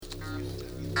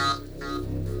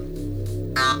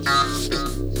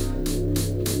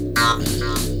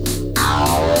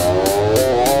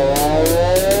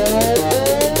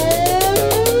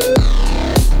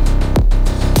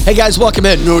Hey guys, welcome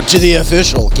in to the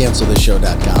official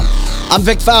CancelThisShow.com. I'm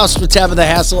Vic Faust with Tabitha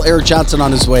Hassel, Eric Johnson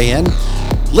on his way in,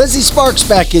 Lizzie Sparks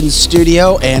back in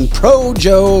studio, and Pro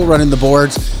Joe running the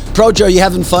boards. Pro Joe, you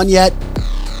having fun yet?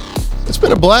 It's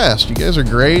been a blast. You guys are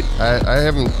great.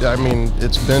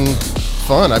 It's been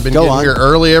fun. I've been getting here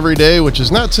early every day, which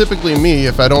is not typically me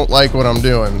if I don't like what I'm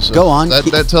doing. So go on.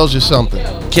 That tells you something.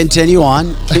 Continue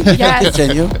on. Yes.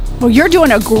 Continue. Well, you're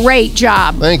doing a great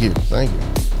job. Thank you.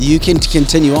 You can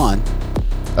continue on.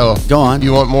 Oh, go on.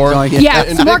 You want more?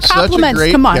 Yeah, some more compliments. Such a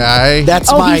great Come on. Guy.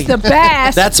 He's the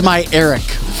best. That's my Eric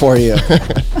for you.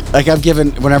 Like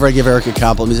whenever I give Eric a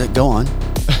compliment, he's like, go on.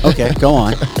 Okay, go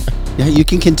on. Yeah, you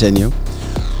can continue.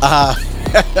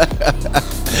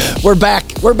 We're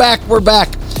back.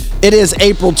 It is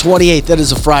April 28th. That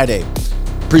is a Friday.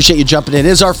 Appreciate you jumping in. It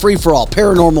is our free-for-all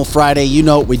Paranormal Friday. You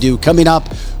know what we do. Coming up,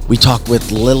 we talk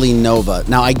with Lily Nova.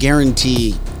 Now, I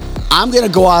guarantee I'm going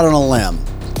to go out on a limb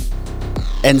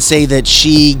and say that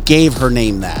she gave her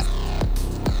name that.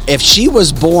 If she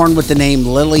was born with the name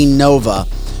Lily Nova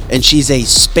and she's a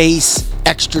space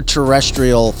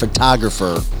extraterrestrial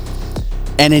photographer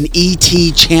and an ET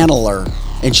channeler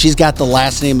and she's got the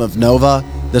last name of Nova,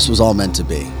 this was all meant to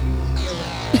be.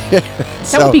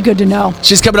 That would be good to know.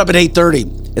 She's coming up at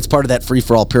 8:30. It's part of that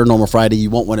free-for-all Paranormal Friday. You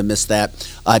won't want to miss that.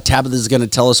 Tabitha is going to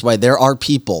tell us why there are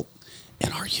people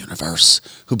in our universe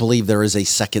who believe there is a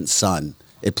second sun.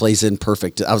 It plays in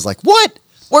perfect. I was like, what?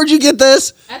 Where'd you get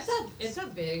this? It's a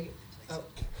big...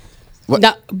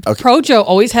 Now, okay. Pro Joe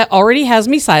already has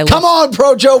me silent. Come on,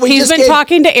 Pro Joe. He's been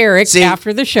talking to Eric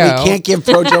after the show. We can't give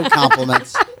Pro Joe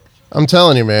compliments. I'm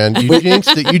telling you, man. You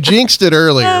jinxed it. You jinxed it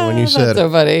earlier when you said so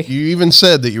funny. it. You even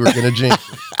said that you were going to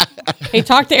jinx it. He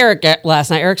talked to Eric last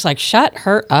night. Eric's like, shut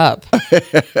her up.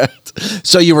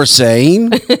 So you were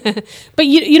saying? But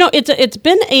you know, it's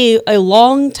been a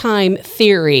long time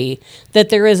theory that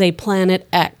there is a planet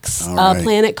X, a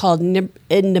planet called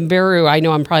Nibiru. I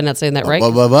know I'm probably not saying that right.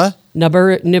 What?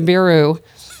 Nibiru.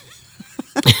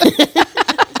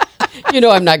 You know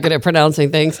I'm not good at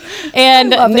pronouncing things.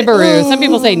 And Nibiru. Some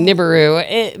people say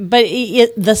Nibiru. But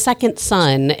the second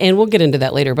sun, and we'll get into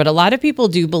that later, but a lot of people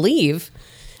do believe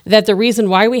that the reason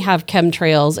why we have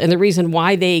chemtrails and the reason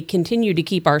why they continue to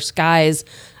keep our skies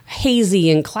hazy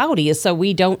and cloudy is so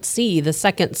we don't see the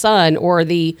second sun or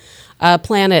the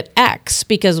planet X,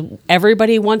 because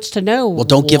everybody wants to know. Well,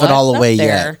 don't give it all away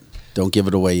yet. Don't give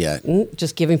it away yet.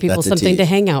 Just giving people something to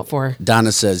hang out for.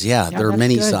 Donna says, there are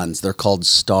many suns. They're called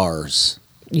stars.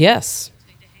 Yes.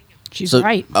 She's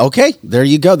right. Okay, there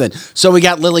you go then. So we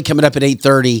got Lily coming up at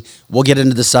 8:30. We'll get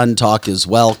into the sun talk as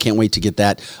well. Can't wait to get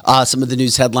that. Some of the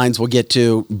news headlines we'll get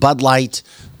to. Bud Light,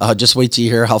 just wait till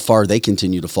you hear how far they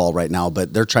continue to fall right now,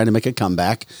 but they're trying to make a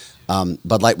comeback.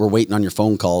 Bud Light, we're waiting on your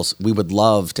phone calls. We would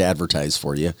love to advertise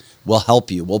for you. We'll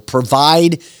help you. We'll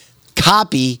provide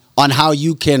copy on how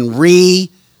you can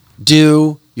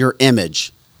redo your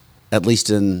image, at least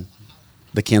in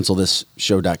the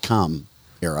CancelThisShow.com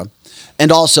era.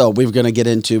 And also, we're going to get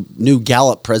into new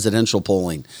Gallup presidential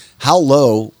polling. How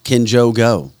low can Joe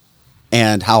go?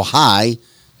 And how high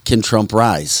can Trump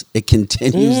rise? It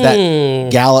continues that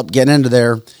Gallup getting into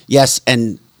there. Yes,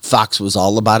 and Fox was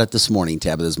all about it this morning,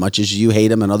 Tabitha. As much as you hate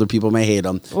them and other people may hate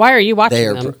them. Why are you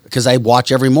watching them? Because I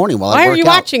watch every morning while I work out. Why are you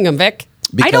watching them, Vic?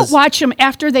 I don't watch them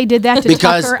after they did that to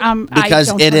Tucker.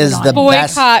 Because it is the best.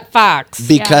 Boycott Fox.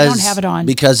 Because I don't have it on.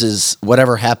 Because is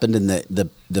whatever happened in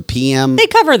the PM. They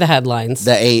cover the headlines.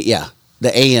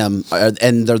 The AM,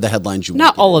 and they're the headlines you want.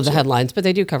 Not all of the headlines, but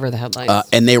they do cover the headlines.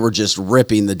 And they were just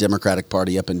ripping the Democratic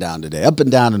Party up and down today, up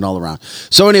and down and all around.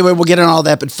 So anyway, we'll get into all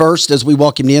that. But first, as we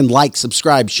welcome you in, like,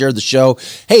 subscribe, share the show.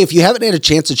 Hey, if you haven't had a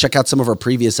chance to check out some of our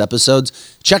previous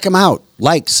episodes, check them out.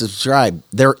 Like, subscribe.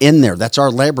 They're in there. That's our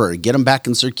library. Get them back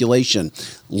in circulation.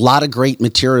 A lot of great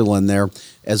material in there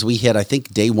as we hit, I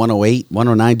think, day 108,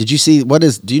 109. Did you see,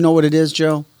 do you know what it is,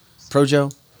 Joe? Pro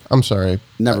Joe? I'm sorry.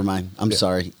 Never mind. I'm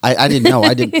sorry. I didn't know.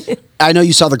 I know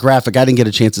you saw the graphic. I didn't get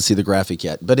a chance to see the graphic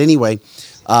yet. But anyway,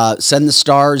 send the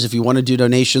stars if you want to do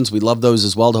donations. We love those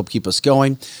as well to help keep us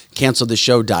going.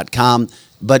 CancelThisShow.com.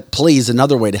 But please,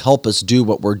 another way to help us do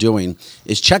what we're doing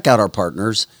is check out our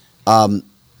partners.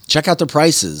 Check out their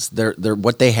prices. They're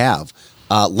what they have.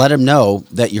 Let them know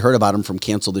that you heard about them from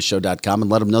CancelThisShow.com,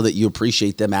 and let them know that you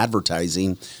appreciate them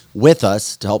advertising with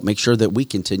us to help make sure that we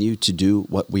continue to do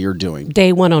what we are doing.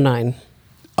 Day 109.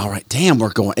 All right. Damn,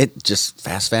 we're going. It just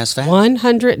fast.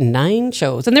 109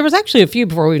 shows. And there was actually a few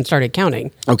before we even started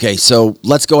counting. Okay, so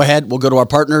let's go ahead. We'll go to our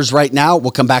partners right now.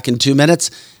 We'll come back in 2 minutes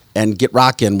and get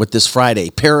rocking with this Friday.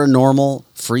 Paranormal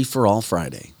Free-for-All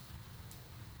Friday.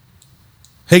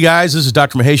 Hey guys, this is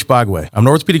Dr. Mahesh Bhagway. I'm an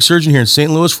orthopedic surgeon here in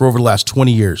St. Louis for over the last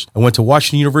 20 years. I went to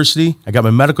Washington University. I got my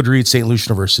medical degree at St. Louis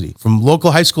University. From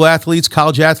local high school athletes,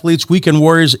 college athletes, weekend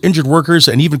warriors, injured workers,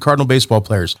 and even Cardinal baseball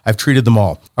players, I've treated them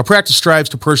all. Our practice strives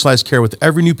to personalize care with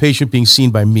every new patient being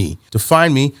seen by me. To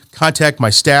find me, contact my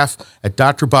staff at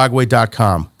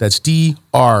drbagwe.com. That's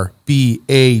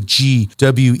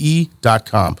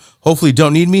DRBAGWE.com. Hopefully you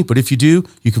don't need me, but if you do,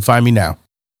 you can find me now.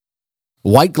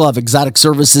 White Glove Exotic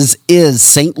Services is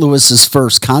St. Louis's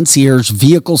first concierge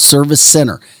vehicle service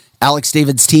center. Alex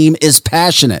David's team is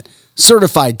passionate,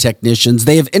 certified technicians.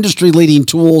 They have industry-leading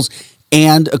tools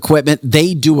and equipment.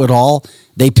 They do it all.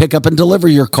 They pick up and deliver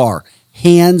your car,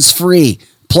 hands-free.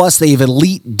 Plus, they have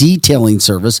elite detailing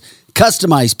service,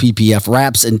 customized PPF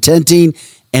wraps and tinting,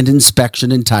 and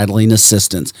inspection and titling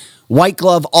assistance. White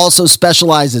Glove also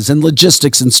specializes in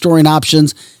logistics and storing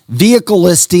options, vehicle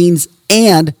listings,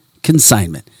 and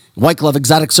consignment. White Glove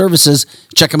Exotic Services.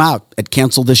 Check them out at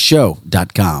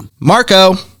cancelthisshow.com.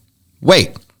 Marco,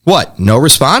 wait. What? No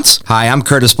response? Hi, I'm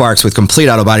Curtis Sparks with Complete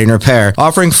Auto Body and Repair,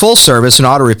 offering full service and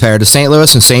auto repair to St.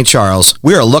 Louis and St. Charles.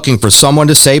 We are looking for someone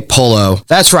to say polo.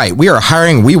 That's right, we are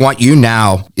hiring. We want you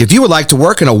now. If you would like to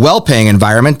work in a well-paying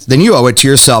environment, then you owe it to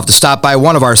yourself to stop by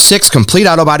one of our 6 Complete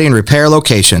Auto Body and Repair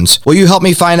locations. Will you help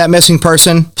me find that missing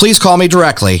person? Please call me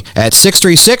directly at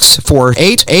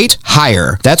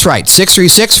 636-488-HIRE. That's right,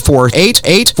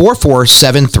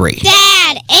 636-488-4473.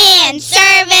 Dad, and service.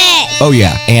 Oh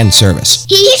yeah, and service.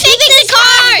 He fixes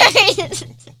cars.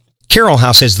 Carroll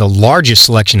House has the largest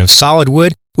selection of solid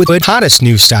wood with the hottest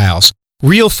new styles.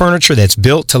 Real furniture that's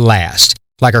built to last,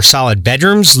 like our solid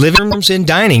bedrooms, living rooms, and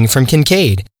dining from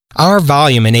Kincaid. Our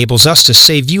volume enables us to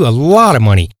save you a lot of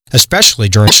money, especially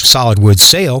during solid wood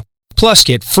sale. Plus,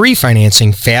 get free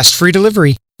financing, fast free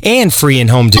delivery, and free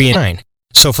in-home design.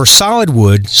 So for solid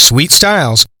wood, sweet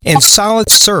styles, and solid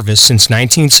service since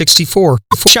 1964,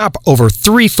 shop over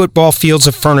 3 football fields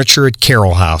of furniture at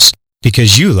Carroll House,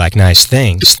 because you like nice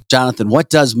things. Jonathan, what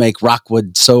does make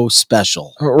Rockwood so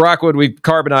special? Rockwood, we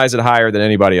carbonize it higher than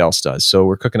anybody else does. So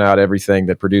we're cooking out everything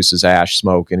that produces ash,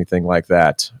 smoke, anything like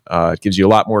that. It gives you a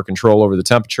lot more control over the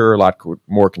temperature, a lot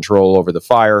more control over the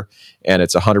fire, and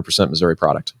it's a 100% Missouri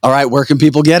product. All right, where can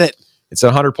people get it? It's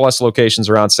 100-plus locations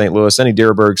around St. Louis, any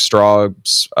Deerberg,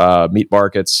 Straub's, meat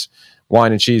markets,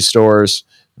 wine and cheese stores,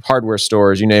 hardware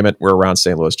stores, you name it, we're around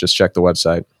St. Louis. Just check the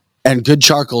website. And good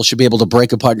charcoal should be able to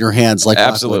break apart in your hands like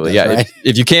absolutely, does, yeah. Right?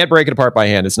 If you can't break it apart by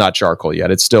hand, it's not charcoal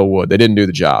yet. It's still wood. They didn't do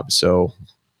the job, so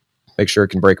make sure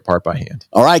it can break apart by hand.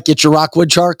 All right, get your Rockwood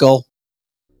charcoal.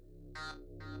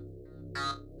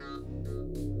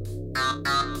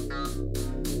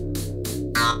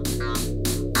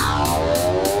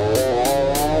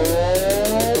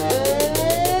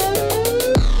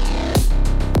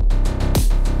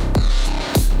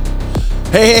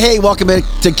 Hey, welcome to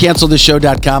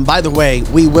cancelthisshow.com. By the way,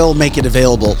 we will make it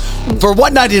available. For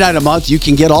 $1.99 a month, you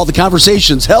can get all the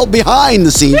conversations held behind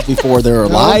the scenes before they're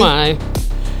live. Oh, my.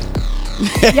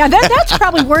 Yeah, that's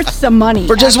probably worth some money.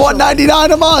 For just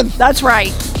 $1.99 a month. That's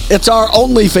right. It's our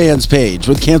OnlyFans page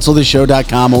with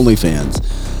cancelthisshow.com OnlyFans.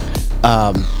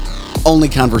 Only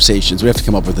Conversations. We have to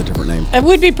come up with a different name. It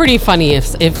would be pretty funny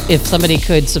if somebody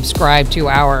could subscribe to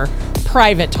our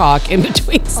private talk in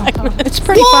between segments. It's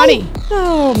pretty funny.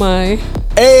 Oh, my.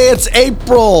 Hey, it's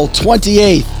April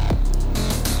 28th.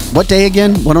 What day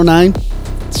again? 109?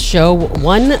 Show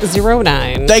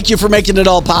 109. Thank you for making it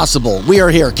all possible. We are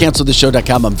here,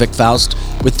 cancelthisshow.com. I'm Vic Faust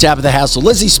with Tabitha Hassel.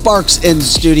 Lizzie Sparks in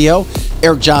studio.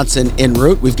 Eric Johnson en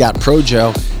route. We've got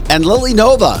Projo. And Lily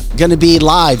Nova going to be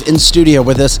live in studio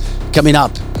with us coming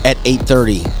up at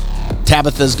 8:30.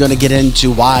 Tabitha's going to get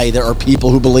into why there are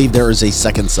people who believe there is a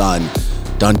second sun.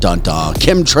 Dun, dun, dun.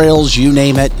 Chemtrails, you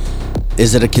name it.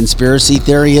 Is it a conspiracy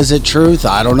theory? Is it truth?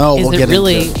 I don't know. We'll get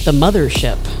really into it. The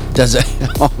mothership? Does it?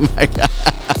 Oh, my God.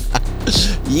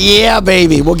 Yeah,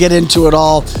 baby. We'll get into it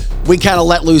all. We kind of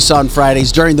let loose on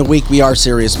Fridays. During the week, we are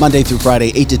serious. Monday through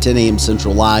Friday, 8 to 10 a.m.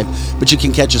 Central Live. But you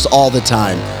can catch us all the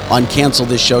time on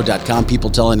cancelthisshow.com. People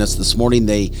telling us this morning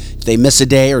if they miss a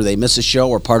day or they miss a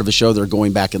show or part of a show, they're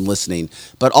going back and listening.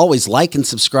 But always like and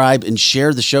subscribe and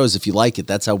share the shows if you like it.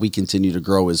 That's how we continue to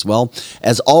grow as well.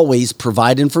 As always,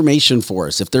 provide information for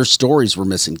us. If there's stories we're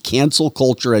missing, cancel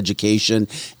culture, education,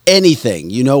 anything,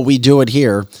 we do it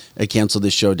here at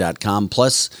cancelthisshow.com.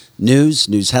 Plus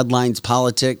news headlines,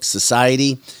 politics,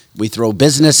 society. We throw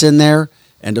business in there.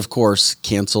 And of course,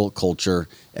 cancel culture,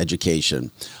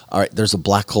 education. All right, there's a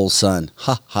black hole sun.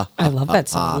 Ha, ha, ha. I love that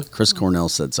song. Chris Cornell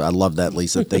said so. I love that,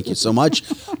 Lisa. Thank you so much.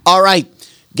 All right,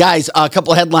 guys, a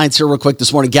couple of headlines here real quick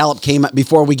this morning. Gallup came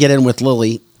before we get in with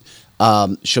Lily.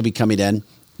 She'll be coming in.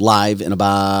 live in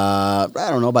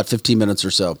about 15 minutes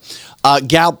or so.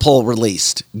 Gallup poll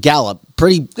released. Gallup,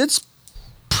 it's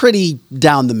pretty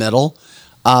down the middle.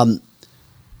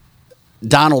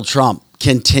 Donald Trump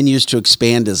continues to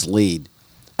expand his lead.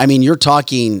 I mean, you're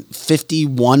talking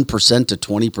 51% to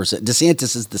 20%.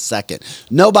 DeSantis is the second.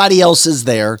 Nobody else is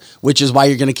there, which is why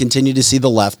you're going to continue to see the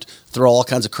left throw all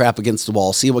kinds of crap against the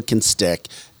wall, see what can stick,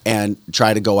 and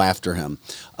try to go after him.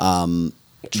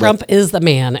 Trump is the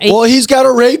man. Well, he's got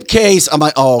a rape case. I'm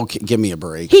like, give me a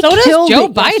break. So does Joe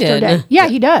Biden. Yesterday. Yeah,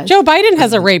 he does. Joe Biden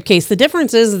has a rape case. The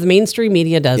difference is the mainstream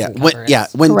media doesn't cover it.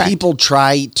 When people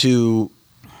try to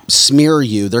smear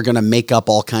you, they're going to make up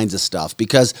all kinds of stuff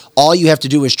because all you have to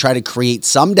do is try to create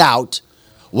some doubt.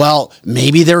 Well,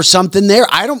 maybe there's something there.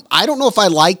 I don't know if I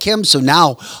like him, so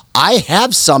now I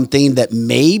have something that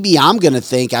maybe I'm going to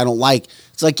think I don't like.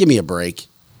 It's like, give me a break.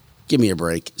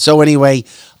 So anyway,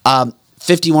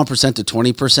 51% to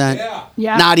 20%.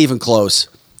 Yeah. Not even close.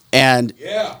 And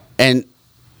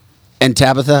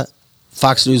Tabitha,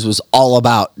 Fox News was all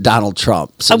about Donald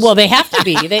Trump. So, well, they have to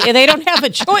be. They don't have a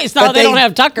choice. No, they don't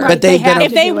have Tucker. But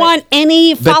if they want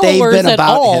any followers at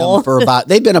all,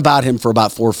 they've been about him for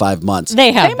about 4 or 5 months.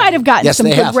 They might have gotten some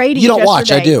good ratings. You don't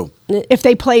watch, I do. If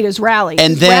they played his rally,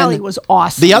 and his then rally was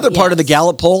awesome. The other part of the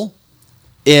Gallup poll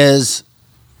is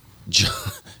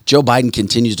Joe Biden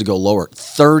continues to go lower.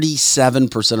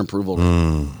 37% approval.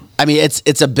 I mean,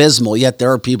 it's abysmal. Yet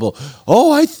there are people.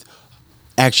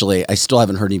 Actually, I still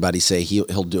haven't heard anybody say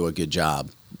he'll do a good job.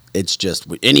 It's just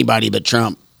anybody but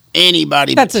Trump.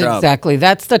 That's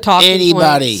the talking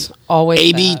anybody. Points. Always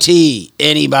ABT. That.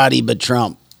 Anybody but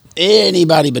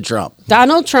Trump.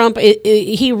 Donald Trump,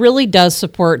 he really does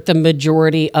support the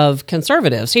majority of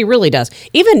conservatives. He really does.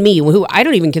 Even me, who I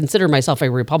don't even consider myself a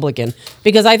Republican,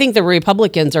 because I think the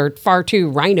Republicans are far too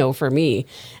rhino for me.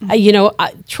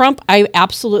 Trump, I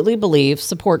absolutely believe,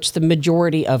 supports the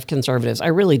majority of conservatives. I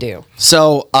really do.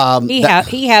 So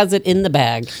he has it in the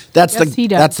bag. That's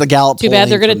the Gallup. Too bad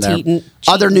they're going to cheat.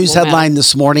 Other news headline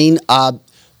this morning.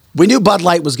 We knew Bud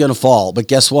Light was going to fall, but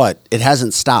guess what? It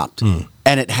hasn't stopped.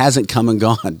 And it hasn't come and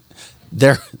gone.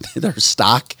 Their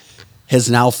stock has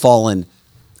now fallen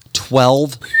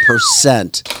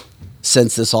 12%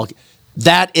 since this all.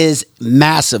 That is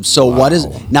massive. So what is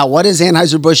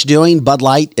Anheuser-Busch doing? Bud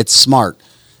Light, it's smart.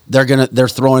 They're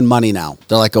throwing money now.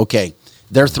 They're like, okay,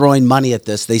 they're throwing money at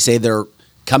this. They say they're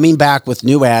coming back with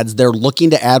new ads. They're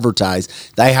looking to advertise.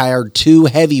 They hired 2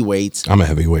 heavyweights. I'm a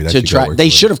heavyweight. They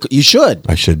should have. You should.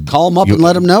 I should call them up and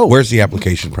let them know. Where's the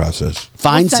application process?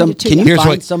 Find somebody?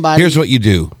 Here's what you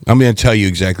do. I'm going to tell you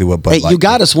exactly what Bud Light. Hey, you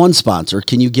got us one sponsor.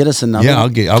 Can you get us another?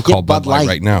 Yeah, I'll call Bud Light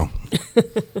right now.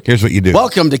 Here's what you do.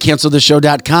 Welcome to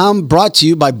CancelTheShow.com, brought to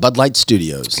you by Bud Light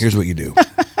Studios. Here's what you do.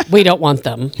 We don't want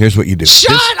them. Here's what you do.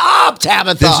 Shut up,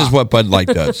 Tabitha. This is what Bud Light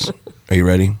does. Are you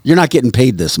ready? You're not getting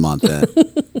paid this month, then.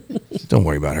 Don't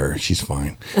worry about her. She's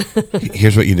fine.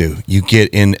 Here's what you do. You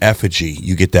get in effigy.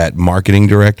 You get that marketing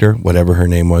director, whatever her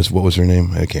name was. What was her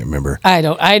name? I can't remember. I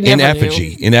never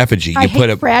knew. In effigy. I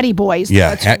hate Fratty Boys. Yeah.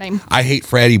 That's her name. I hate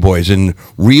Fratty Boys. And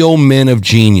Real Men of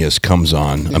Genius comes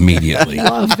on immediately.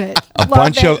 Love it. A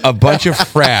bunch of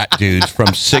frat dudes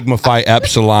from Sigma Phi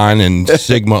Epsilon and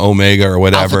Sigma Omega or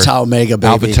whatever. Alpha Tau Omega,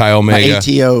 baby. Alpha Tau Omega. My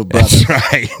ATO, brother. That's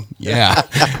right. Yeah.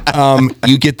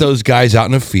 You get those guys out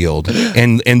in the field,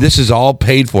 and this is all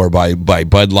paid for by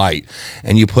Bud Light,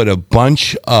 and you put a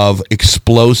bunch of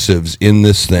explosives in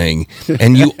this thing,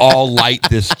 and you all light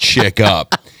this chick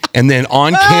up. And then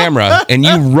on camera, and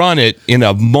you run it in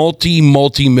a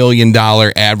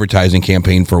multi-million-dollar advertising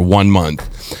campaign for 1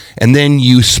 month. And then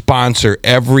you sponsor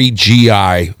every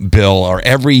GI Bill or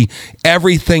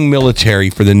everything military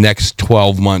for the next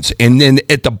 12 months. And then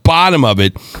at the bottom of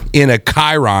it, in a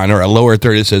chyron or a lower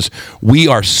third, it says, "We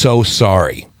are so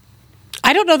sorry."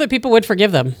 I don't know that people would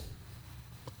forgive them.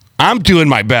 I'm doing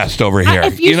my best over here.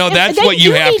 That's what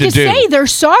you have to do. Say they're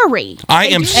sorry. I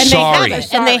am sorry.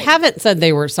 And they haven't said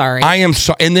they were sorry. I am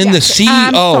sorry. And then the CEO,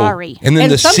 I'm sorry. and then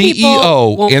the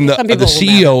CEO, and the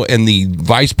CEO and the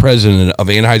vice president of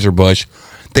Anheuser-Busch,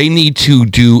 they need to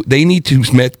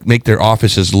make their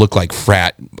offices look like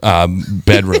frat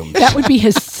bedrooms. That would be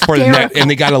hysterical. And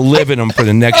they got to live in them for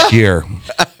the next year.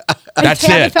 That's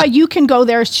it. You can go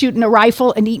there shooting a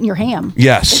rifle and eating your ham.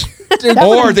 Yes.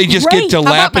 Or they just get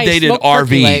dilapidated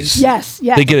RVs. Yes.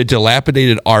 They get a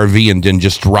dilapidated RV and then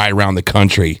just ride around the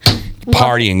country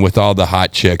partying with all the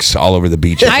hot chicks all over the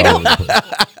beaches. I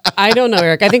don't know,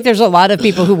 Eric. I think there's a lot of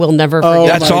people who will never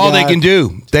forget. That's all they can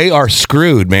do. They are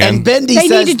screwed, man. And Bendy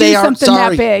says they aren't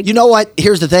sorry. That big. You know what?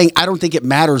 Here's the thing. I don't think it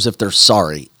matters if they're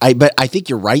sorry. But I think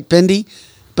you're right, Bendy.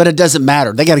 But it doesn't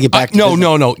matter. They got to get back to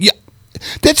business. No. Yeah.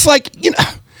 That's like,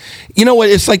 You know what?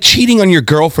 It's like cheating on your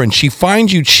girlfriend. She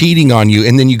finds you cheating on you,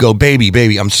 and then you go,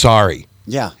 baby, I'm sorry.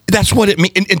 Yeah. That's what it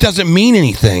means. It doesn't mean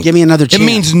anything. Give me another chance. It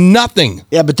means nothing.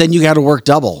 Yeah, but then you got to work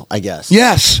double, I guess.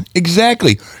 Yes,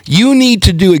 exactly. You need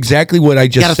to do exactly what I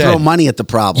just said. You got to throw money at the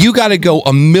problem. You got to go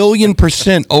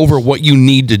 1,000,000% over what you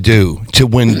need to do to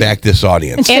win back this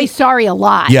audience. And say sorry a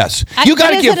lot. Yes. You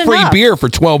got to give free beer for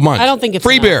 12 months. I don't think it's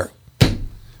free enough. beer.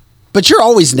 But you're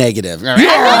always negative. You're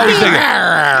always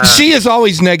negative. She is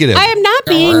always negative. I am not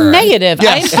being negative.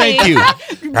 Yes, thank you.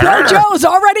 Bill Joe's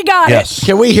already got Yes.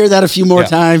 Can we hear that a few more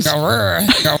times?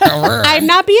 I'm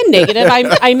not being negative.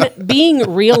 I'm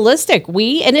being realistic.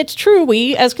 And it's true,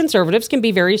 we as conservatives can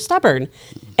be very stubborn.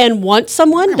 And once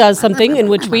someone does something in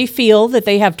which we feel that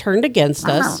they have turned against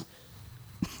us,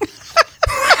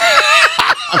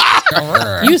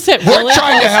 you sit really We're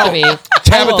trying to close help. me.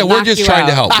 Tabitha, we're just trying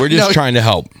to help. We're just trying to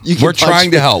help. We're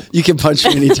trying to help. You can punch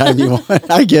me anytime you want.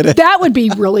 I get it. That would be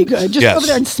really good. Just Yes. go over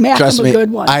there and smack Trust him me. a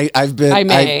good one. I've been. I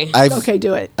may. I've, Okay,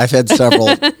 do it. I've had several.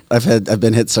 I've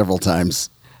been hit several times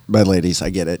by ladies. I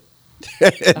get it.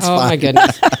 It's Oh fine. my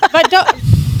goodness! But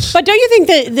don't you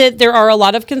think that there are a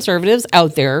lot of conservatives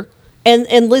out there?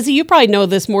 And Lizzie, you probably know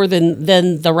this more than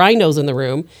the rhinos in the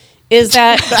room. Is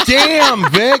that Damn,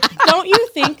 Vic. don't you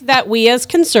think that we as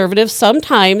conservatives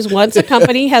sometimes, once a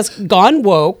company has gone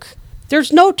woke,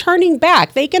 there's no turning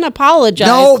back. They can apologize.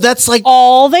 No, that's like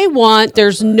all they want.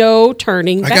 There's no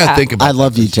turning back. I got to think about I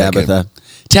love that you, for a second.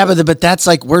 Tabitha, but that's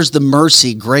like, where's the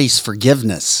mercy, grace,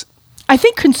 forgiveness? I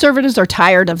think conservatives are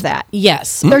tired of that.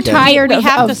 Yes. They're tired We of,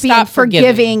 have of to being stop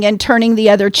forgiving and turning the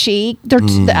other cheek.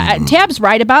 Tab's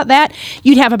right about that.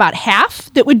 You'd have about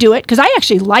half that would do it because I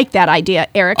actually like that idea,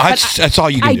 Eric. but That's all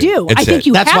you can I do. do. It's I think it.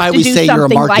 you That's have why to we do say you're a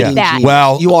something like marketing that. genius.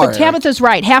 Well, you are. But Tabitha's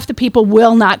right. Half the people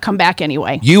will not come back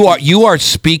anyway. You are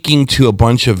speaking to a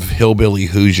bunch of hillbilly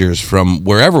Hoosiers from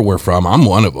wherever we're from. I'm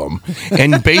one of them,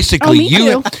 and basically me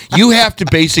too. you have to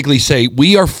basically say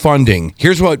we are funding.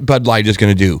 Here's what Bud Light is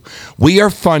going to do. We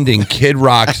are funding Kid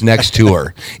Rock's next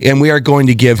tour, and we are going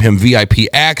to give him VIP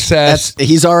access.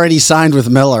 He's already signed with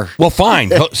Miller. Well,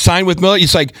 fine. Sign with Miller.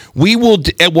 It's like we will.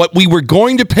 What we were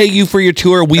going to pay you for your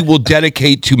tour, we will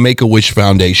dedicate to Make-A-Wish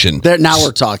Foundation. Now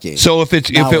we're talking. So if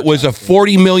it was a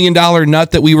 $40 million nut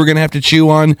that we were going to have to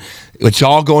chew on, it's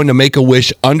all going to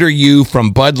Make-A-Wish under you from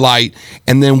Bud Light,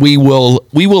 and then we will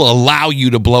allow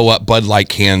you to blow up Bud Light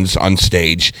cans on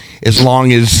stage as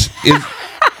long as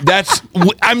that's.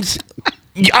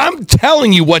 I'm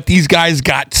telling you what these guys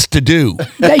got to do.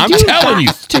 I'm telling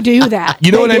you to do that.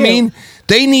 You know what I mean?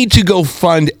 They need to go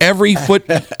fund every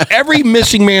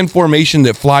missing man formation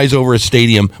that flies over a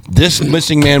stadium. This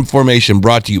missing man formation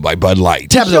brought to you by Bud Light.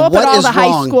 Tabitha, Show up what at all is the high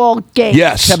wrong? school games.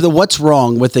 Yes. Tabitha, what's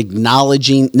wrong with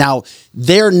acknowledging? Now,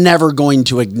 they're never going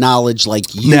to acknowledge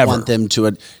like you Never. want them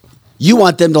to. You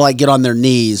want them to like get on their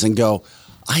knees and go,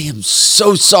 "I am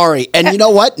so sorry." And you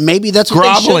know what? Maybe that's what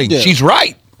Groveling. they should do. She's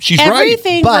right. She's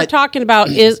Everything right. we're talking about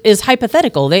is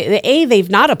hypothetical. They've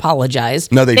not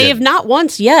apologized. No, they have didn't. not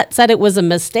once yet said it was a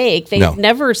mistake. They've No.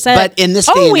 never said. But in this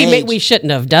day and age- we shouldn't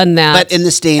have done that. But in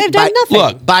this day, they've done nothing.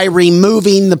 Look, by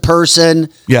removing the person,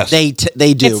 Yes. they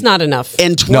do. It's not enough.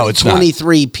 In No, it's not.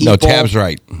 2023, people. No, Tab's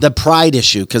right. The pride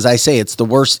issue, because I say it's the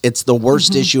worst. It's the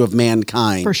worst issue of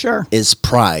mankind. For sure. is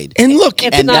pride. And look,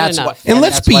 It's and not that's enough. what. And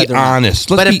let's that's be why they're not. honest.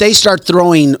 But if they start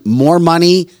throwing more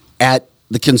money at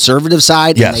the conservative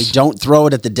side Yes. and they don't throw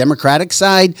it at the Democratic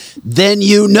side, then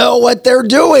you know what they're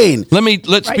doing.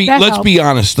 let's Right, be that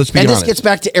honest. Let's be And honest. this gets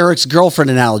back to Eric's girlfriend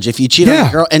analogy. If you cheat on Yeah.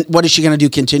 a girl, and what is she going to do?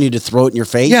 Continue to throw it in your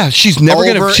face? Yeah, she's never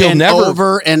gonna- Over she'll and never-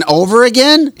 over and over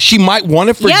again. She might want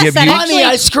to forgive yes, that you. actually, Honey,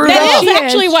 I screwed that up. is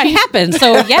actually what happened.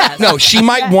 So yes, No, she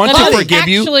might want That to is forgive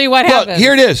you. actually what Look, happened.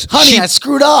 here it is. Honey, I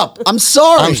screwed up. I'm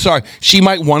sorry. I'm sorry. She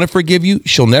might want to forgive you.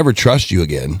 She'll never trust you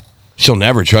again. She'll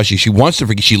never trust you. She wants to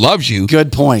forgive. She loves you.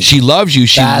 Good point. She loves you.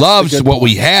 She That's a loves good what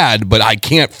we point. had, but I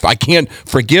can't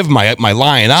forgive my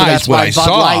lying So eyes that's what why I Bud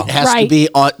saw. Light has to Right. be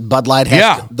on. Bud Light has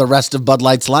Yeah. the rest of Bud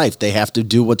Light's life. They have to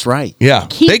do what's right. Yeah,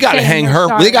 Keep they got to saying hang you're her.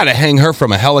 sorry. They got to hang her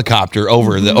from a helicopter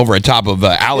over a top of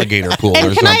an alligator pool or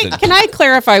And can something. I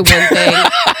clarify one thing?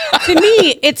 To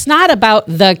me, it's not about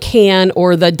the can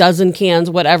or the dozen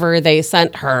cans, whatever they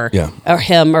sent her or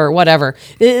him or whatever.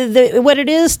 What it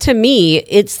is to me,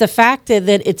 it's the fact that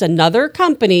it's another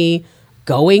company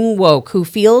going woke who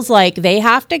feels like they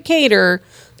have to cater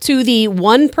to the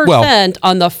 1%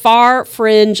 on the far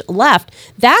fringe left.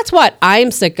 That's what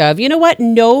I'm sick of. You know what?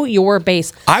 Know your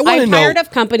base. I'm tired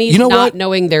of companies not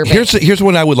knowing their base. Here's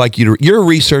what I would like you to. You're a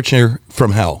researcher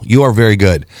from hell. You are very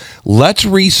good. Let's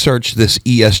research this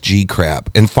ESG crap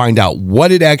and find out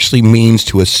what it actually means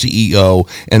to a CEO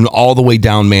and all the way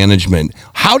down management.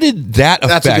 How did that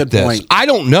affect That's a good this? point. I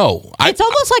don't know. It's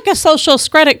almost like a social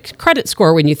credit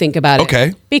score when you think about it.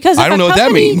 Okay. Because if I don't know what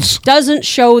that means. Doesn't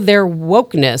show their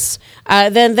wokeness,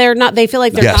 then they're not. They feel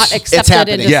like they're not accepted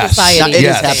into society. It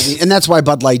is happening, and that's why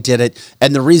Bud Light did it.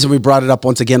 And the reason we brought it up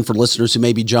once again for listeners who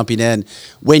may be jumping in,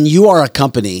 when you are a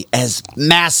company as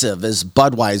massive as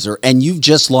Budweiser and you've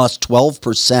just lost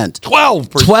 12%.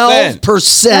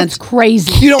 12%. That's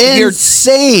crazy. You don't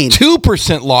insane.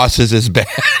 2% losses is bad.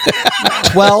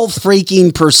 12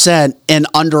 freaking percent in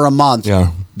under a month.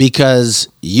 Yeah. Because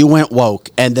you went woke,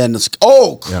 and then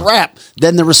crap.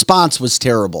 Then the response was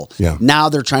terrible. Yeah. Now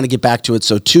they're trying to get back to it.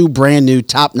 So 2 brand new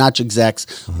top-notch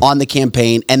execs on the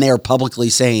campaign, and they are publicly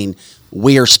saying,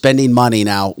 we are spending money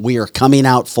now. We are coming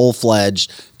out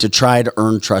full-fledged to try to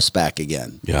earn trust back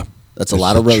again. Yeah. That's a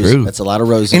lot of roses. That's a lot of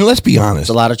roses. And let's be honest. It's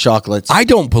a lot of chocolates. I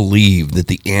don't believe that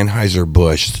the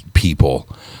Anheuser-Busch people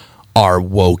are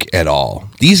woke at all.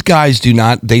 These guys do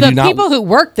not. The people who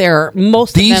work there, most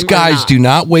of them these guys do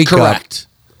not wake Correct. up.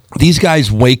 These guys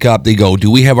wake up, they go,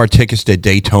 do we have our tickets to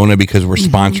Daytona because we're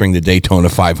sponsoring the Daytona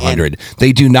 500?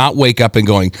 They do not wake up and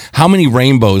going, how many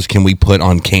rainbows can we put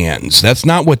on cans? That's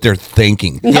not what they're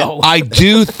thinking. No. I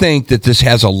do think that this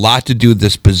has a lot to do with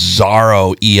this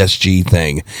bizarro ESG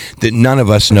thing that none of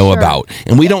us know about.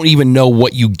 And we don't even know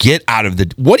what you get out of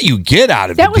the what do you get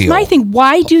out of the deal? That was my thing.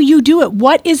 Why do you do it?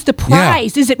 What is the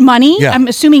prize? Is it money? Yeah. I'm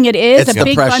assuming it is. It's a the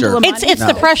big pressure. bundle of money. It's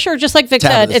the pressure, just like Vic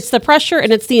said. It's the pressure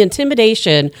and it's the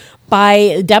intimidation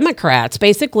by Democrats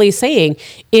basically saying,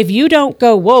 if you don't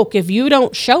go woke, if you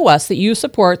don't show us that you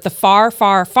support the far,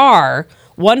 far, far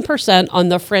 1% on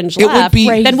the fringe left,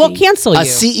 then we'll cancel you. A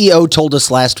CEO told us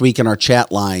last week in our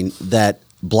chat line that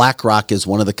BlackRock is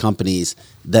one of the companies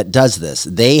that does this.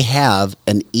 They have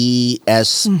an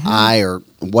ESI or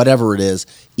whatever it is,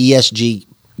 ESG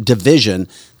division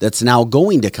that's now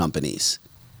going to companies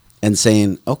and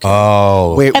saying, okay.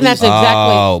 And that's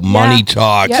exactly. Money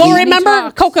talks. Yeah. Well, remember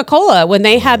Coca-Cola when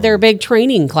they had their big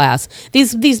training class.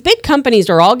 These big companies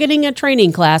are all getting a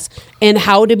training class in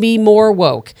how to be more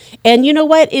woke. And you know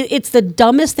what? It's the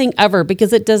dumbest thing ever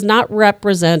because it does not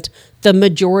represent the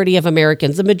majority of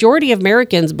Americans. The majority of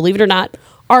Americans, believe it or not,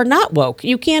 are not woke.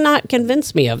 You cannot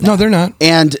convince me of that. No, they're not.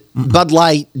 And Bud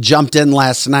Light jumped in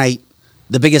last night.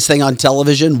 The biggest thing on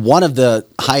television, one of the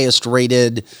highest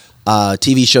rated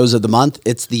TV shows of the month,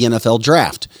 it's the NFL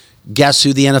Draft. Guess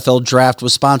who the NFL Draft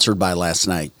was sponsored by last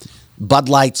night? Bud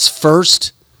Light's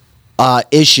first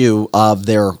issue of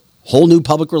their whole new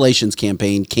public relations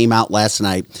campaign came out last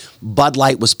night. Bud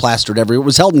Light was plastered everywhere. It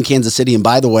was held in Kansas City, and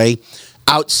by the way,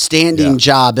 outstanding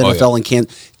job NFL in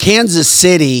Kansas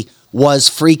City was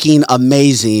freaking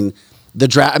amazing. The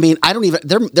draft, I mean, I don't even,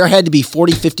 there had to be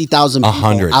 40, 50,000 people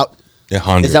 100. out.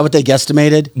 100. Is that what they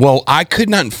guesstimated? Well, I could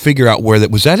not figure out where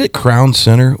that was. That at Crown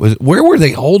Center? Where were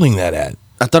they holding that at?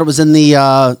 I thought it was in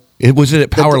the. Was it at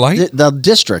Power Light? The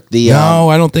district. No,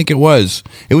 I don't think it was.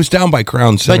 It was down by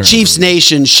Crown Center. But Chiefs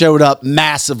Nation showed up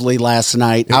massively last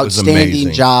night. It was Outstanding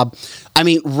amazing. job. I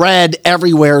mean, red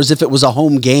everywhere as if it was a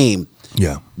home game.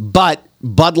 Yeah. But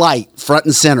Bud Light front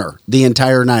and center the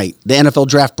entire night. The NFL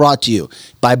Draft brought to you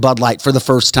by Bud Light for the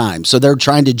first time. So they're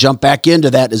trying to jump back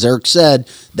into that, as Eric said,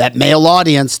 that male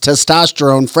audience,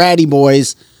 testosterone, fratty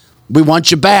boys. We want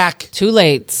you back. Too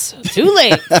late. Too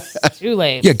late. Too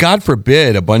late. Yeah, God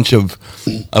forbid a bunch of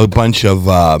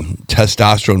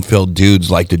testosterone-filled dudes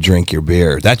like to drink your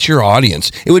beer. That's your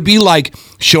audience. It would be like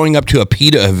showing up to a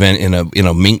PETA event in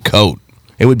a mink coat.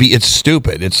 It's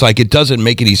stupid. It's like, it doesn't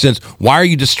make any sense. Why are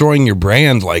you destroying your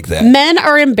brand like that? Men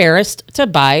are embarrassed to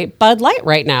buy Bud Light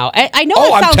right now. I know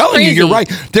it sounds I'm telling crazy, you, you're right.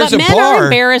 There's but a men bar. are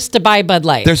embarrassed to buy Bud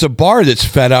Light. There's a bar that's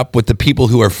fed up with the people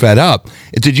who are fed up.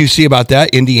 Did you see about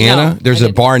that? Indiana? No, There's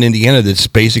a bar in Indiana that's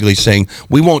basically saying,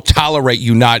 we won't tolerate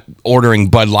you not ordering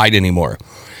Bud Light anymore.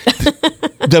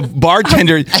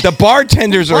 The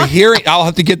bartenders are hearing. I'll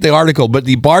have to get the article, but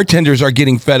the bartenders are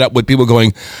getting fed up with people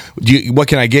going, what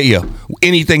can I get you?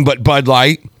 Anything but Bud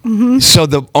Light. Mm-hmm. So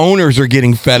the owners are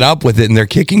getting fed up with it, and they're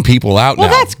kicking people out now.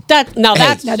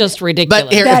 That's just ridiculous.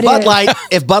 But here,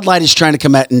 if Bud Light is trying to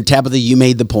come at, and Tabitha, you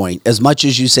made the point, as much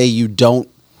as you say you don't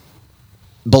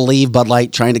believe Bud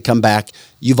Light trying to come back,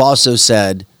 you've also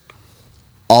said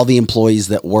all the employees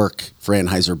that work for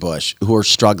Anheuser-Busch who are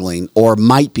struggling or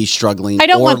might be struggling I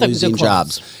don't or want them to losing close.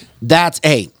 jobs. That's,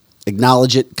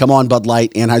 Acknowledge it. Come on, Bud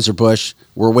Light, Anheuser-Busch.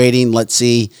 We're waiting. Let's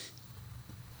see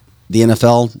the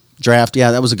NFL draft. Yeah,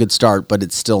 that was a good start, but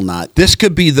it's still not. This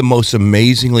could be the most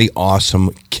amazingly awesome,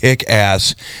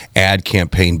 kick-ass ad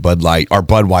campaign Bud Light or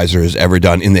Budweiser has ever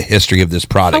done in the history of this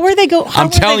product. How are they I'm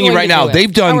telling you right now,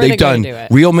 they've done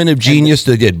Real Men of Genius.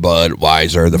 They did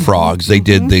Budweiser, the Frogs. They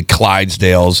did the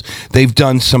Clydesdales. They've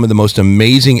done some of the most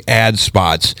amazing ad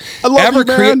spots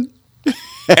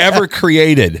ever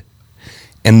created.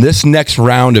 And this next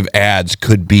round of ads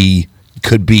could be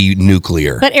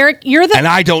nuclear. But Eric, and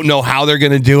I don't know how they're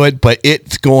going to do it, but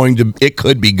it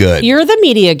could be good. You're the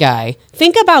media guy.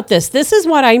 Think about this. This is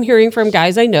what I'm hearing from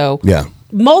guys I know. Yeah.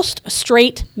 Most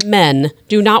straight men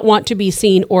do not want to be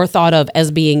seen or thought of as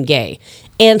being gay.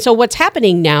 And so what's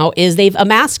happening now is they've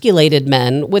emasculated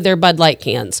men with their Bud Light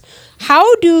cans.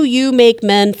 How do you make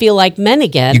men feel like men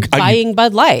again buying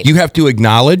Bud Light? You have to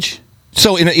acknowledge.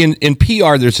 So in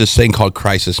PR, there's this thing called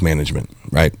crisis management,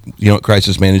 right? You know what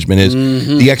crisis management is?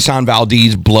 Mm-hmm. The Exxon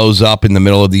Valdez blows up in the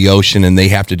middle of the ocean, and they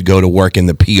have to go to work in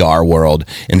the PR world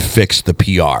and fix the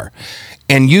PR.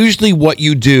 And usually what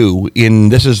you do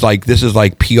this is like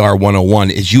PR 101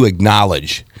 is you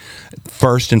acknowledge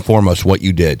first and foremost what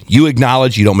you did. You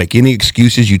acknowledge, you don't make any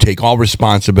excuses, you take all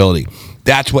responsibility.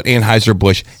 That's what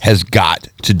Anheuser-Busch has got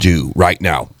to do right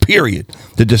now, period.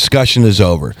 The discussion is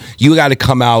over. You got to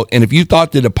come out, and if you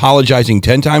thought that apologizing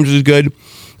 10 times was good,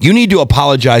 you need to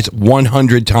apologize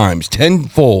 100 times,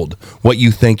 tenfold what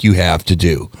you think you have to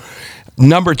do.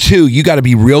 Number 2, you got to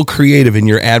be real creative in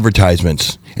your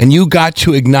advertisements. And you got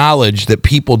to acknowledge that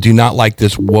people do not like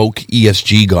this woke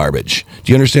ESG garbage.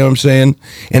 Do you understand what I'm saying?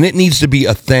 And it needs to be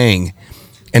a thing.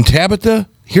 And Tabitha,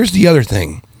 here's the other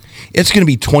thing. It's going to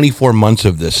be 24 months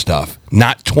of this stuff,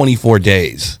 not 24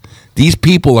 days. These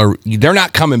people they're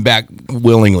not coming back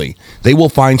willingly. They will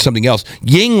find something else.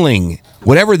 Yingling,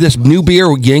 whatever this new beer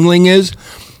Yingling is,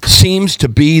 seems to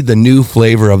be the new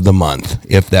flavor of the month,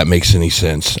 if that makes any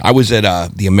sense. I was at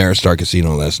the Ameristar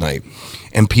Casino last night,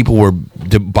 and people were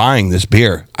buying this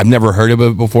beer. I've never heard of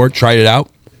it before. Tried it out.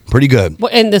 Pretty good.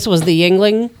 And this was the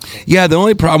Yingling? Yeah, the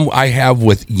only problem I have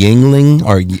with Yingling,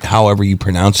 or however you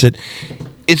pronounce it,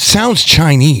 it sounds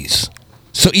Chinese.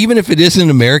 So even if it is an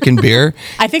American beer,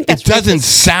 I think that doesn't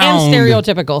sound and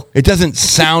stereotypical. It doesn't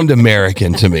sound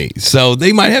American to me. So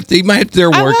they might have their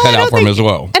work cut out for them as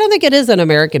well. I don't think it is an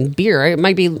American beer. It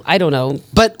might be. I don't know.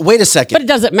 But wait a second. But it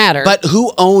doesn't matter. But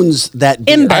who owns that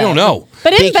beer? InBev. I don't know.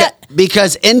 But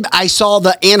because I saw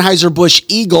the Anheuser-Busch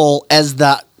Eagle as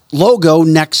the logo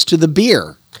next to the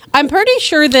beer. I'm pretty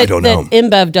sure that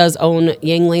InBev does own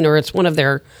Yingling, or it's one of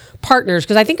their partners,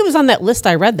 because I think it was on that list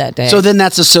I read that day. So then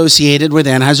that's associated with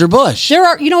Anheuser-Busch.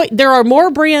 There are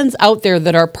more brands out there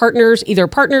that are partners, either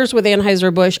partners with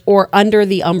Anheuser-Busch or under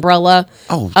the umbrella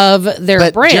of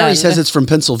their brand. Jerry says it's from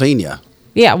Pennsylvania.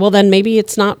 Yeah, well then maybe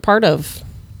it's not part of.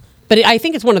 But I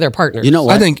think it's one of their partners. You know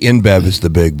what? I think InBev is the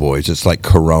big boys. It's like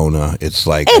Corona. It's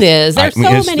like it is. There's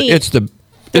so many.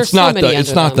 It's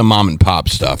not the mom and pop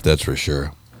stuff. That's for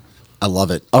sure. I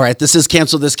love it. All right, this is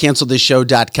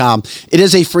cancelthisshow.com. It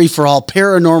is a free-for-all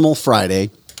Paranormal Friday,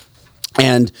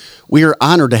 and we are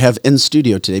honored to have in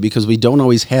studio today because we don't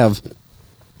always have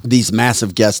these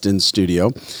massive guests in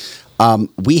studio.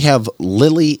 We have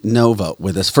Lily Nova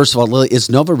with us. First of all, Lily,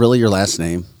 is Nova really your last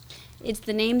name? It's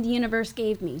the name the universe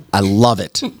gave me. I love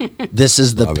it. This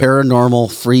is the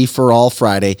Paranormal Free-for-all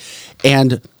Friday,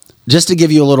 and just to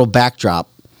give you a little backdrop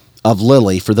of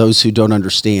Lily, for those who don't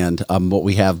understand what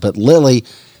we have. But Lily,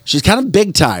 she's kind of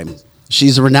big time.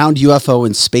 She's a renowned UFO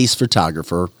and space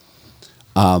photographer,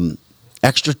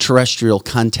 extraterrestrial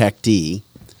contactee.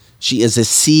 She is a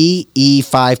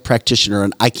CE5 practitioner,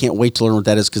 and I can't wait to learn what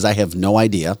that is because I have no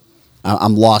idea.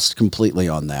 I'm lost completely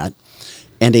on that.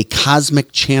 And a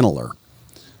cosmic channeler.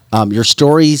 Your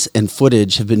stories and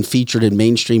footage have been featured in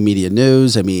mainstream media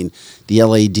news. I mean, the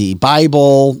LAD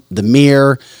Bible, The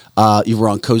Mirror. You were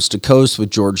on Coast to Coast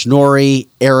with George Norrie.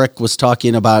 Eric was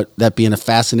talking about that being a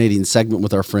fascinating segment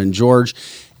with our friend George.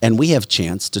 And we have a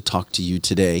chance to talk to you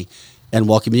today and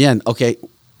welcome you in. Okay,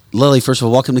 Lily, first of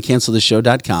all, welcome to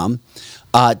cancelthisshow.com.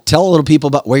 Tell a little people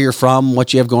about where you're from,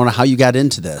 what you have going on, how you got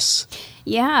into this.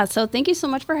 Yeah, so thank you so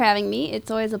much for having me.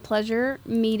 It's always a pleasure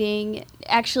being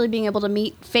able to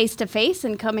meet face-to-face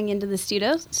and coming into the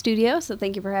studio, so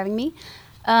thank you for having me.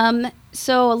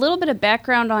 So a little bit of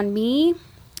background on me.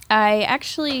 I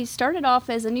actually started off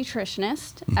as a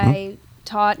nutritionist. Mm-hmm. I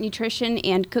taught nutrition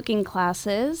and cooking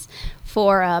classes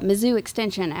for Mizzou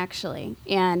Extension, actually,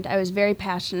 and I was very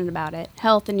passionate about it,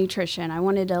 health and nutrition. I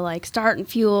wanted to start and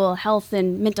fuel health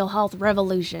and mental health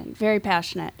revolution, very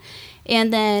passionate.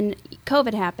 And then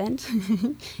COVID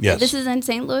happened. Yes. This is in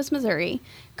St. Louis, Missouri.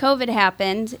 COVID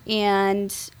happened,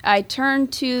 and I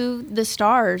turned to the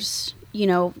stars,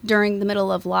 during the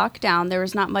middle of lockdown. There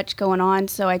was not much going on,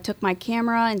 so I took my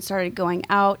camera and started going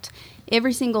out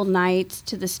every single night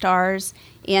to the stars,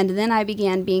 and then I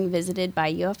began being visited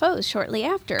by UFOs shortly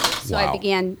after. So I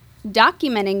began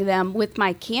documenting them with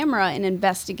my camera and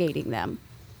investigating them,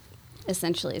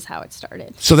 essentially is how it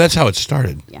started. So that's how it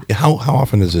started. Yeah. How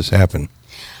often does this happen?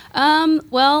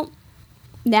 Well,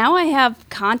 now I have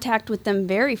contact with them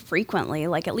very frequently,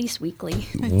 like at least weekly.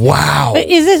 Wow. But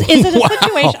is it a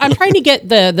situation? I'm trying to get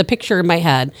the picture in my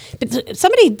head. But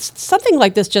something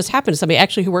like this just happened to somebody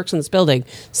actually who works in this building,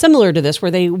 similar to this, where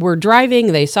they were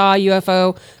driving, they saw a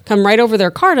UFO come right over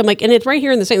their car. And I'm like, and it's right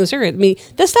here in the St. Louis area. I mean,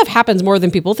 this stuff happens more than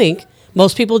people think.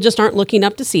 Most people just aren't looking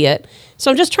up to see it.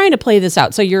 So I'm just trying to play this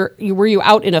out. So were you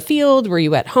out in a field? Were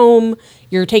you at home?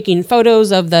 You're taking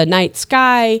photos of the night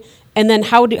sky. And then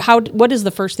what is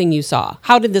the first thing you saw?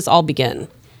 How did this all begin?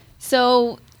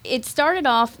 So it started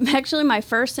off, actually my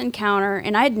first encounter,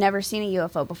 and I had never seen a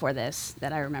UFO before this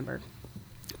that I remember.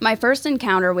 My first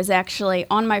encounter was actually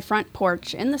on my front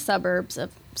porch in the suburbs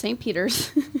of St. Peter's.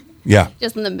 Yeah.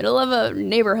 Just in the middle of a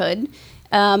neighborhood.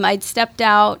 I'd stepped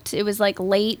out. It was like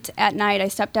late at night. I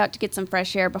stepped out to get some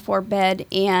fresh air before bed,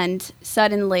 and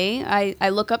suddenly I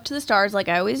look up to the stars like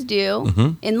I always do. Mm-hmm.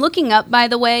 And looking up, by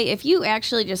the way, if you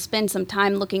actually just spend some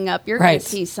time looking up, you're going Right. to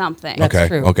see something. That's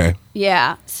true. Okay.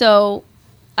 Yeah. So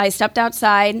I stepped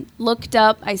outside, looked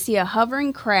up. I see a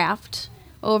hovering craft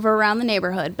over around the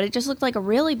neighborhood, but it just looked like a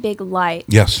really big light.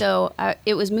 Yes. So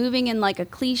it was moving in like a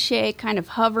cliche kind of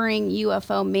hovering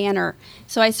UFO manner.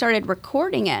 So I started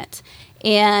recording it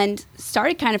and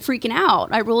started kind of freaking out.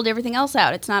 I ruled everything else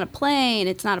out. It's not a plane.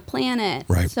 It's not a planet.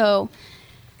 Right. So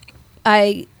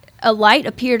a light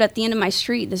appeared at the end of my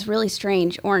street, this really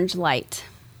strange orange light.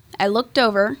 I looked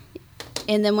over,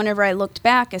 and then whenever I looked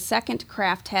back, a second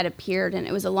craft had appeared, and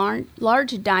it was a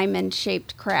large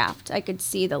diamond-shaped craft. I could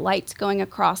see the lights going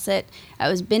across it. I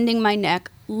was bending my neck,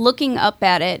 looking up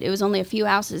at it. It was only a few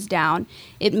houses down.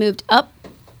 It moved up,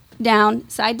 down,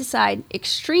 side to side,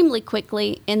 extremely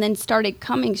quickly, and then started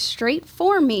coming straight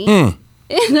for me.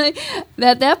 And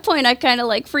at that point, I kind of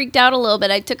like freaked out a little bit.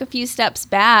 I took a few steps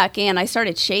back, and I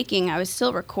started shaking. I was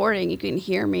still recording. You can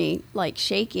hear me like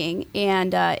shaking,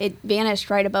 and it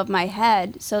vanished right above my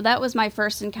head. So that was my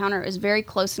first encounter. It was a very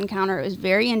close encounter. It was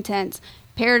very intense,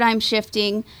 paradigm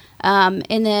shifting.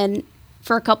 And then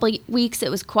for a couple of weeks, it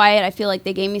was quiet. I feel like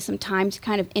they gave me some time to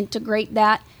kind of integrate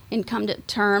that and come to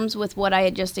terms with what I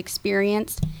had just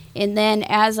experienced. And then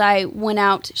as I went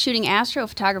out shooting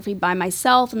astrophotography by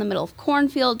myself in the middle of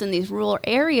cornfields in these rural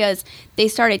areas, they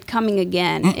started coming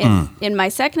again. And in my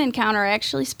second encounter, I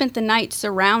actually spent the night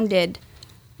surrounded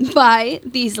by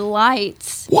these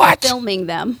lights, filming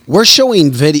them. We're showing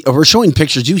video. We're showing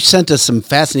pictures. You sent us some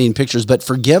fascinating pictures, but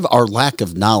forgive our lack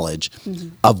of knowledge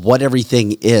of what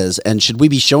everything is. And should we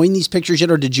be showing these pictures yet,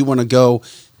 or did you want to go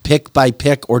pick by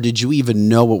pick, or did you even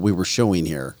know what we were showing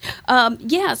here?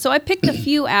 Yeah, so I picked a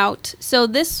few out. So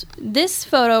this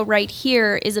photo right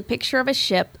here is a picture of a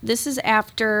ship. This is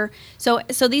after, so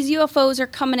these UFOs are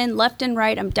coming in left and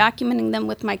right. I'm documenting them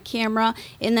with my camera,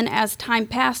 and then as time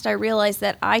passed, I realized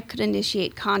that I could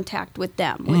initiate contact with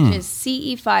them, which is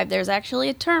CE5. There's actually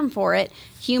a term for it,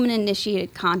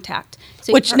 human-initiated contact.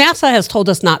 So Which NASA has told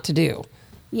us not to do.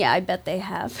 Yeah, I bet they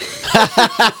have.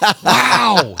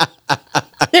 Wow.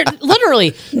 Literally,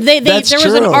 there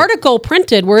was an article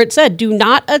printed where it said, "Do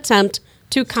not attempt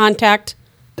to contact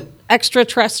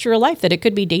extraterrestrial life; that it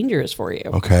could be dangerous for you."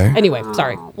 Okay. Anyway,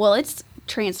 sorry. Well, it's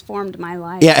transformed my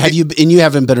life. Yeah, you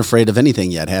haven't been afraid of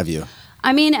anything yet, have you?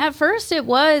 I mean, at first it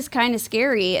was kind of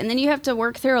scary, and then you have to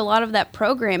work through a lot of that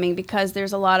programming because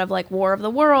there's a lot of like War of the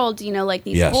Worlds, like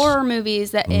these horror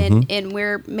movies that, and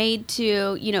we're made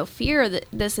to, fear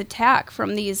this attack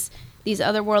from these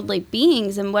otherworldly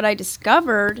beings. And what I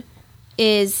discovered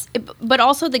is, but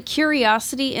also the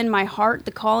curiosity in my heart,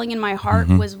 the calling in my heart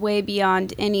was way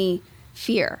beyond any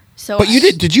fear. So, but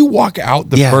did you walk out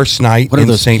the first night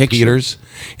in St. Peter's?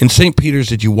 In St. Peter's,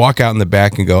 did you walk out in the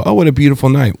back and go, "Oh, what a beautiful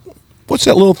night"? What's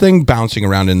that little thing bouncing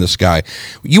around in the sky?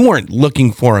 You weren't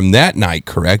looking for him that night,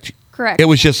 correct? Correct. It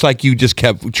was just like you just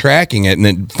kept tracking it, and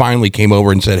then finally came over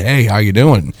and said, "Hey, how you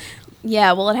doing?"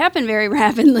 Yeah, well, it happened very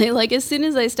rapidly. Like, as soon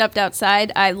as I stepped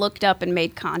outside, I looked up and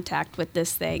made contact with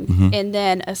this thing. And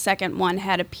then a second one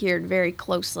had appeared very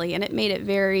closely, and it made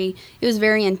it was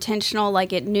very intentional.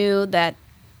 Like, it knew that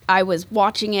I was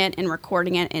watching it and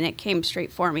recording it, and it came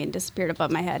straight for me and disappeared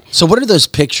above my head. So what are those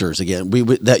pictures again?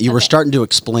 That you were starting to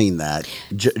explain that.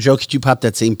 Joe, could you pop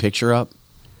that same picture up?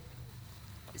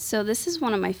 So this is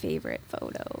one of my favorite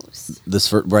photos.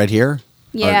 This right here?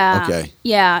 Yeah. Okay.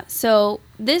 Yeah. So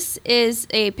this is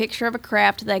a picture of a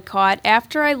craft that I caught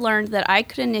after I learned that I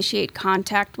could initiate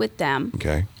contact with them.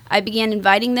 Okay. I began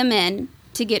inviting them in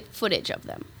to get footage of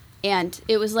them. And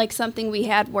it was like something we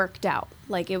had worked out.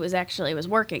 Like it was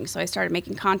working. So I started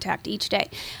making contact each day.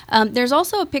 There's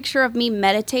also a picture of me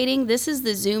meditating. This is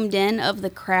the zoomed in of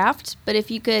the craft. But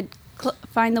if you could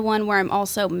find the one where I'm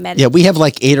also meditating. Yeah, we have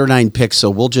like 8 or 9 pics, so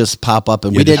we'll just pop up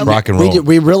and we didn't rock and roll.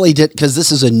 We really did, because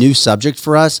this is a new subject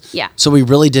for us. Yeah. So we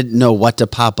really didn't know what to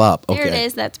pop up. There it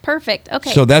is. That's perfect.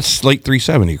 Okay. So that's Lake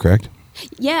 370, correct?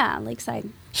 Yeah, Lakeside.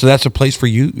 So that's a place for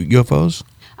UFOs?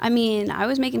 I mean, I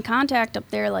was making contact up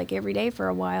there like every day for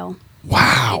a while.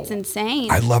 Wow. It's insane.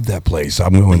 I love that place.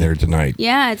 I'm going there tonight.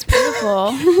 Yeah, it's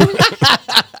beautiful.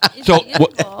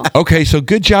 Okay, so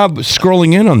good job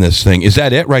scrolling in on this thing. Is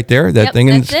that it right there? That thing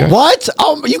in the sky? What?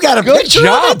 Oh, you got a good picture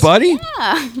job, of it? buddy.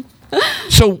 Yeah.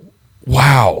 So,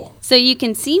 wow. So you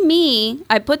can see me.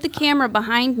 I put the camera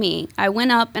behind me. I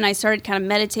went up and I started kind of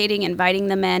meditating, inviting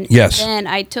them in. Yes. And then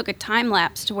I took a time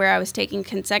lapse to where I was taking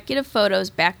consecutive photos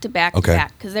back to back Okay. to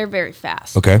back because they're very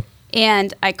fast. Okay.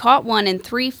 And I caught one in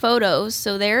 3 photos.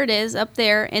 So there it is up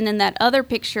there. And then that other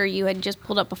picture you had just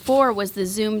pulled up before was the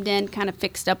zoomed in, kind of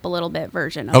fixed up a little bit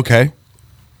version of it. Okay.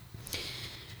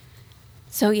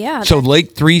 So yeah. So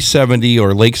Lake 370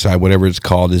 or Lakeside, whatever it's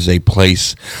called, is a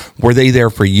place. Were they there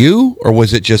for you, or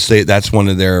was it just that's one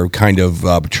of their kind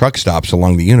of truck stops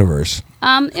along the universe?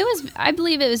 It was. I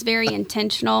believe it was very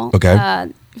intentional.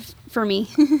 Okay. For me.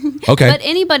 Okay. But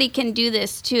anybody can do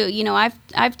this too. You know,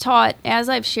 I've taught, as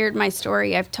I've shared my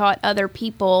story, I've taught other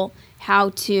people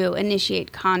how to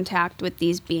initiate contact with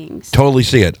these beings. Totally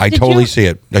see it. I totally see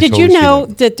it. Did you know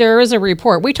that there is a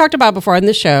report we talked about before on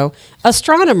the show?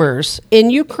 Astronomers in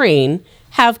Ukraine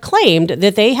have claimed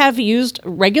that they have used a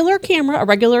regular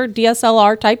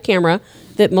DSLR type camera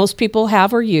that most people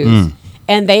have or use.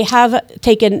 And they have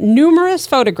taken numerous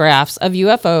photographs of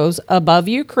UFOs above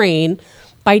Ukraine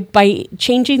by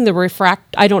changing the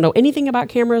I don't know anything about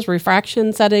cameras,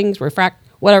 refraction settings,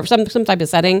 whatever, some type of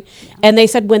setting. And they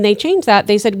said when they changed that,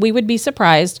 they said we would be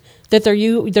surprised that there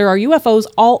are UFOs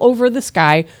all over the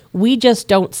sky. We just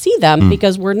don't see them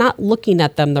because we're not looking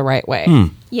at them the right way.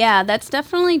 Yeah, that's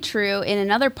definitely true. And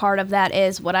another part of that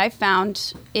is what I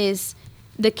found is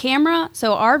the camera,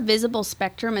 so our visible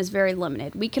spectrum is very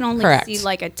limited. We can only see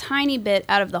like a tiny bit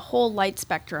out of the whole light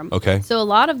spectrum. Okay. So a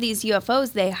lot of these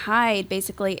UFOs, they hide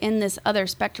basically in this other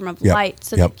spectrum of light.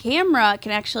 So the camera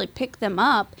can actually pick them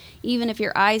up even if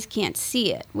your eyes can't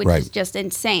see it, which is just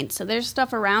insane. So there's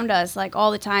stuff around us like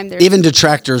all the time. Even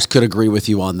detractors could agree with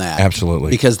you on that. Absolutely.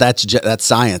 Because that's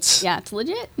science. Yeah, it's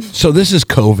legit. So this is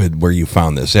COVID where you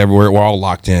found this. Everywhere, we're all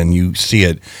locked in. You see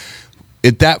it.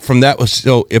 If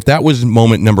that was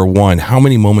moment number 1, how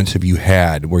many moments have you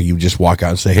had where you just walk out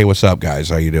and say, "Hey, what's up, guys?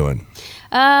 How you doing?"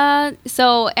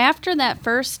 So after that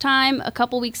first time, a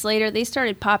couple weeks later, they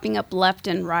started popping up left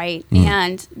and right,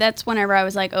 and that's whenever I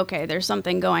was like, "Okay, there's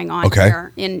something going on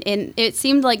here." And it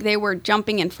seemed like they were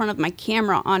jumping in front of my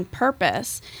camera on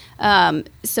purpose.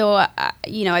 So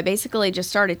I basically just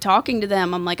started talking to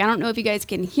them. I'm like, "I don't know if you guys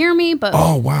can hear me, but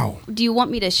do you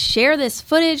want me to share this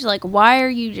footage? Like, why are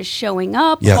you just showing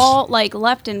up all like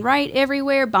left and right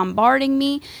everywhere, bombarding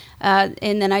me?" And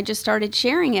then I just started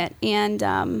sharing it,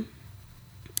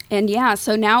 and yeah,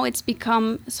 so now it's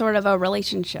become sort of a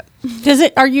relationship.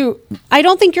 I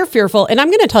don't think you're fearful. And I'm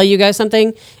going to tell you guys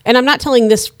something, and I'm not telling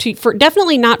this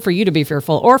definitely not for you to be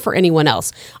fearful or for anyone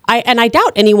else. I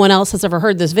doubt anyone else has ever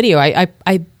heard this video.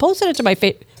 I posted it to my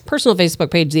personal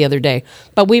Facebook page the other day,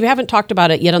 but we haven't talked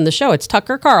about it yet on the show. It's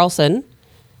Tucker Carlson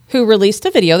who released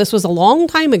a video. This was a long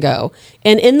time ago.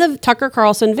 And in the Tucker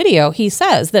Carlson video, he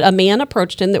says that a man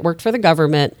approached him that worked for the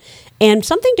government, and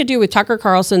something to do with Tucker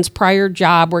Carlson's prior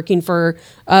job working for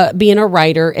being a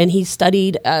writer. And he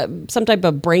studied some type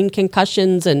of brain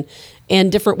concussions and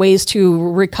different ways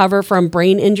to recover from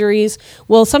brain injuries.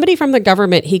 Well, somebody from the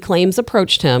government, he claims,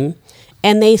 approached him.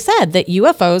 And they said that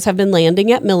UFOs have been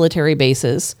landing at military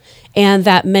bases and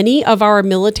that many of our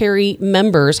military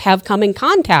members have come in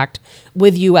contact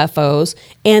with UFOs.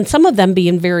 And some of them,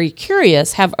 being very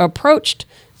curious, have approached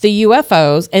the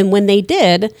UFOs. And when they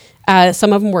did,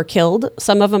 some of them were killed.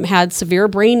 Some of them had severe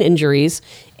brain injuries.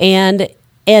 And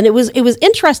it was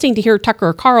interesting to hear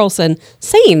Tucker Carlson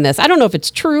saying this. I don't know if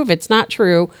it's true, if it's not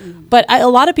true, but a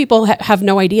lot of people have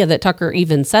no idea that Tucker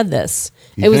even said this.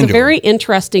 It was a very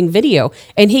interesting video,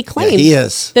 and he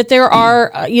claims that there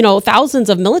are thousands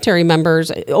of military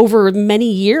members over many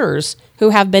years who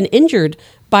have been injured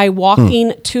by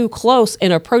walking too close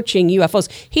and approaching UFOs.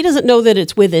 He doesn't know that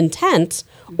it's with intent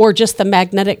or just the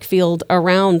magnetic field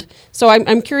around. So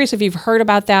I'm curious if you've heard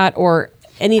about that or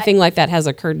anything like that has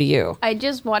occurred to you. I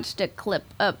just watched a clip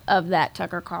of that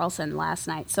Tucker Carlson last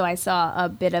night, so I saw a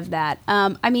bit of that.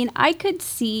 I could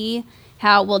see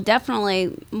how,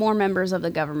 definitely more members of the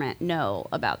government know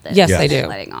about this. Yes, they do.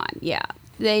 Letting on, yeah.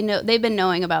 They've been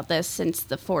knowing about this since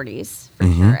the 40s,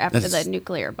 for sure, after the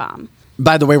nuclear bomb.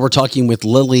 By the way, we're talking with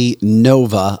Lily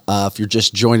Nova. If you're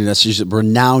just joining us, she's a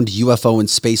renowned UFO and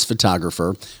space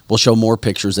photographer. We'll show more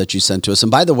pictures that you sent to us.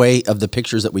 And by the way, of the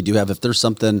pictures that we do have, if there's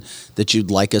something that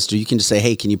you'd like us to, you can just say,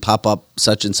 hey, can you pop up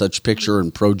such and such picture?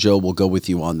 And Pro Joe will go with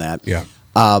you on that. Yeah.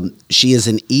 She is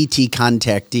an ET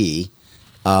contactee.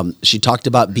 She talked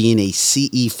about being a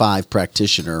CE5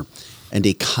 practitioner and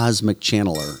a cosmic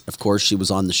channeler. Of course, she was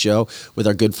on the show with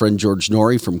our good friend George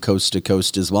Norrie from Coast to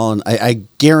Coast as well. And I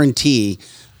guarantee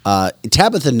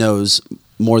Tabitha knows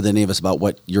more than any of us about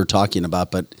what you're talking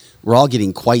about, but we're all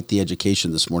getting quite the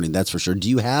education this morning, that's for sure. Do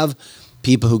you have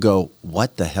people who go,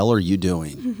 what the hell are you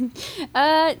doing?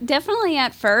 Definitely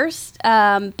at first,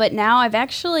 but now I've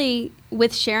actually,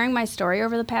 with sharing my story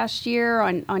over the past year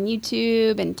on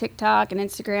YouTube and TikTok and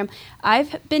Instagram,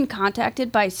 I've been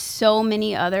contacted by so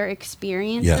many other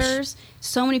experiencers. Yes.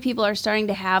 So many people are starting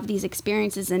to have these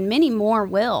experiences, and many more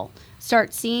will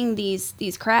start seeing these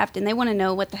craft, and they want to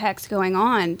know what the heck's going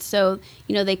on. So,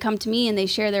 they come to me and they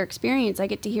share their experience. I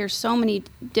get to hear so many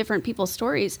different people's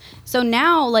stories. So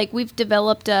now, we've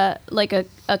developed a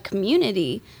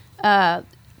community.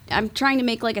 I'm trying to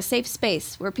make a safe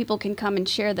space where people can come and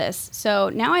share this. So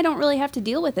now I don't really have to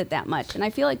deal with it that much, and I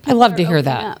feel like people I love to hear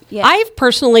that. up. Yeah. I've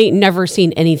personally never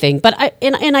seen anything, but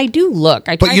I do look.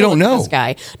 I try But you to don't look at know. this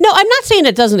guy. No, I'm not saying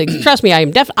it doesn't. Trust me,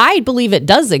 I believe it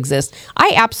does exist.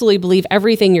 I absolutely believe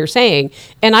everything you're saying,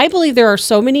 and I believe there are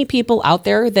so many people out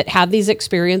there that have these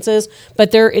experiences,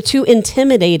 but they're too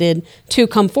intimidated to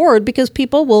come forward because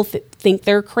people will think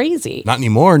they're crazy. Not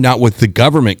anymore. Not with the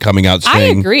government coming out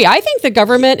saying. I agree. I think the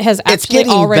government has It's actually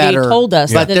getting already better, told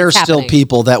us but that there's it's still happening.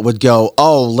 people that would go,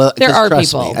 There are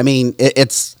trust people. me. I mean,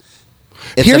 it's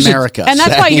Here's America. And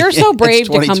that's why you're so It's brave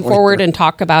to come 2023. forward and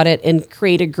talk about it and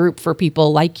create a group for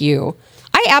people like you.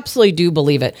 I absolutely do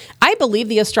believe it. I believe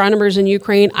the astronomers in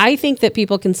Ukraine. I think that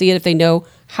people can see it if they know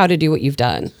how to do what you've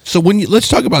done. So let's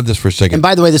talk about this for a second. And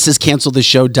by the way, this is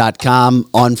canceltheshow.com.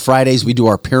 On Fridays, we do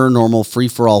our Paranormal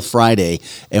Free-for-All Friday,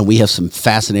 and we have some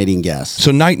fascinating guests.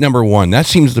 So night number 1, that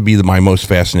seems to be my most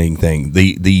fascinating thing,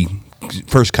 the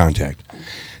first contact.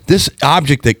 This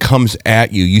object that comes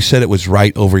at you, you said it was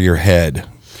right over your head.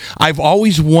 I've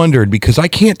always wondered, because I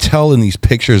can't tell in these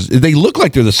pictures, they look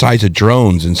like they're the size of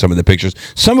drones in some of the pictures.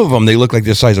 Some of them, they look like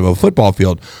the size of a football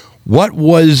field.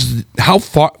 How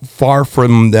far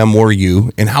from them were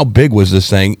you, and how big was this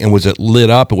thing, and was it lit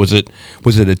up? Was it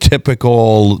a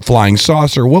typical flying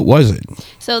saucer? What was it?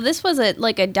 So this was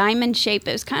a diamond shape.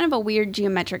 It was kind of a weird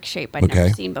geometric shape I'd never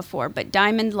seen before, but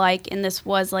diamond-like, and this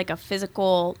was like a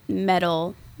physical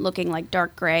metal looking like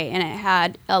dark gray, and it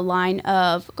had a line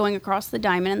of going across the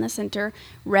diamond in the center,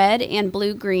 red and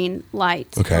blue-green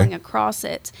lights going across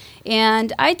it.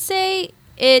 And I'd say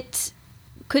it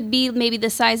could be maybe the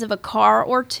size of a car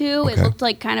or two. It looked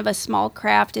like kind of a small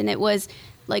craft, and it was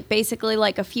basically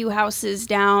a few houses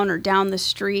down or down the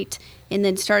street, and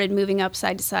then started moving up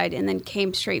side to side, and then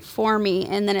came straight for me.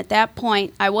 And then at that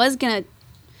point, I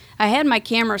had my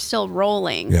camera still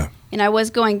rolling. Yeah. And I was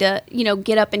going to,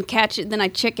 get up and catch it. Then I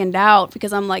chickened out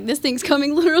because I'm like, this thing's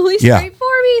coming literally straight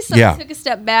for me. So I took a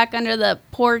step back under the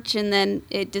porch, and then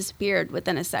it disappeared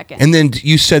within a second. And then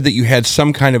you said that you had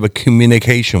some kind of a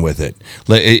communication with it.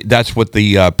 That's what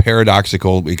the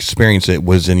paradoxical experience it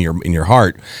was in your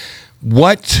heart.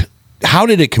 How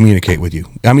did it communicate with you?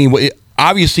 I mean,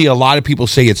 obviously, a lot of people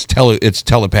say it's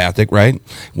telepathic, right?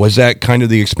 Was that kind of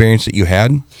the experience that you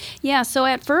had? Yeah. So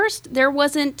at first,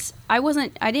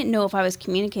 I didn't know if I was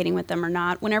communicating with them or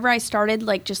not. Whenever I started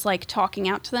just talking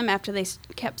out to them after they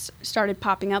started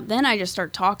popping up, then I just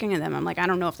started talking to them. I'm like, I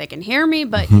don't know if they can hear me,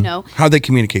 but How'd they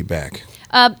communicate back?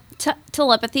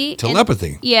 Telepathy.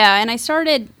 Telepathy. And I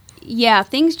started. Yeah,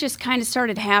 things just kind of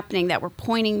started happening that were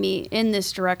pointing me in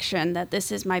this direction, that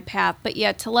this is my path. But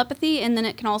yeah, telepathy, and then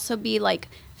it can also be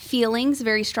feelings,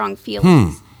 very strong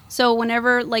feelings. So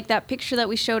whenever, that picture that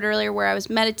we showed earlier where I was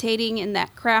meditating and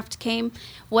that craft came,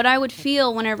 what I would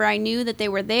feel whenever I knew that they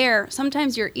were there,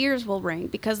 sometimes your ears will ring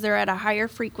because they're at a higher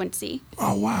frequency.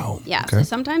 Oh, wow. Yeah, Okay. so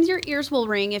sometimes your ears will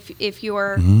ring if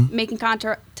you're making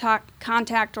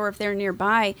contact or if they're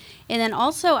nearby. And then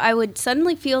also I would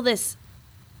suddenly feel this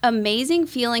amazing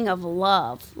feeling of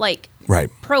love, like Right.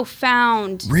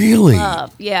 profound Really?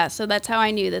 love. Yeah, so that's how I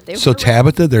knew that they So were.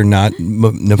 Tabitha, they're not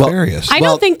nefarious. I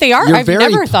don't think they are. I've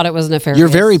never thought it was nefarious. You're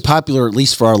very popular, at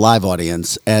least for our live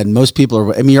audience, and most people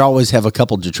are. I mean, you always have a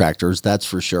couple detractors, that's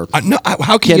for sure. No,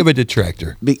 how can you have a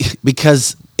detractor?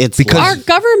 Because it's our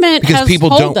government has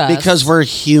told us. Because we're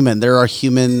human. There are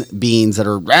human beings that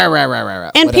are rah, rah, rah, rah,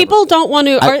 rah, and whatever. people don't want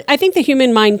to. I think the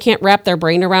human mind can't wrap their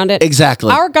brain around it.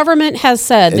 Exactly. Our government has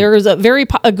said there is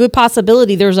a good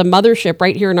possibility there's a mothership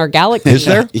right here in our galaxy. Is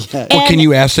there? Yeah. Well, can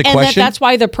you ask the question? That's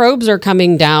why the probes are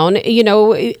coming down. You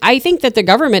know, I think that the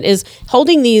government is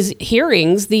holding these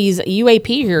hearings, these UAP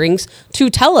hearings, to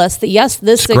tell us that yes,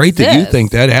 this It's great that you exists.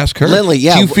 think that. Ask her, Lily.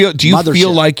 Yeah. Do you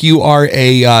feel like you are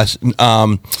a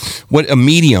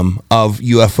medium of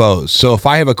UFOs? So if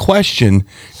I have a question,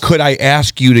 could I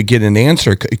ask you to get an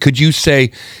answer? Could you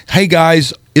say, "Hey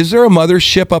guys, is there a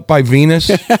mothership up by Venus?"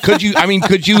 Could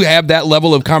you have that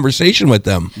level of conversation with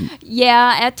them?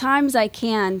 Yeah, at times I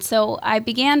can. So I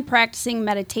began practicing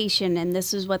meditation, and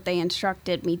this is what they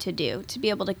instructed me to do, to be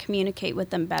able to communicate with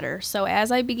them better. So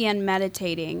as I began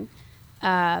meditating,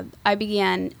 I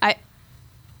began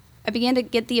to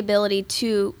get the ability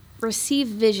to receive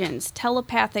visions,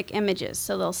 telepathic images.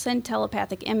 So they'll send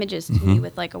telepathic images to me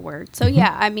with like a word. So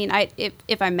yeah, I mean,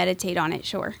 if I meditate on it,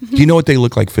 sure. Do you know what they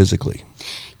look like physically?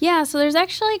 Yeah, so there's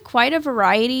actually quite a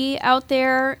variety out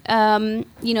there.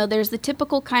 You know, there's the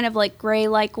typical kind of like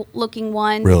gray-like looking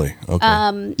one. Really?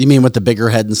 Okay. You mean with the bigger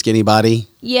head and skinny body?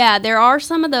 Yeah, there are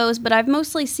some of those, but I've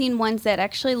mostly seen ones that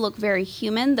actually look very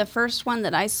human. The first one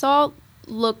that I saw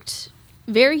looked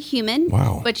very human.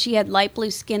 Wow. But she had light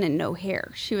blue skin and no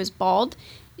hair. She was bald,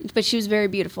 but she was very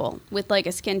beautiful with like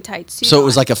a skin tight suit. So it on.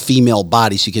 was like a female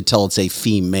body, so you could tell it's a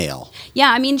female.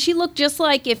 Yeah, I mean, she looked just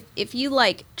like if you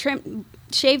like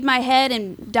shaved my head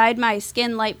and dyed my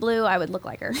skin light blue, I would look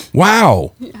like her.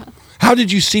 Wow. Yeah. How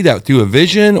did you see that? Through a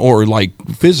vision or like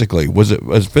physically? Was it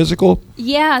physical?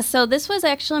 Yeah, so this was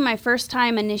actually my first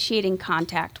time initiating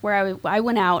contact, where I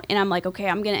went out and I'm like, okay,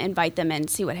 I'm going to invite them in,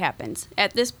 see what happens.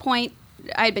 At this point,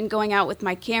 I'd been going out with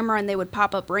my camera and they would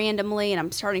pop up randomly and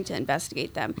I'm starting to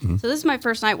investigate them. Mm-hmm. So this is my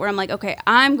first night where I'm like, okay,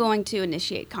 I'm going to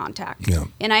initiate contact. Yeah.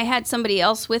 And I had somebody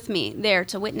else with me there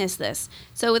to witness this.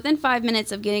 So within 5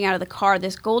 minutes of getting out of the car,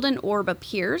 this golden orb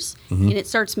appears and it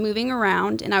starts moving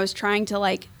around, and I was trying to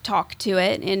like talk to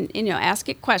it and, you know, ask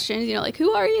it questions, you know, like,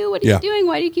 who are you? What are you doing?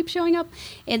 Why do you keep showing up?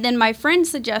 And then my friend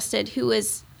suggested, who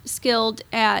is skilled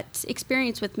at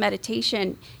experience with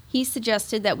meditation, he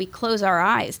suggested that we close our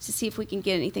eyes to see if we can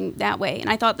get anything that way. And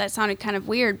I thought that sounded kind of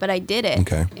weird, but I did it.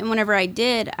 Okay. And whenever I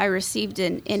did, I received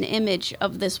an image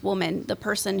of this woman, the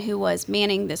person who was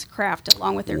manning this craft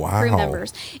along with their crew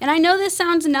members. And I know this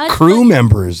sounds nuts. Crew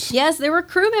members? Yes, there were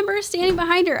crew members standing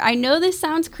behind her. I know this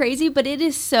sounds crazy, but it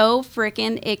is so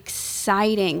freaking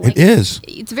exciting. It is.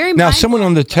 It's very Now, someone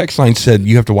on the text line said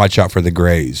you have to watch out for the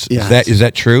grays. Yes. Is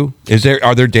that true?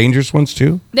 Are there dangerous ones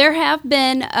too? There have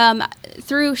been,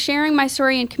 through sharing my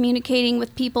story and communicating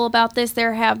with people about this,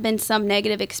 there have been some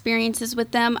negative experiences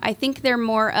with them. I think they're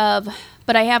more of,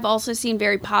 but I have also seen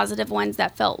very positive ones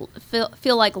that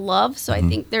feel like love. So I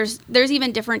think there's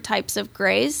even different types of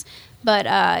grays.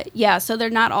 But yeah, so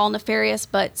they're not all nefarious,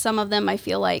 but some of them I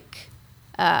feel like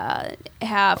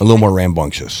have a little more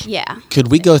rambunctious. Yeah.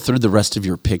 Could we go through the rest of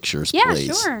your pictures, Yeah,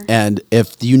 please? sure. And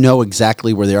if you know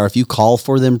exactly where they are, if you call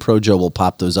for them, ProJoe will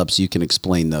pop those up so you can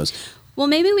explain those. Well,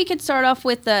 maybe we could start off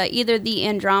with either the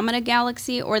Andromeda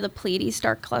Galaxy or the Pleiades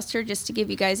star cluster, just to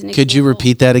give you guys an example. Could you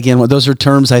repeat that again? Well, those are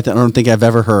terms I don't think I've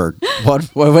ever heard.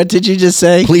 What did you just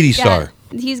say? Pleiades star.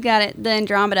 He's got it, the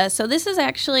Andromeda. So this is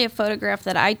actually a photograph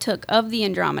that I took of the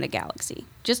Andromeda Galaxy.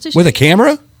 Just to show With a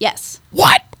camera? Yes.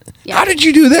 What? Yeah. How did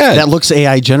you do that? That looks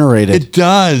AI generated. It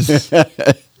does.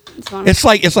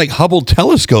 It's like Hubble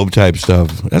telescope type stuff.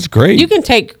 That's great. You can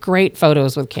take great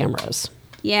photos with cameras.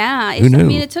 Yeah, I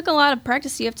mean, it took a lot of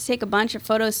practice. You have to take a bunch of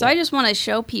photos. So I just want to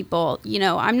show people, you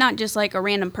know, I'm not just like a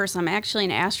random person. I'm actually an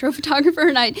astrophotographer,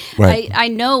 and I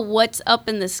know what's up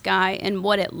in the sky and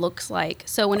what it looks like.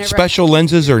 So whenever special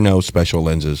lenses or no special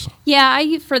lenses?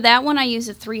 Yeah, for that one I use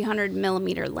a 300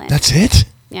 millimeter lens. That's it?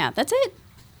 Yeah, that's it.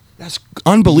 That's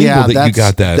unbelievable that you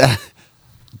got that.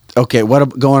 Okay,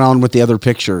 what going on with the other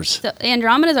pictures? So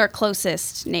Andromeda is our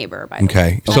closest neighbor, by the way.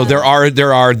 Okay, so there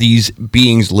are these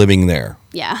beings living there.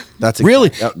 Yeah. That's really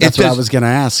that's what I was going to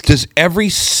ask. Does every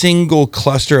single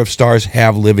cluster of stars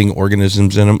have living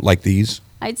organisms in them like these?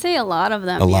 I'd say a lot of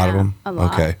them. A lot of them? A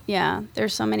lot. Okay. Yeah,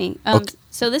 there's so many. Okay.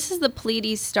 So this is the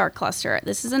Pleiades star cluster.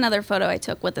 This is another photo I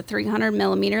took with a 300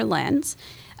 millimeter lens.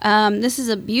 This is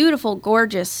a beautiful,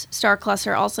 gorgeous star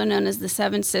cluster, also known as the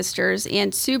Seven Sisters,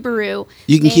 and Subaru.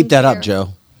 You can keep that up, Joe.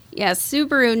 Yeah,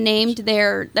 Subaru named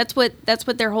that's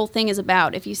what their whole thing is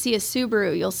about. If you see a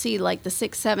Subaru, you'll see like the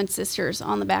 6, 7 sisters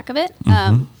on the back of it.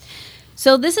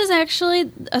 So this is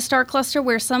actually a star cluster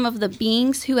where some of the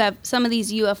beings who have some of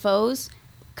these UFOs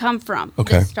come from.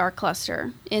 This star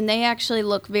cluster, and they actually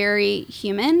look very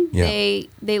human. Yeah.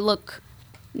 They look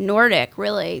Nordic,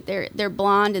 really. They're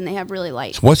blonde and they have really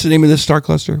light. So what's the name of this star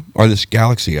cluster or this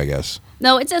galaxy? I guess.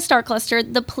 No, it's a star cluster,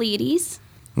 the Pleiades.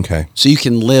 Okay. So you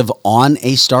can live on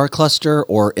a star cluster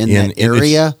or in that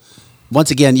area.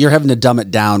 Once again, you're having to dumb it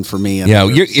down for me. Yeah,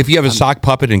 if you have a sock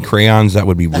puppet and crayons, that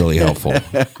would be really helpful.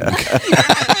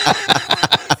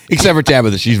 Except for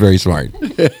Tabitha, she's very smart.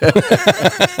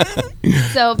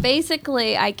 So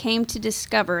basically, I came to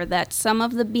discover that some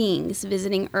of the beings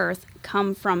visiting Earth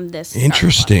come from this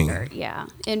Interesting. Star cluster. Yeah.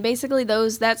 And basically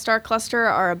that star cluster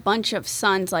are a bunch of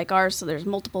suns like ours, so there's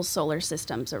multiple solar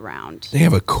systems around. They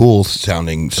have a cool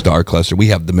sounding star cluster. We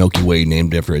have the Milky Way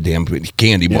named after a damn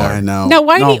candy bar. I know. Now,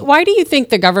 why do you think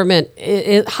the government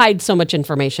hides so much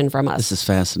information from us? This is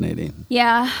fascinating.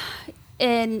 Yeah.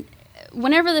 And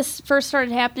whenever this first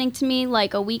started happening to me,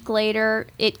 like a week later,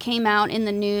 it came out in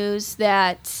the news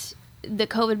that the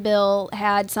COVID bill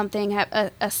had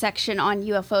a section on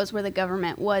UFOs where the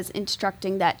government was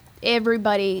instructing that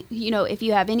everybody, if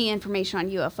you have any information on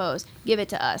UFOs, give it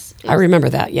to us. I remember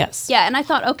that, yes. Yeah, and I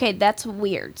thought, okay, that's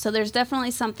weird. So there's definitely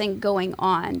something going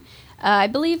on. I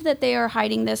believe that they are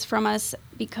hiding this from us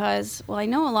because, I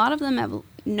know a lot of them have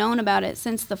known about it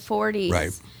since the 40s.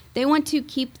 Right. They want to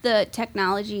keep the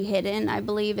technology hidden, I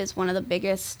believe, is one of the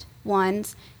biggest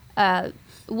ones.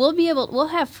 We'll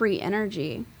have free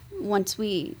energy once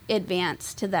we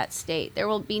advance to that state. There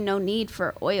will be no need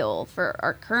for oil, for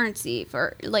our currency,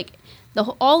 for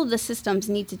all of the systems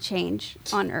need to change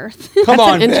on Earth. Come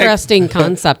on, That's an interesting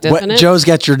concept, isn't it? Joe's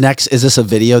got your next. Is this a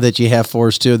video that you have for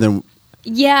us too? Then.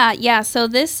 Yeah. So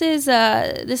this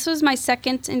was my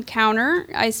second encounter.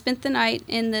 I spent the night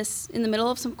in the middle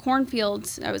of some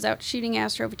cornfields. I was out shooting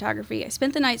astrophotography. I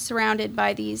spent the night surrounded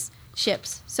by these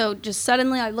ships. So just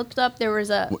suddenly I looked up, there was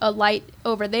a light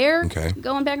over there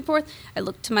going back and forth. I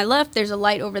looked to my left, there's a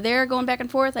light over there going back and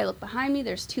forth. I looked behind me,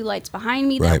 there's 2 lights behind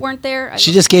me that weren't there.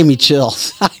 She just gave me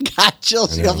chills. I got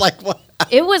chills. I'm like, what?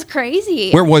 It was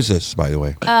crazy. Where was this, by the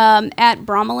way? At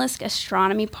Bromelisk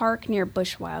Astronomy Park near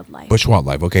Bush Wildlife. Bush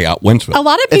Wildlife. Okay, out Wentzville. A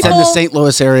lot of It's people in the St.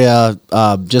 Louis area,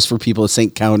 just for people of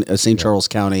St. Charles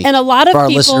County, and a lot of for our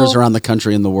people, listeners around the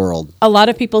country and the world. A lot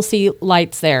of people see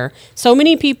lights there. So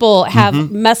many people have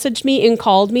messaged me and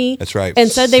called me. That's right.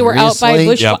 And said they were out by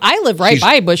Bush. Yep. I live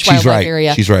by Bush Wildlife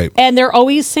area. She's right. And they're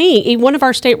always saying, one of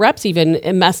our state reps even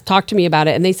talked to me about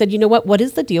it, and they said, you know what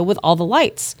is the deal with all the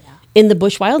lights? In the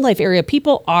Bush Wildlife area,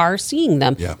 people are seeing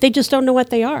them. Yeah. They just don't know what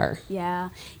they are. Yeah,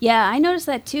 I noticed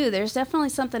that too. There's definitely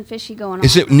something fishy going on.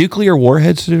 Is it nuclear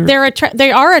warheads? They are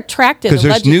attracted because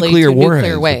there's nuclear warheads.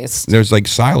 Nuclear waste. There's like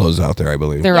silos out there, I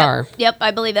believe. There are. Yep,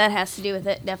 I believe that has to do with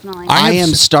it. Definitely. I am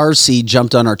Starseed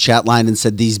jumped on our chat line and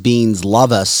said these beings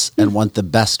love us and want the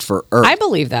best for Earth. I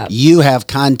believe that. You have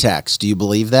contacts. Do you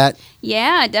believe that?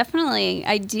 Yeah, definitely.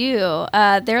 I do.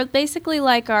 They're basically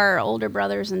like our older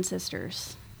brothers and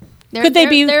sisters.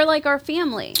 They're like our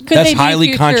family. That's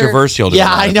highly controversial to a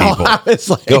lot of people. I was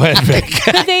like, go ahead,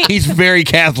 Vic. He's very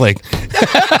Catholic.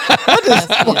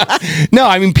 No,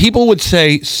 I mean, people would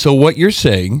say, so what you're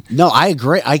saying. No, I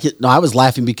agree. I was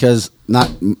laughing because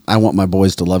I want my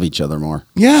boys to love each other more.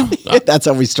 Yeah. That's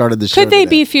how we started the show. Could they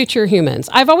be future humans?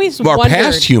 I've always wondered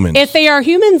past humans. If they are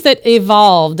humans that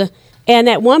evolved and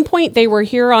at one point they were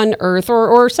here on Earth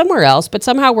or somewhere else, but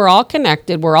somehow we're all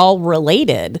connected, we're all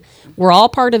related, we're all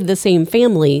part of the same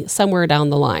family somewhere down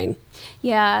the line.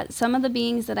 Yeah, some of the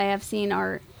beings that I have seen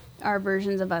are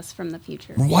versions of us from the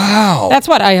future. Wow. That's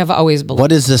what I have always believed.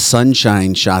 What is the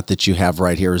sunshine shot that you have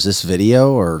right here? Is this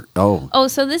video or Oh,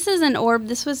 so this is an orb.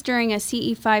 This was during a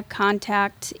CE5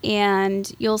 contact,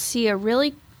 and you'll see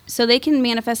so they can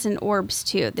manifest in orbs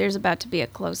too. There's about to be a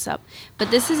close-up.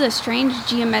 But this is a strange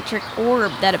geometric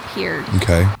orb that appeared.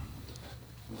 Okay.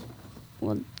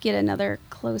 We'll get another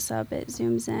close-up. It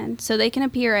zooms in. So they can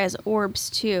appear as orbs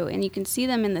too, and you can see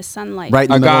them in the sunlight. Right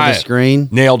in the middle of the screen?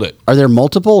 Nailed it. Are there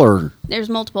multiple or? There's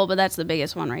multiple, but that's the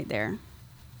biggest one right there.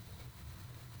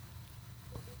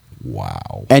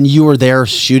 Wow. And you were there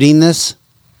shooting this?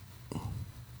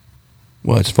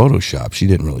 Well, it's Photoshop. She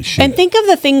didn't really shoot. And think of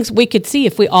the things we could see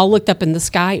if we all looked up in the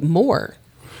sky more.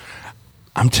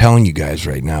 I'm telling you guys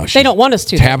right now. They don't want us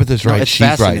to. Tabitha's right. No,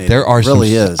 she's right. There are it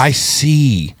really is. I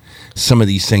see some of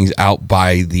these things out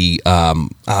by the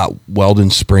Weldon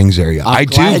Springs area. I'm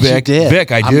glad Vic. you did.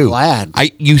 Vic, I do. I'm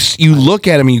glad. You look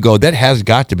at them and you go, that has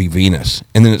got to be Venus,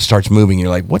 and then it starts moving. And you're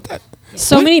like, what?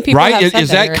 So many people right? have said Is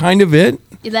that Eric. kind of it?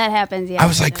 That happens, yeah. I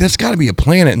was like, that's got to be a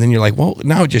planet. And then you're like, well,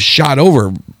 now it just shot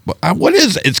over. What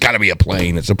is it? It's got to be a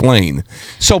plane. It's a plane.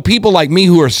 So people like me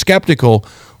who are skeptical,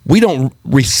 we don't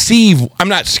receive. I'm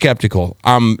not skeptical.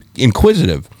 I'm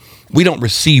inquisitive. We don't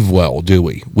receive well, do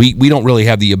we? We don't really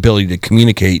have the ability to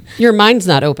communicate. Your mind's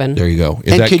not open. There you go.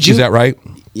 Is that right?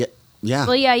 Yeah.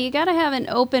 Well, yeah, you got to have an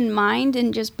open mind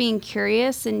and just being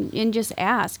curious and just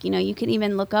ask. You can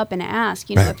even look up and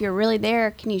ask. If you're really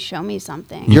there, can you show me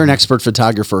something? You're an expert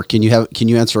photographer. Can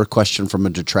you answer a question from a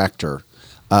detractor?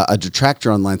 A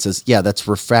detractor online says, yeah, that's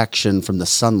refraction from the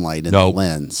sunlight in the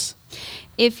lens.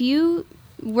 If you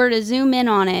were to zoom in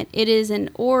on it, it is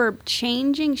an orb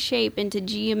changing shape into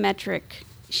geometric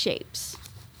shapes.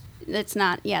 That's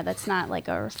not like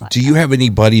a reflection. Do you have any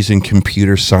buddies in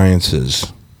computer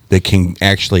sciences that can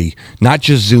actually not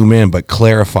just zoom in, but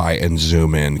clarify and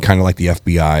zoom in, kind of like the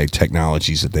FBI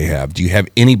technologies that they have? Do you have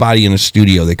anybody in a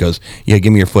studio that goes, yeah,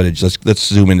 give me your footage. Let's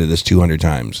zoom into this 200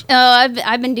 times? Oh,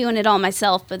 I've been doing it all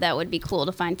myself, but that would be cool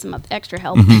to find some extra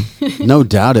help. No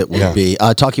doubt it would be.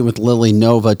 Talking with Lily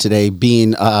Nova today,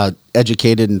 being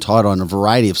educated and taught on a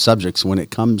variety of subjects when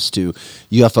it comes to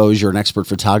UFOs. You're an expert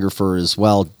photographer as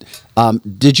well.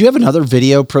 Did you have another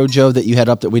video, Pro Joe, that you had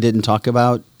up that we didn't talk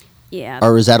about? Yeah.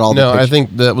 Or is that all the No, pictures? I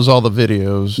think that was all the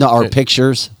videos. No, our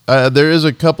pictures? There is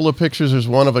a couple of pictures. There's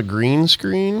one of a green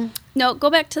screen. No, go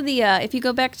back to the, if you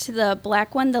go back to the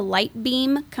black one, the light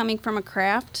beam coming from a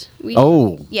craft.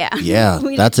 Yeah,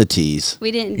 that's a tease.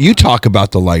 We didn't. You talk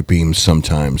about the light beams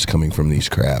sometimes coming from these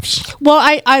crafts. Well,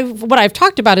 what I've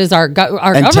talked about is our And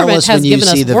government tell us has when you given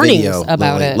see us the warnings video,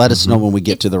 about Lily. it. Let us know when we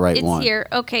get to the right one. It's here.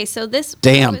 Okay, so this.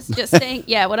 Damn. What I was just saying,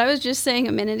 what I was just saying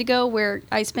a minute ago, where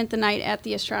I spent the night at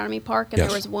the astronomy park, and there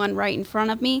was one right in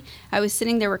front of me. I was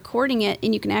sitting there recording it,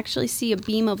 and you can actually see a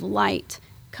beam of light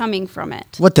coming from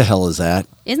it. What the hell is that?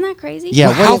 Isn't that crazy?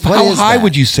 Yeah. How is high that?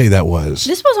 would you say that was?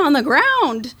 This was on the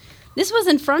ground. This was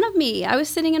in front of me. I was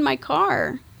sitting in my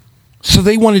car. So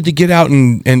they wanted to get out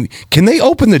and can they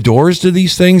open the doors to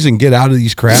these things and get out of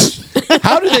these crafts?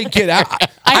 How do they get out?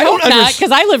 I hope not,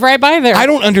 because I live right by there. I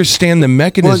don't understand the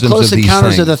mechanisms Well, in Close of these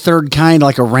Encounters things. of the Third Kind,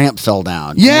 like a ramp fell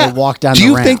down. Yeah. And they walk down Do the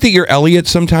you ramp. think that you're Elliot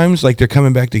sometimes? Like they're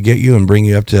coming back to get you and bring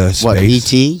you up to space? What,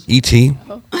 E.T.? E.T.?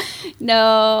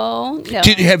 No.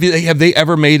 Have they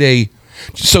ever made a...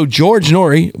 So George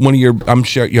Norrie, one of your... I'm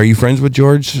sure... Are you friends with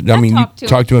George? I mean, you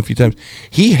talked to him a few times.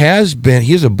 He has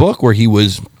a book where he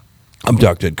was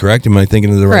abducted, correct? Am I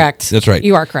thinking of the right? Correct. That's right.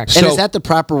 You are correct. And is that the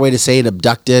proper way to say it,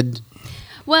 abducted?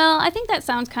 Well, I think that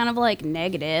sounds kind of like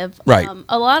negative. Right.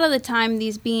 A lot of the time,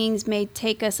 these beings may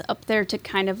take us up there to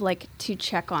kind of like to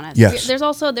check on us. Yes. There's a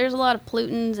lot of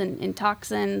pollutants and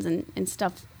toxins and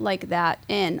stuff like that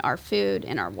in our food,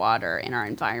 in our water, in our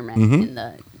environment, in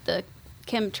the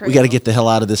chemtrails. We got to get the hell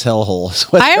out of this hellhole.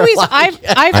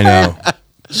 I've heard.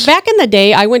 Back in the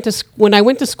day, when I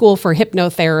went to school for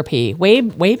hypnotherapy,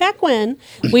 way back when,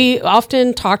 we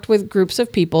often talked with groups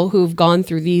of people who've gone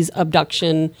through these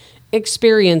abduction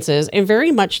experiences, and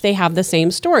very much they have the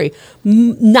same story.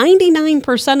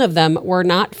 99% of them were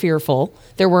not fearful.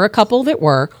 There were a couple that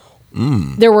were.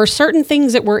 There were certain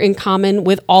things that were in common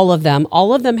with all of them.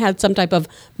 All of them had some type of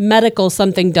medical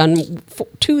something done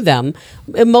to them.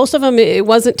 And most of them, it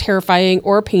wasn't terrifying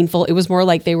or painful. It was more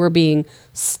like they were being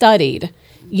studied.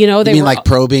 You know, they mean were like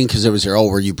probing? Because it was your,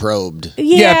 were you probed?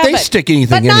 Yeah, if they stick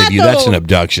anything into you, that's an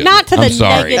abduction. Not to I'm the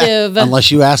sorry. negative.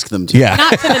 Unless you ask them to. Yeah.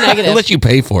 Not to the negative. Unless you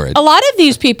pay for it. A lot of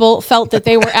these people felt that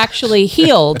they were actually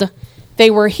healed.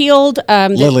 They were healed.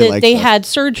 That they had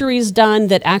surgeries done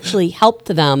that actually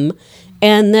helped them,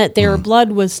 and that their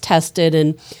blood was tested,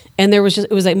 and it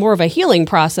was like more of a healing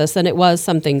process than it was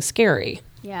something scary.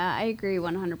 Yeah, I agree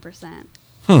 100%.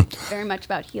 Very much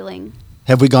about healing.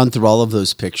 Have we gone through all of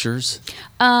those pictures?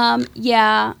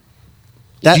 Yeah.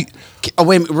 Wait a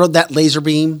minute, that laser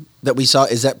beam that we saw,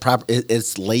 is that proper?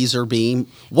 It's laser beam.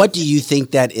 What do you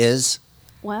think that is?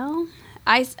 Well,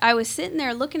 I was sitting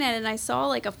there looking at it, and I saw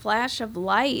like a flash of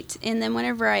light, and then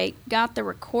whenever I got the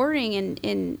recording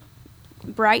and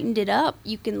brightened it up,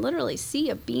 you can literally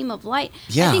see a beam of light.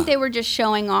 Yeah. I think they were just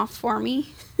showing off for me.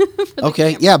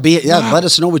 Okay. Yeah. Let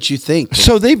us know what you think.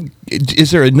 So is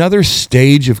there another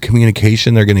stage of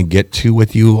communication they're going to get to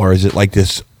with you, or is it like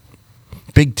this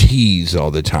big tease all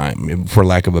the time, for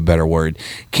lack of a better word?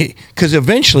 Because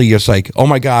eventually it's like, oh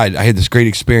my God, I had this great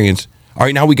experience. All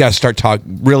right, now we got to start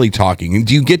really talking.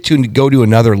 Do you get to go to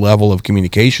another level of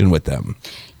communication with them?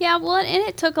 Yeah, well, and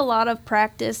it took a lot of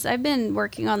practice. I've been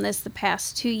working on this the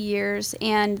past 2 years,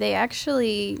 and they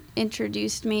actually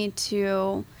introduced me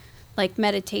to like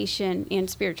meditation and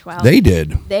spirituality. They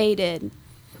did. They did.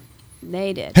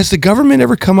 They did. Has the government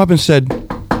ever come up and said,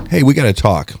 "Hey, we got to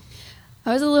talk"?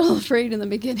 I was a little afraid in the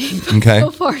beginning, but Okay.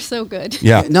 so far so good.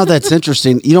 Yeah. No, that's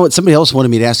interesting. You know what? Somebody else wanted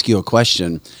me to ask you a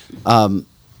question.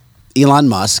 Elon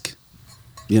Musk,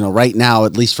 right now,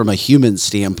 at least from a human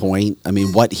standpoint, I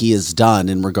mean, what he has done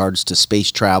in regards to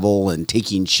space travel and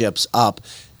taking ships up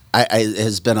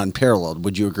has been unparalleled.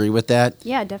 Would you agree with that?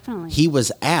 Yeah, definitely. He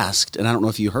was asked, and I don't know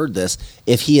if you heard this,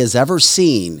 if he has ever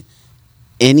seen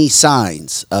any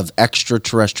signs of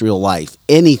extraterrestrial life,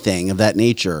 anything of that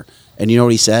nature. And you know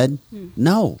what he said?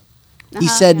 No. He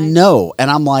said no.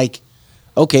 And I'm like,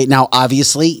 okay, now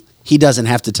obviously he doesn't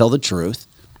have to tell the truth.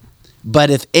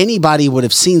 But if anybody would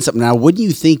have seen something now, wouldn't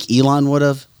you think Elon would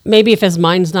have? Maybe if his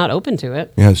mind's not open to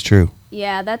it. Yeah, it's true.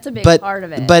 Yeah, that's a big But part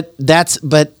of it.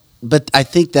 But I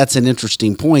think that's an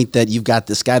interesting point that you've got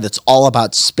this guy that's all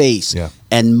about space Yeah.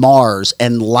 and Mars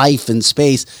and life in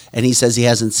space, and he says he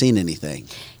hasn't seen anything.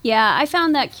 Yeah, I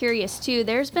found that curious too.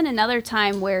 There's been another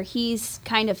time where he's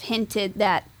kind of hinted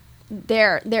that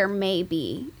there may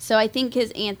be. So I think his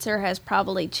answer has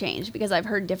probably changed because I've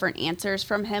heard different answers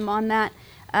from him on that.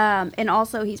 And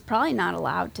also, he's probably not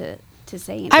allowed to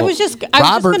say anything. I was just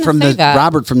Robert gonna from say the that.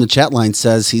 Robert from the chat line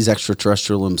says he's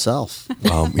extraterrestrial himself.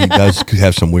 He does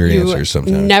have some weird answers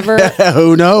sometimes. Never.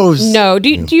 Who knows? No. Do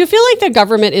you feel like the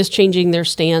government is changing their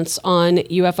stance on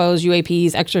UFOs,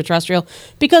 UAPs, extraterrestrial?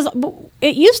 Because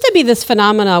it used to be this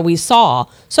phenomena we saw.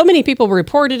 So many people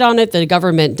reported on it. The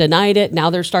government denied it. Now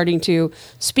they're starting to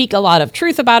speak a lot of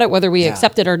truth about it, whether we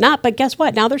accept it or not. But guess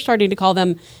what? Now they're starting to call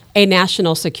them a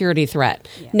national security threat.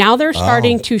 Yeah. Now they're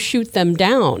starting to shoot them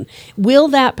down. Will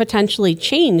that potentially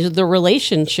change the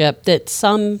relationship that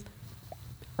some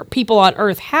people on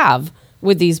Earth have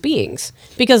with these beings?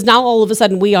 Because now all of a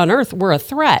sudden we on Earth, we're a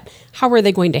threat. How are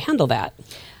they going to handle that?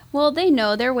 Well, they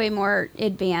know they're way more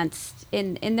advanced,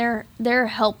 and they're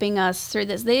helping us through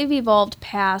this. They've evolved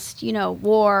past,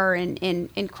 war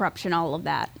and corruption, all of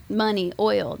that, money,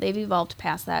 oil. They've evolved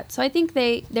past that. So I think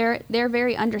they're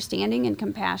very understanding and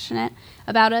compassionate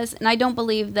about us. And I don't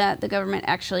believe that the government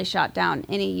actually shot down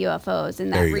any UFOs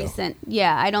in that recent.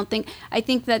 Yeah, I don't think. I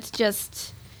think that's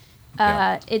just.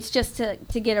 It's just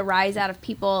to get a rise out of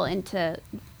people and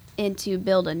to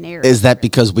build a narrative. Is that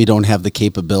because we don't have the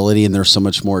capability and they're so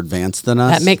much more advanced than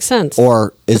us? That makes sense.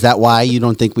 Or is that why you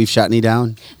don't think we've shot any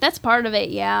down? That's part of it,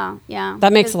 yeah.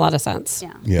 That makes a lot of sense.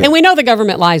 Yeah. And we know the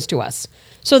government lies to us.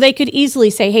 So they could easily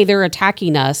say, hey, they're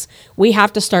attacking us. We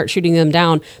have to start shooting them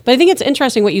down. But I think it's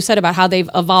interesting what you said about how they've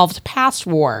evolved past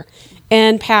war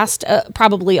and past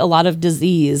probably a lot of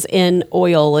disease and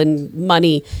oil and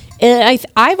money. And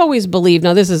I've always believed,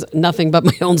 now this is nothing but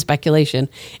my own speculation,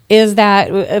 is that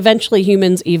eventually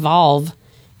humans evolve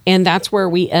and that's where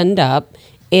we end up.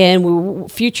 And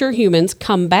future humans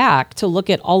come back to look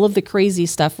at all of the crazy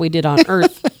stuff we did on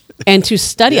Earth and to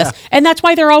study us. And that's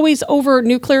why they're always over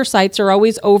nuclear sites or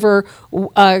always over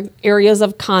areas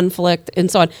of conflict and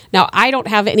so on. Now, I don't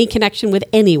have any connection with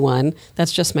anyone.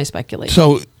 That's just my speculation.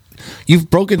 So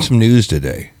you've broken some news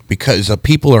today because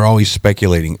people are always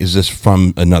speculating. Is this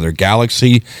from another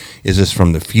galaxy? Is this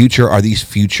from the future? Are these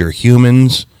future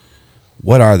humans?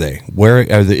 What are they? Where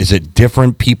are they? Is it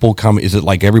different people come? Is it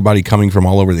like everybody coming from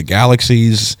all over the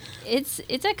galaxies?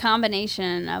 It's a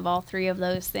combination of all three of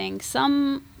those things.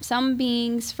 Some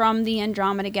beings from the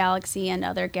Andromeda galaxy and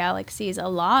other galaxies, a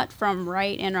lot from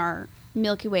right in our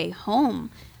Milky Way home.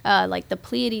 Like the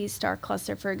Pleiades star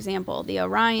cluster, for example, the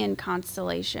Orion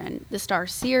constellation, the star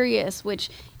Sirius, which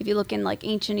if you look in like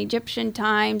ancient Egyptian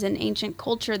times and ancient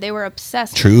culture, they were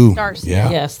obsessed with star Sirius.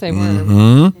 Yeah. Yes, they were.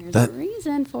 Mm-hmm. There's a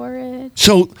reason for it.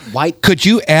 So could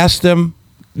you ask them,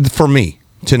 for me,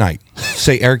 tonight,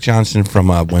 say Eric Johnson from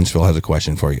Wentzville has a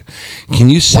question for you.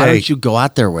 Can you say... Why don't you go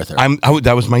out there with her?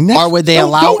 That was my next... Or would they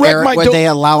allow Eric? Would they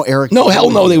allow Eric? No, hell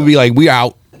no. They would be like, we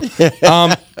out.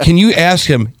 Can you ask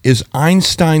him, is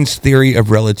Einstein's theory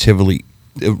of relativity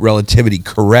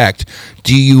correct?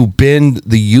 Do you bend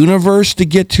the universe to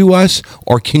get to us,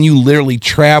 or can you literally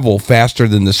travel faster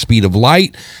than the speed of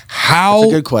light? How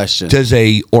That's a good question. Does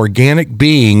a organic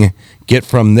being get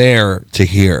from there to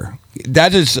here?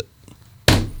 That is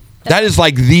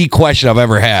like the question I've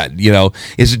ever had.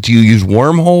 Is it, do you use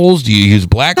wormholes? Do you use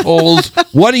black holes?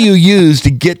 What do you use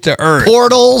to get to Earth?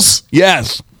 Portals?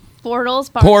 Yes.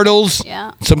 Portals.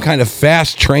 Yeah. Some kind of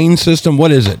fast train system.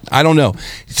 What is it? I don't know.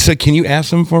 So can you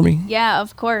ask them for me? Yeah,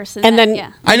 of course. And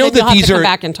then I know then that you'll have these to come are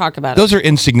back and talk about Oh, it. those are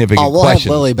insignificant we'll questions.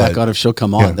 have Lily back but- on if she'll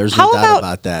come on. There's How no doubt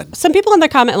about that. Some people in the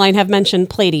comment line have mentioned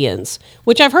Pleiadians,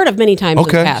 which I've heard of many times in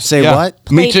Okay. the past. Say Yeah.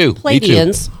 what? Me too. Me too.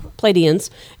 Pleiadians.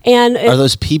 And Are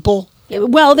those people?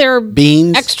 well, they're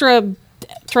Beings?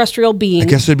 extraterrestrial beings. I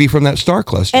guess it'd be from that star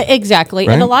cluster. Exactly.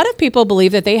 Right? And a lot of people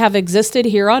believe that they have existed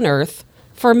here on Earth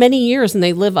for many years and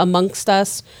they live amongst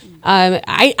us.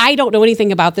 I don't know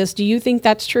anything about this. Do you think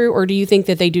that's true, or do you think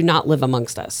that they do not live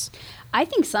amongst us? I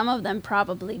think some of them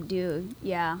probably do.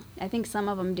 Yeah, I think some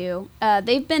of them do.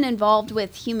 They've been involved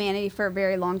with humanity for a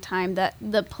very long time.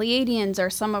 The Pleiadians are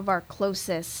some of our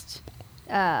closest.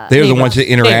 They're the ones that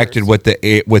interacted with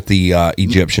the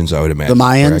Egyptians, I would imagine. The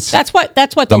Mayans? correct?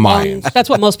 That's what The Mayans. That's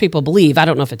what most people believe. I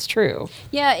don't know if it's true.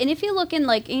 Yeah, and if you look in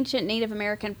like ancient Native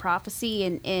American prophecy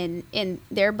and in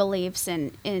their beliefs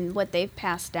and in what they've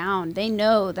passed down, they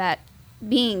know that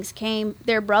beings came,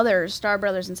 their brothers, star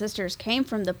brothers and sisters, came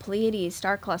from the Pleiades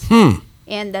star cluster,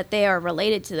 and that they are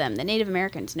related to them. The Native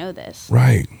Americans know this.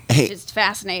 Right. Hey, It's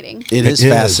fascinating. it is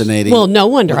fascinating. Well, no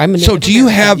wonder. I'm a So Native do you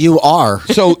American. have? You are.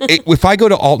 So if I go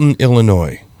to Alton,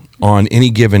 Illinois, on any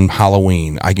given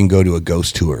Halloween, I can go to a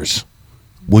ghost tours.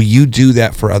 Will you do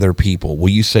that for other people? Will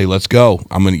you say, "Let's go"?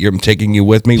 I'm taking you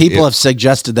with me. People have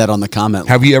suggested that on the comment.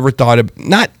 Have you ever thought of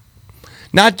not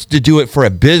to do it for a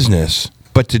business,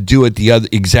 but to do it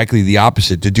exactly the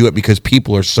opposite? To do it because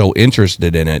people are so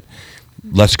interested in it.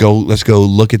 Let's go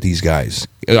look at these guys.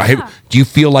 Do you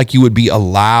feel like you would be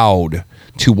allowed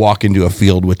to walk into a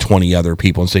field with 20 other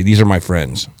people and say, "These are my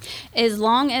friends"? As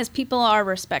long as people are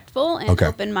respectful and Okay.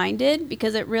 open-minded,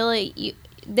 because it really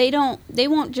they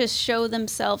won't just show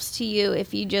themselves to you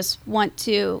if you just want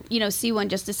to see one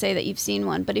just to say that you've seen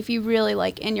one. But if you really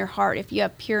like in your heart, if you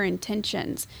have pure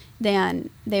intentions,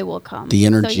 then they will come. The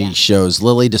energy So, yeah. shows.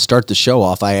 Lily, to start the show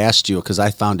off, I asked you because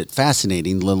I found it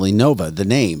fascinating, Lily Nova, the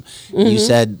name. You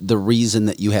said the reason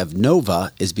that you have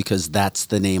Nova is because that's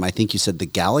the name. I think you said the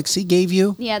galaxy gave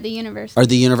you? Yeah, the universe. Or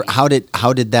the universe. How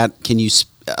did that, can you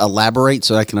elaborate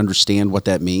so I can understand what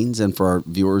that means and for our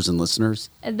viewers and listeners?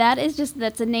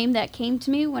 That's a name that came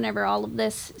to me whenever all of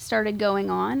this started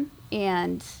going on.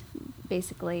 And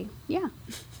basically, yeah.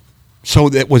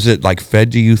 So was it like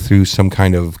fed to you through some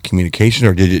kind of communication,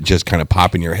 or did it just kind of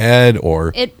pop in your head,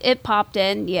 or? It popped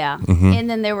in, yeah. And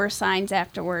then there were signs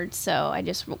afterwards, so I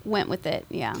just went with it,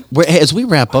 yeah. As we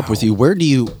wrap up with you, where do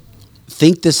you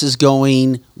think this is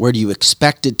going? Where do you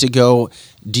expect it to go?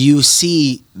 Do you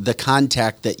see the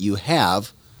contact that you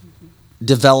have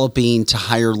developing to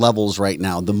higher levels right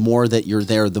now? The more that you're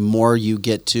there, the more you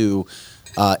get to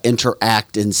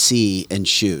interact and see and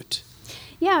shoot.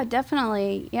 Yeah,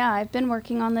 definitely. Yeah, I've been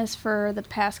working on this for the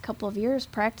past couple of years,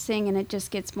 practicing, and it just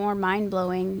gets more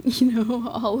mind-blowing,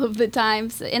 all of the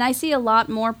times. And I see a lot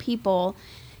more people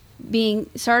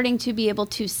starting to be able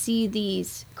to see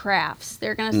these crafts.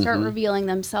 They're going to start revealing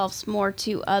themselves more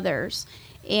to others,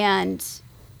 and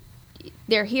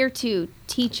they're here to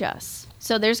teach us.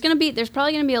 So there's probably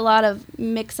going to be a lot of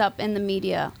mix-up in the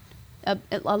media.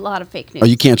 A lot of fake news. Oh,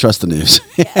 you can't trust the news.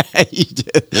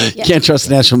 You can't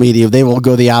trust national media. They will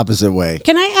go the opposite way.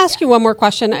 Can I ask you one more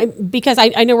question? Because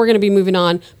I know we're going to be moving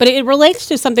on, but it relates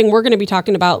to something we're going to be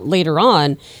talking about later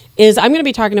on. Is I'm going to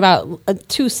be talking about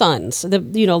two suns. A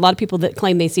lot of people that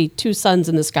claim they see two suns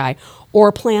in the sky,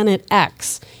 or Planet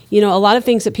X. A lot of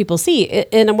things that people see.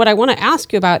 And what I want to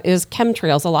ask you about is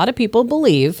chemtrails. A lot of people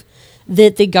believe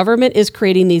that the government is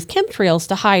creating these chemtrails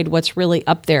to hide what's really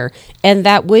up there. And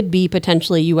that would be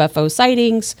potentially UFO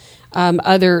sightings,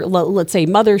 other, let's say,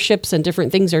 motherships and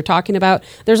different things they're talking about.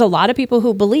 There's a lot of people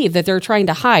who believe that they're trying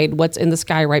to hide what's in the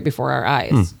sky right before our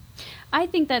eyes. I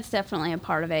think that's definitely a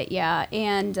part of it, yeah.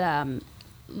 And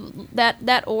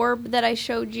that orb that I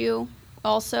showed you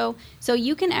also, so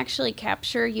you can actually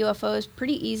capture UFOs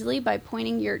pretty easily by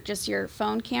pointing your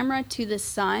phone camera to the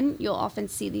sun. You'll often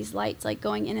see these lights like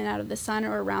going in and out of the sun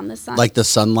or around the sun. Like the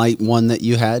sunlight one that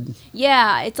you had?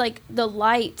 Yeah, it's like the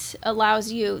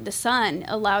sun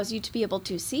allows you to be able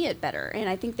to see it better. And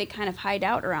I think they kind of hide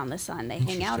out around the sun. They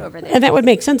hang out over there. And that would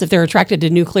make sense if they're attracted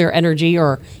to nuclear energy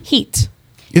or heat.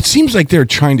 It seems like they're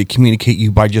trying to communicate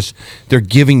you by they're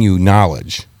giving you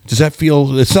knowledge. Does that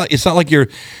feel? It's not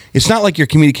like you're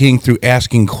communicating through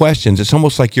asking questions. It's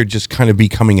almost like you're just kind of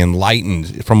becoming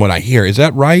enlightened, from what I hear. Is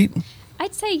that right?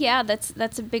 I'd say yeah.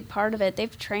 That's a big part of it.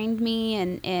 They've trained me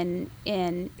and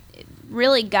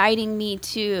really guiding me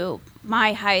to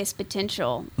my highest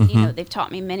potential. You know, they've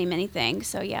taught me many things.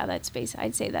 So yeah, that's basically,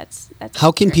 I'd say that's.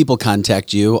 How can people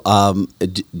contact you?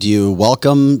 Do you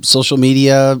welcome social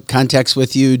media contacts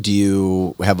with you? Do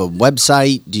you have a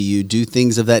website? Do you do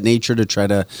things of that nature to try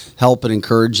to help and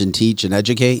encourage and teach and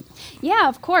educate? Yeah,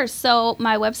 of course. So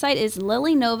my website is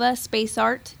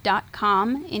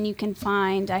lilynovaspaceart.com, and you can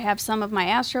find, I have some of my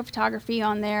astrophotography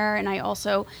on there, and I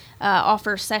also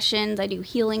offer sessions. I do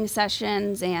healing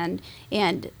sessions and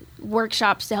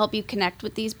workshops to help you connect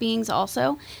with these beings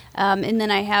also. And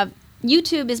then I have,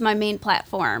 YouTube is my main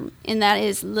platform, and that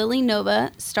is Lily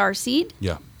Nova Starseed.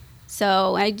 Yeah.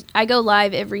 So I go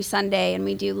live every Sunday, and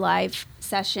we do live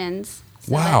sessions.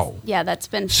 So Wow. That's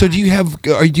been fun. So do you have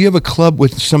a club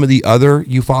with some of the other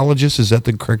ufologists? Is that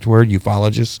the correct word,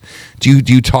 ufologists? Do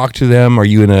you talk to them? Are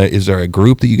you is there a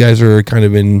group that you guys are kind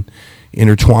of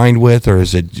intertwined with, or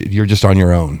is it you're just on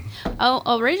your own? Oh,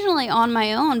 originally on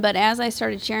my own, but as I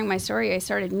started sharing my story, I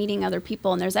started meeting other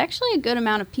people, and there's actually a good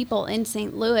amount of people in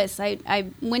St. Louis. I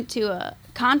went to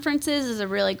conferences is a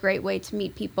really great way to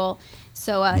meet people.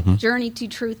 So Journey to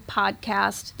Truth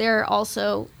podcast, they're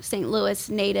also St. Louis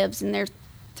natives, and they're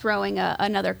throwing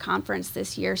another conference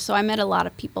this year. So I met a lot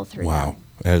of people through that. Wow.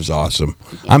 That is awesome.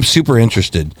 Yeah. I'm super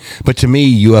interested. But to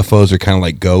me, UFOs are kind of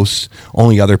like ghosts.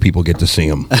 Only other people get to see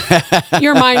them.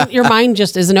 Your mind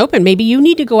just isn't open. Maybe you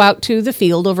need to go out to the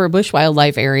field over a bush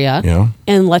wildlife area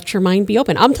and let your mind be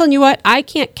open. I'm telling you what, I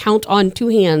can't count on two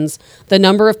hands the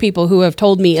number of people who have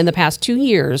told me in the past 2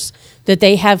 years that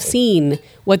they have seen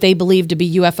what they believe to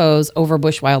be UFOs over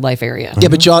bush wildlife area. Yeah,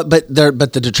 but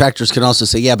the detractors can also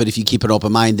say, yeah, but if you keep an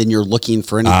open mind, then you're looking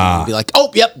for anything. You'll be like,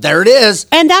 oh, yep, there it is.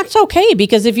 And that's okay,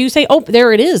 because if you say, oh,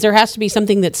 there it is, there has to be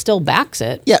something that still backs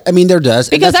it. Yeah, I mean, there does.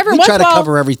 Because we try to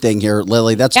cover everything here,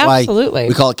 Lily. That's why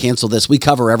we call it Cancel This. We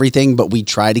cover everything, but we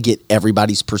try to get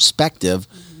everybody's perspective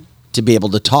to be able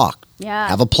to talk. Yeah.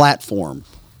 Have a platform.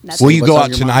 Will you go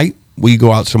out tonight? Will you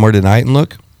go out somewhere tonight and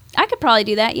look? I could probably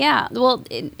do that, yeah. Well,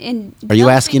 are you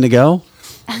asking to go?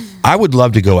 I would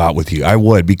love to go out with you. I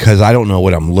would, because I don't know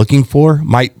what I'm looking for.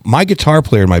 My guitar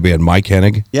player in my band, Mike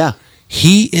Hennig. Yeah.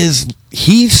 He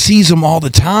sees them all the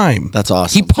time. That's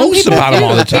awesome. He posts about them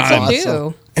all the time.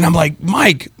 Awesome. And I'm like,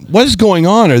 Mike, what is going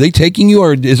on? Are they taking you,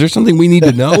 or is there something we need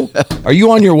to know? Are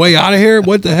you on your way out of here?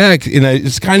 What the heck? And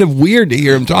it's kind of weird to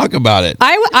hear him talk about it.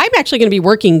 I'm actually going to be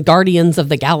working Guardians of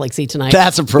the Galaxy tonight.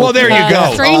 That's appropriate. Well, there you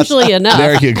go. Strangely enough.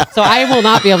 There you go. So I will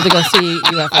not be able to go see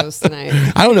UFOs tonight.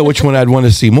 I don't know which one I'd want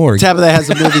to see more. Tabitha has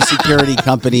a movie security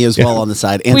company as well on the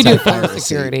side. We do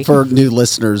security for new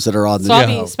listeners that are on the show.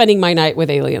 So I'll be spending my night with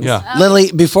aliens. Yeah.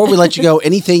 Lily, before we let you go,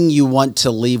 anything you want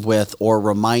to leave with or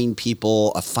remind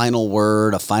people, a final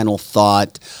word, a final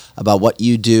thought about what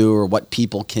you do or what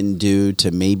people can do to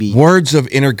maybe... Words of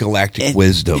intergalactic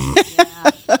wisdom.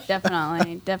 Yeah,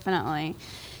 definitely.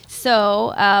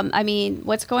 So, I mean,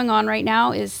 what's going on right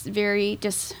now is very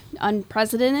just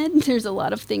unprecedented. There's a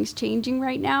lot of things changing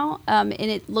right now, and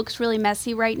it looks really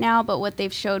messy right now, but what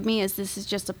they've showed me is this is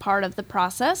just a part of the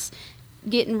process,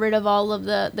 getting rid of all of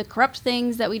the corrupt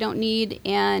things that we don't need,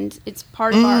 and it's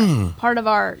part of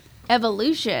our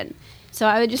evolution. So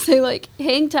I would just say, like,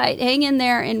 hang tight, hang in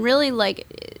there, and really,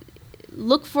 like,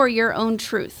 look for your own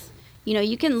truth. You know,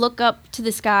 you can look up to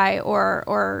the sky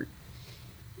or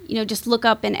you know, just look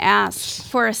up and ask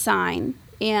for a sign.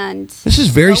 And this is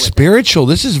very spiritual.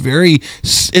 It's very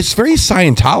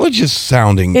Scientologist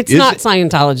sounding. It's not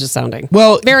Scientologist sounding.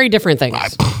 Well, very different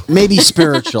things. Maybe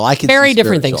spiritual. I can very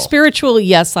different things. Spiritual,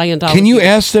 yes. Scientology. Can you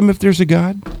ask them if there's a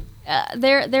God?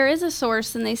 There is a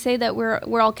source, and they say that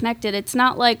we're all connected. It's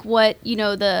not like what, you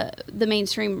know, the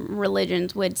mainstream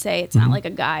religions would say. It's not like a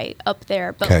guy up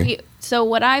there. But so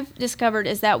what I've discovered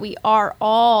is that we are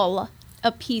all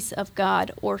a piece of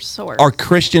God or source. Are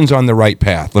Christians on the right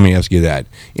path? Let me ask you that.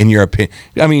 In your opinion,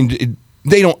 I mean,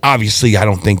 they don't. Obviously, I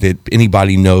don't think that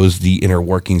anybody knows the inner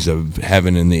workings of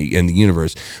heaven and the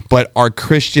universe. But are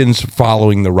Christians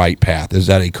following the right path? Is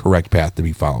that a correct path to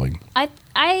be following?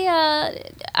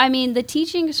 I mean, the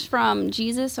teachings from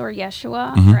Jesus or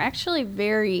Yeshua are actually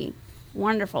very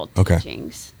wonderful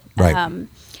teachings. Right.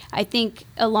 I think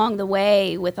along the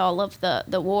way, with all of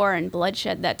the war and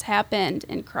bloodshed that's happened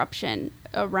and corruption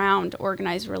around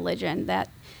organized religion, that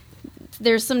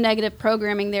there's some negative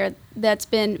programming there that's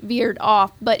been veered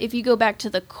off. But if you go back to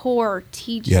the core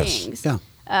teachings,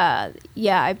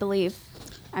 I believe.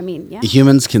 I mean, yeah.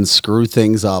 Humans can screw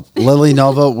things up. Lily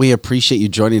Nova, we appreciate you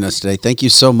joining us today. Thank you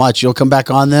so much. You'll come back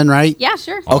on then, right? Yeah,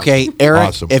 sure. Okay,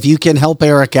 Eric, if you can help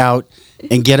Eric out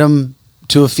and get him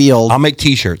to a field. I'll make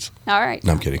T-shirts. All right.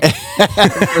 No, I'm kidding.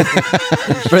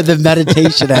 For the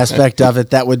meditation aspect of it,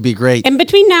 that would be great. And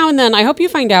between now and then, I hope you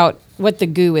find out what the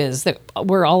goo is that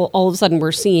we're all of a sudden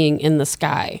we're seeing in the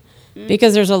sky.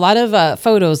 Because there's a lot of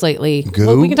photos lately. Goo?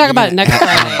 Well, we can talk about it next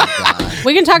Friday.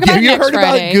 We can talk about it next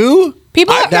Friday. Have you heard about goo?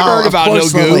 People I've never heard about no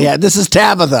goo. Yeah, this is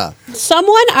Tabitha.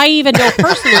 Someone I even know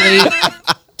personally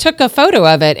took a photo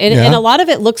of it, and a lot of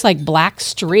it looks like black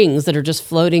strings that are just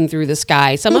floating through the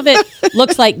sky. Some of it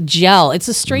looks like gel. It's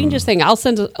the strangest thing. I'll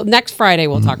send next Friday.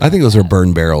 We'll talk. I think those are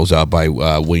burn barrels out by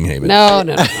Winghaven.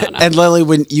 No. And Lily,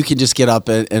 when you can just get up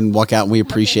and walk out, and we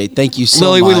appreciate. Thank you so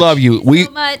Lily, much. we love you.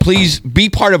 so much. Please be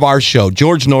part of our show.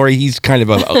 George Norrie, he's kind of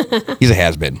he's a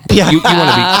has-been. Yeah. You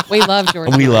want to We love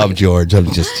George. be? We love George.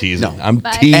 I'm just teasing. I'm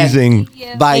Bye. teasing.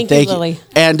 Bye. Thank you, Lily.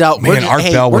 And Art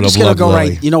Bell we're would just have gonna go loved right.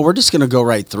 Lily. You know, we're just gonna go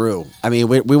right through. I mean,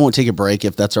 we won't take a break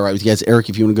if that's all right with you guys. Eric,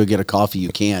 if you want to go get a coffee, you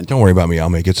can. Don't worry about me. I'll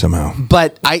make it somehow.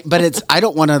 But I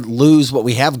don't want to lose what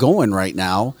we have going right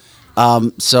now.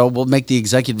 So we'll make the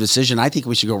executive decision. I think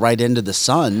we should go right into the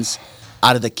Suns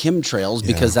out of the chemtrails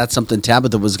because that's something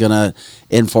Tabitha was going to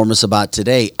inform us about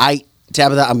today.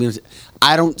 Tabitha,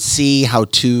 I don't see how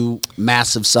two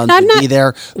massive suns would be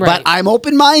there, but I'm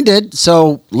open-minded,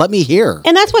 so let me hear.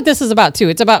 And that's what this is about, too.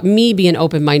 It's about me being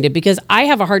open-minded because I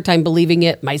have a hard time believing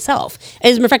it myself.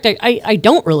 As a matter of fact, I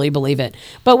don't really believe it.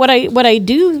 But what I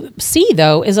do see,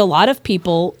 though, is a lot of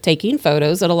people taking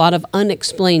photos and a lot of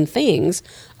unexplained things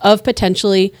of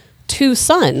potentially two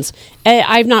suns.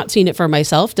 I've not seen it for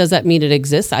myself. Does that mean it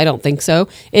exists? I don't think so.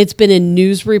 It's been in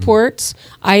news reports.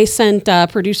 I sent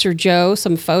producer Joe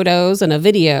some photos and a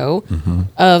video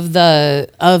of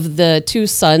the two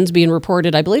suns being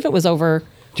reported. I believe it was over.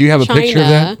 Do you have a picture of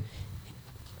that?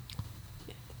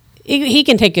 He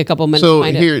can take a couple minutes. So to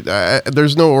find here, it.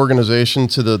 there's no organization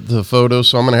to the photos,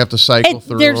 so I'm going to have to cycle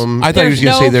through them. I thought you were going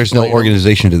to say there's no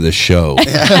organization to this show.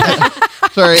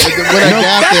 Sorry, when I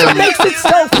got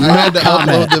them, I had to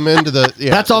upload them into the. Yeah,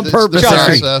 that's on purpose.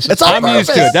 It's I'm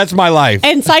used to it. That's my life.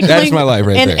 And cycling, that's my life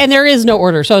right there. And there is no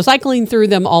order, so cycling through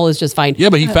them all is just fine. Yeah,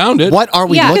 but he found it. What are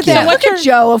we looking at? Look at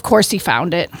Joe. Of course, he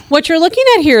found it. What you're looking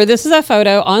at here, this is a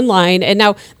photo online, and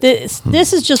now this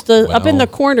is just up in the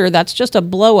corner. That's just a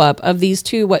blow up of these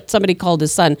two, what somebody called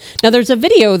his son. Now, there's a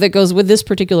video that goes with this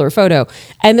particular photo,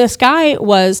 and this guy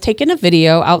was taking a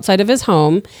video outside of his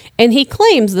home, and he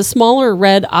claims the smaller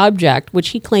red object, which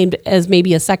he claimed as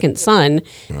maybe a second sun.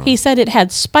 He said it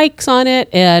had spikes on it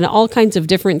and all kinds of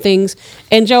different things.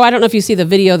 And Joe, I don't know if you see the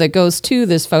video that goes to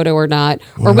this photo or not,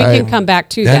 or we can come back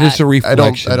to that. That is a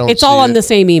reflection. I don't it's all on the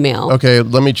same email. Okay,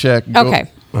 let me check.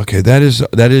 Okay,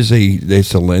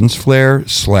 it's a lens flare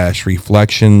 /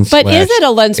 reflection. But is it a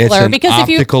lens flare? Because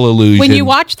optical illusion. When you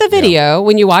watch the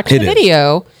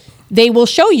video, they will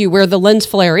show you where the lens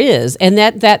flare is, and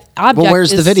that object. Well,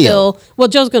 where's the video?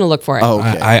 Joe's going to look for it. Oh,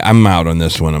 okay. I'm out on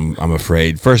this one. I'm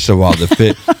afraid. First of all, the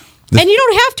fit. And you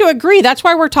don't have to agree. That's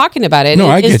why we're talking about it. No,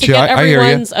 I get to you. get I hear you.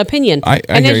 everyone's opinion. I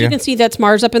and hear as you you. can see, that's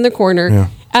Mars up in the corner.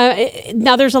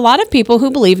 Now, there's a lot of people who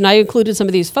believe, and I included some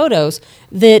of these photos,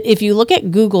 that if you look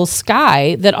at Google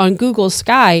Sky, that on Google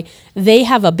Sky, they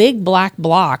have a big black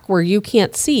block where you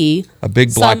can't see a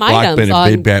big black block, and a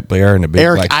big black bear, and a big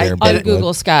Eric, black bear. on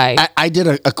Google Sky. I did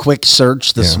a quick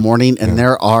search this morning, and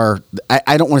there are.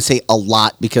 I don't want to say a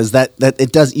lot because that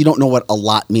it does. You don't know what a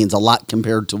lot means. A lot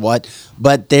compared to what,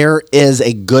 but there is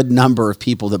a good number of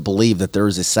people that believe that there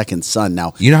is a second sun.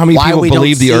 Now, you know how many why people we don't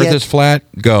believe the see Earth it? is flat?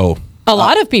 Go. A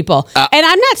lot of people. And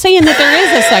I'm not saying that there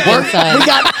is a second sun.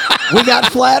 We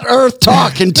got flat Earth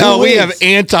talk in 2 weeks. We have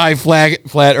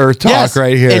anti-flat Earth talk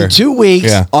right here. In 2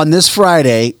 weeks, on this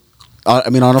Friday, on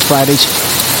a Friday.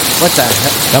 What the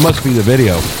heck? That must be the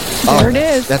video. There it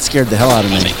is. That scared the hell out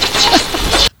of me.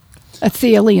 That's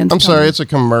the aliens. I'm sorry, it's a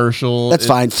commercial. That's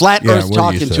fine. Flat Earth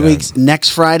talk in 2 weeks. Next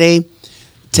Friday,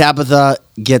 Tabitha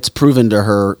gets proven to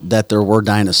her that there were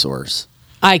dinosaurs.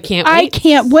 I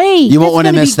can't wait. You won't want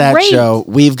to miss that show.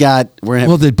 We're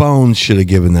Well, the Bones should have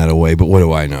given that away, but what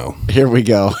do I know? Here we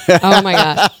go. Oh my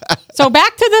gosh. So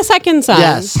back to the second sun.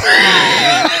 Yes.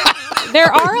 There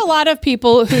are a lot of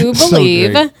people who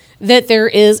believe that there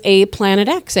is a planet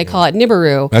X. They call it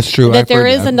Nibiru. That's true. That there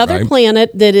is another planet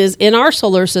that is in our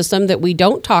solar system that we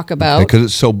don't talk about. Because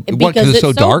it's so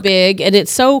dark? Big and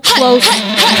it's so close.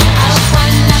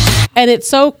 And it's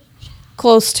so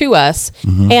close to us.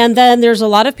 Mm-hmm. And then there's a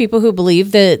lot of people who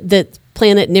believe that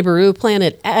planet Nibiru,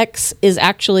 planet X, is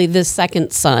actually this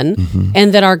second sun,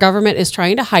 and that our government is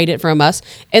trying to hide it from us.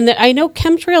 And that I know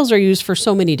chemtrails are used for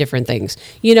so many different things.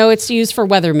 You know, it's used for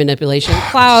weather manipulation,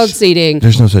 cloud seeding.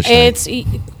 There's no such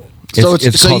thing. So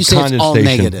It's so you called say it's all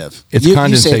negative. It's You say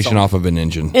condensation all- off of an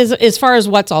engine. As far as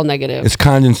what's all negative? It's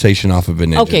condensation off of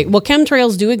an engine. Okay, well,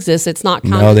 chemtrails do exist. It's not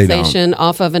No, they condensation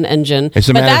off of an engine. As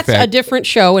a but matter of that's a fact- different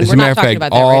show, and As we're a not matter of talking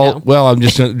fact, about that right now. well, I'm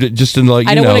just to let you know.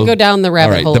 I don't wanna go down the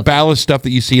rabbit all right, hole The of ballast stuff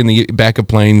that you see in the back of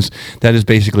planes, that is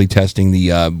basically testing the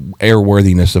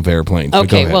airworthiness of airplanes. But go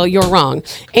Okay, ahead. well, you're wrong.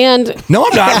 And no,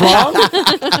 I'm not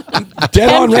wrong.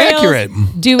 Dead on accurate.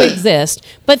 do exist.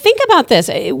 But think about this.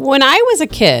 When I was a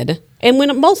kid, and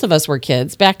when most of us were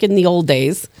kids back in the old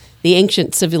days, the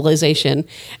ancient civilization,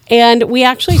 and we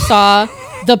actually saw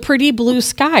the pretty blue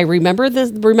sky. Remember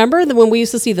when we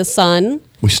used to see the sun?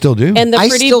 We still do. And the I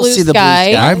pretty still blue see the blue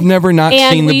sky. sky. I've never not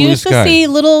And seen the we blue used sky. to see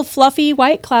little fluffy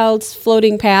white clouds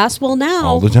floating past. Well, now,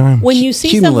 All the time. when you see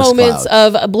Cumulus some moments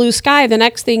clouds. of a blue sky, the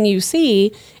next thing you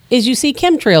see is you see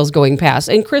chemtrails going past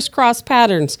and crisscross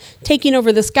patterns taking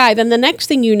over the sky. Then the next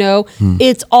thing you know,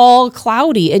 it's all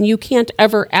cloudy and you can't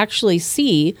ever actually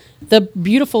see the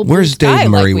beautiful blue Where's sky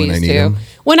Dave Murray like we when I used need to. him?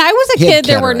 When I was a He had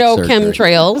kid, there were no cataract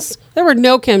surgery. chemtrails. There were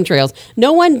no chemtrails.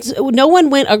 No one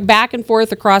went back and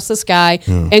forth across the sky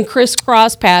and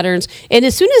crisscross patterns. And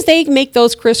as soon as they make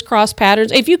those crisscross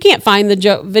patterns, if you can't find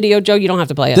the video, Joe, you don't have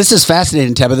to play it. This is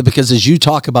fascinating, Tabitha, because as you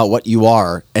talk about what you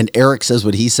are, and Eric says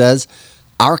what he says,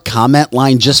 our comment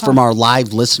line just from our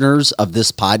live listeners of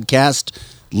this podcast,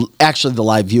 actually the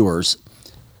live viewers,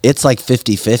 it's like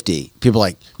 50-50. People are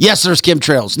like, yes, there's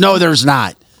chemtrails. No, there's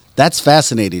not. That's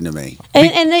fascinating to me.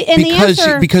 And the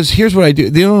answer, because here's what I do.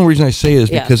 The only reason I say it is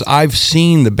Yeah. because I've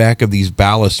seen the back of these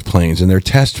ballast planes, and they're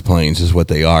test planes, is what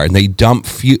they are, and they dump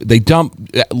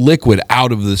liquid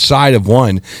out of the side of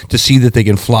one to see that they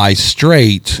can fly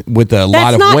straight with a lot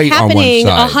that's of not weight on one happening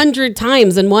side. 100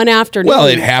 times in one afternoon. Well,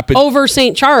 it happened over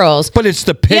St. Charles. But it's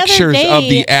the other pictures of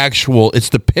day- it's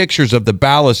the pictures of the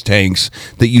ballast tanks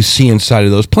that you see inside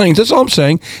of those planes. That's all I'm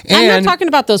saying. I'm And not talking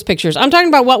about those pictures. I'm talking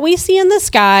about what we see in the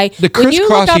sky. The when you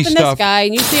look up crisscrossy in the stuff. sky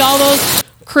and you see all those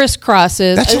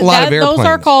crisscrosses. That's a lot of Those are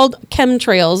airplanes. called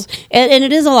chemtrails, and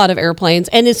it is a lot of airplanes.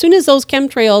 And as soon as those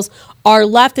chemtrails are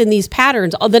left in these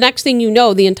patterns, the next thing you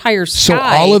know, the entire sky. so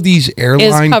all of these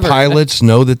airline covered. pilots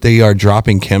know that they are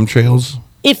dropping chemtrails?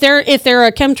 If they're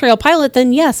a chemtrail pilot,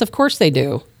 then yes, of course they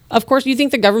do. Of course, you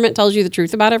think the government tells you the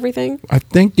truth about everything? I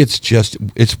think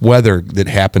it's weather that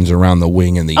happens around the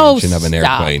wing and the engine of an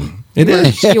stop. airplane. It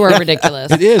is. You are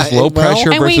ridiculous. It is low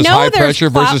pressure And we versus know high there's pressure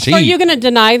versus Are you heat. going to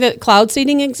deny that cloud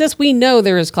seeding exists? We know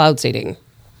there is cloud seeding.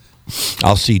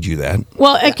 I'll seed you that.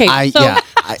 Well, okay. So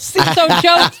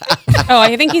Joe,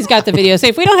 I think he's got the video. So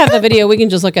if we don't have the video, we can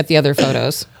just look at the other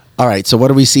photos. All right, so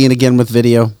what are we seeing again with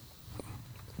video?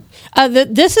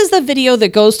 This is the video that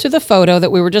goes to the photo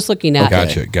that we were just looking at.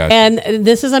 Gotcha. And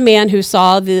this is a man who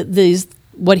saw these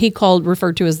what he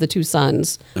referred to as the two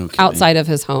suns outside of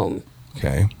his home.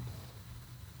 Okay.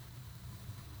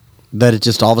 That it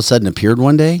just all of a sudden appeared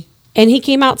one day? And he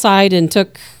came outside and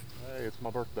took. Hey, it's my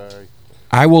birthday.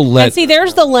 I will let. And see,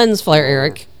 there's the lens flare,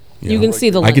 Eric. You can see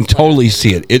the lens I can totally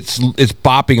see it. It's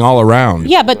bopping all around.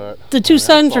 Yeah, but the two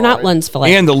suns are not lens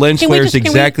flare. And the lens Can we flare is just-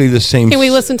 can exactly the same. Can we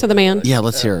listen to the man? Yeah,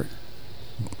 let's hear it.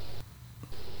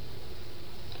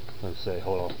 Let's say,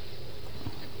 hold on.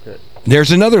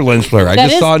 There's another lens flare. I That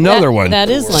just is- saw another that- one. that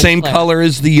is lens same flare. color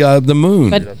as the moon.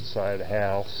 But- That's the side of the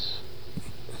house.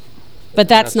 But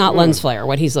that's not lens flare,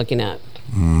 what he's looking at.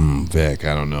 Vic,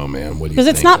 I don't know, man. What do you Because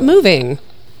think? it's not moving.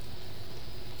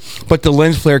 But the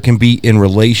lens flare can be in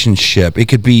relationship. It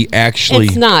could be actually.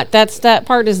 It's not. That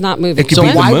part is not moving. It could So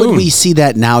be the why would moon. we see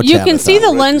that now, You can Tabitha? see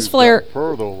the lens flare.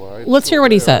 Further away. Let's hear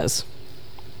what he says.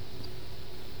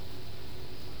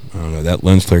 I don't know. That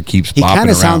lens flare keeps He bopping kind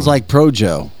of around. sounds like Pro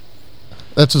Joe.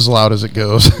 That's as loud as it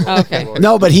goes. Okay.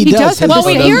 No, but he does. have Well, the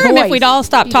we same hear him if voice. we'd all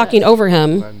stop talking over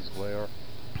him. Lens flare.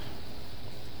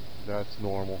 That's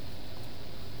normal.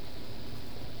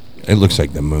 It looks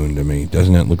like the moon to me.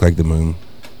 Doesn't it look like the moon?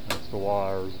 That's the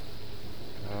wires.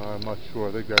 I'm not sure.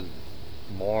 I think that's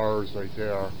Mars right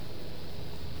there.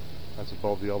 That's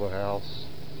above the other house.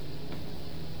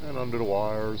 And under the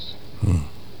wires.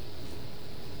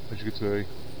 As you can see.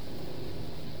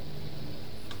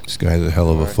 This guy's a hell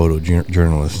of a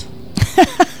photojournalist.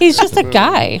 He's just a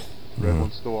guy. Red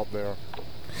one's still up there.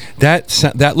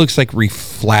 That looks like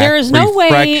reflect. There is no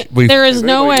way. There is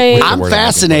no way. I'm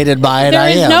fascinated by it. There I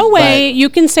is am, no way you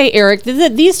can say, Eric,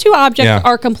 that these two objects Yeah.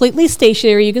 are completely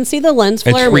stationary. You can see the lens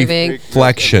It's flare moving.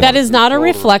 reflection. That is not a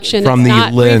reflection. From it's the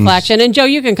not lens. reflection. And Joe,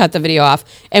 you can cut the video off,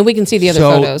 and we can see the other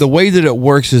So photos. the way that it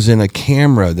works is in a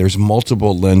camera, there's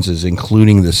multiple lenses,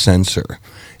 including the sensor.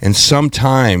 And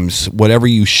sometimes whatever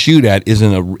you shoot at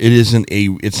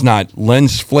it's not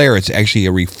lens flare, it's actually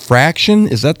a refraction.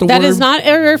 Is that the word? That is not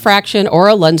a refraction or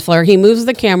a lens flare. He moves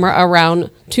the camera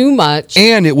around too much.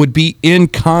 And it would be in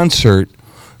concert,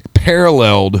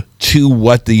 paralleled to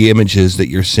what the image is that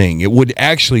you're seeing. It would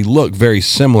actually look very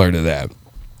similar to that,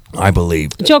 I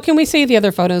believe. Joe, can we see the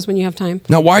other photos when you have time?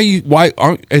 Now,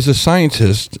 as a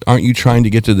scientist, aren't you trying to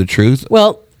get to the truth?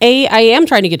 Well, I am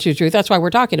trying to get to the truth. That's why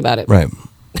we're talking about it. Right.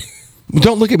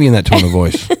 Don't look at me in that tone of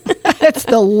voice. That's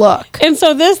the look. And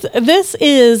so this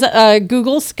is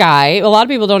Google Sky. A lot of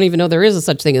people don't even know there is a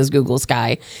such thing as Google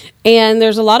Sky. And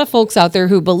there's a lot of folks out there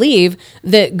who believe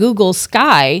that Google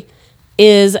Sky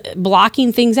is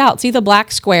blocking things out. See the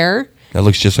black square? That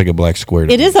looks just like a black square.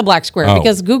 It is a black square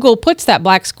because Google puts that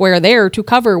black square there to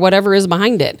cover whatever is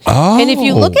behind it. Oh. And if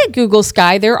you look at Google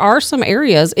Sky, there are some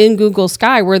areas in Google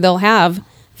Sky where they'll have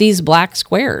these black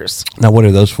squares. Now, what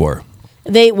are those for?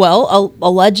 They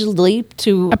allegedly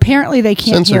to apparently they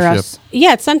can't hear us.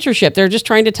 Yeah, it's censorship. They're just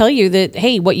trying to tell you that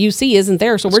hey, what you see isn't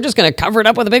there, so we're just going to cover it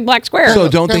up with a big black square. So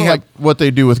don't they have like what they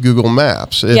do with Google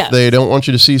Maps? If they don't want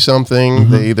you to see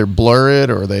something, they either blur it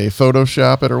or they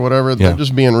Photoshop it or whatever. They're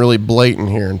just being really blatant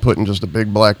here and putting just a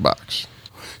big black box.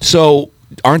 So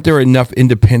aren't there enough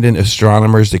independent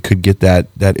astronomers that could get that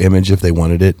image if they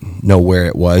wanted it, know where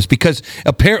it was? Because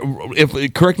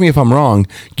correct me if I'm wrong,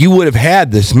 you would have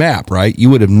had this map, right? You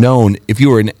would have known, if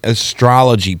you were an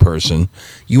astrology person,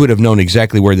 you would have known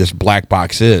exactly where this black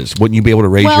box is. Wouldn't you be able to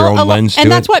raise your own lens to it?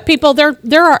 And that's what people, there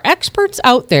are experts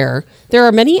out there. There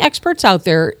are many experts out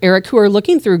there, Eric, who are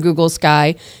looking through Google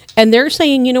Sky, and they're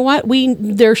saying, you know what,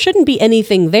 there shouldn't be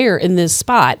anything there in this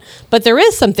spot, but there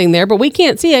is something there, but we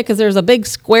can't see it because there's a big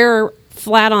square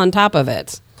flat on top of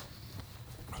it.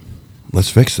 Let's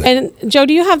fix that. And Joe,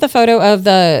 do you have the photo of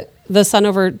the sun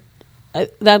over?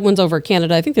 That one's over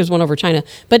Canada. I think there's one over China,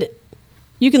 but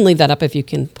you can leave that up if you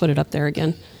can put it up there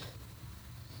again.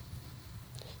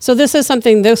 So this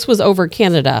was over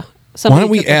Canada. Why don't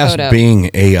we ask Bing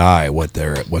AI what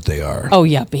they are? Oh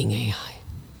yeah, Bing AI.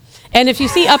 And if you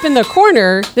see up in the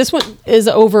corner, this one is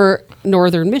over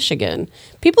northern Michigan.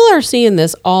 People are seeing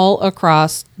this all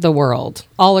across the world.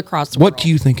 What do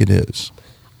you think it is?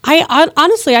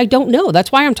 Honestly, I don't know. That's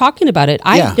why I'm talking about it.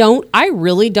 I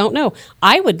really don't know.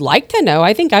 I would like to know.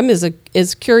 I think I'm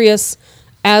as curious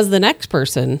as the next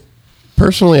person.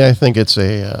 Personally, I think it's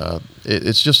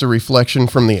it's just a reflection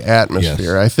from the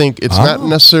atmosphere. Yes. I think it's not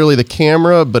necessarily the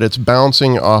camera, but it's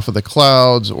bouncing off of the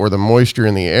clouds or the moisture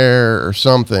in the air or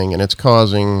something, and it's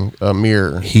causing a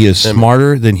mirror. He is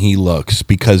smarter than he looks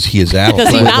because he is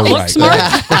absolutely right. Does he not look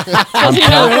smart? Does he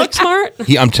not look smart?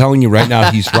 I'm telling you right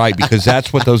now, he's right because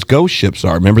that's what those ghost ships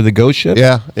are. Remember the ghost ships?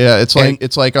 Yeah.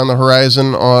 It's like on the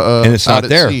horizon, and it's not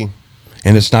there. Sea.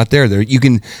 And it's not there.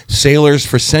 Sailors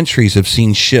for centuries have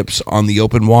seen ships on the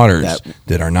open waters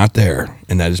that are not there,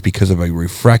 and that is because of a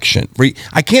refraction.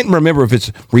 I can't remember if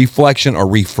it's reflection or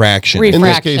refraction. In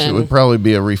this case, it would probably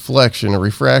be a reflection. A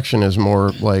refraction is more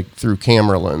like through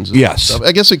camera lenses. Yes,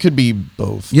 I guess it could be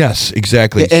both. Yes,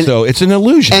 exactly. So it's an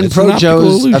illusion. And Pro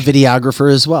Joe's a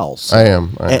videographer as well. So. I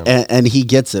am. And he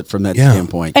gets it from that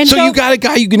standpoint. And so you got a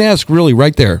guy you can ask really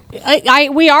right there.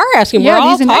 We are asking. Yeah, we're all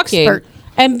he's an talking. expert.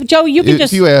 And Joe, you can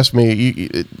if you ask me,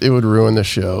 it would ruin the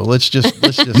show. Let's just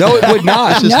No, it would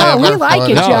not. No, we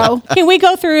like it, Joe. Can we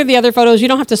go through the other photos? You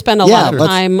don't have to spend a lot of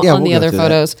time on the other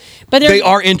photos. But they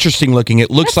are interesting looking.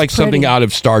 It looks like something out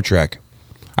of Star Trek.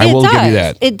 I will give you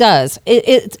that. It does.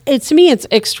 It to me, it's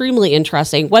extremely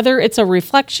interesting. Whether it's a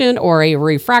reflection or a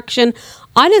refraction,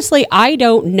 honestly, I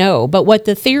don't know. But what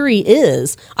the theory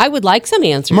is, I would like some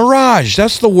answers. Mirage.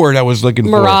 That's the word I was looking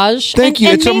for. Mirage. Thank you.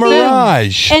 It's a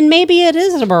mirage. And maybe it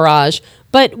is a mirage.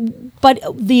 But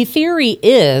the theory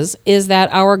is that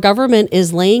our government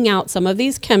is laying out some of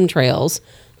these chemtrails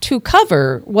to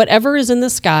cover whatever is in the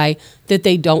sky that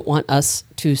they don't want us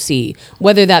to see,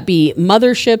 whether that be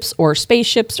motherships or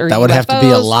spaceships or that UFOs, would have to be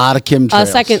a lot of chemtrails. A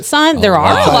second sun. There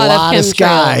are a lot of chemtrails.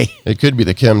 Sky. It could be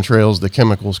the chemtrails, the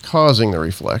chemicals causing the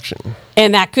reflection,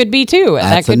 and that could be too.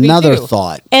 That's that could another be too.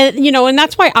 thought. And and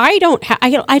that's why I don't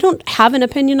have an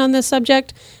opinion on this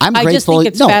subject. I just think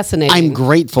it's fascinating. I'm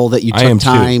grateful that you took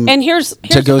time. And here's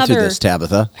to go through this,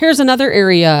 Tabitha. Here's another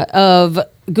area of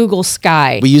Google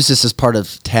Sky. We use this as part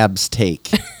of Tab's take.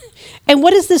 And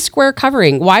what is this square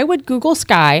covering? Why would Google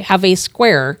Sky have a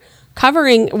square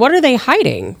covering? What are they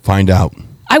hiding? Find out.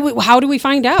 How do we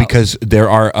find out? Because there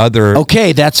are other.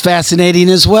 Okay, that's fascinating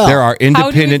as well. There are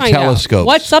independent telescopes.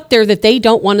 What's up there that they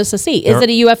don't want us to see? Is it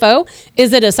a UFO?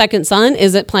 Is it a second sun?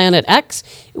 Is it Planet X?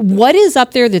 What is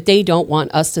up there that they don't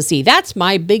want us to see? That's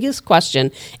my biggest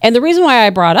question. And the reason why I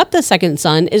brought up the second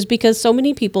sun is because so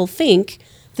many people think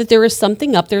that there is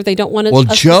something up there they don't want us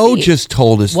to see. Well, Joe just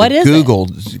told us that Google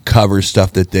it? covers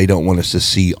stuff that they don't want us to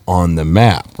see on the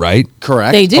map, right?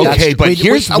 Correct. They do. Okay, but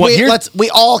we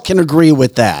all can agree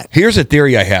with that. Here's a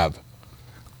theory I have.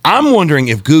 I'm wondering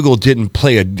if Google didn't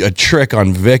play a trick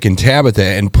on Vic and Tabitha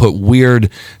and put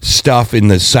weird stuff in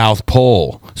the South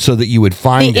Pole so that you would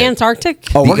find the it.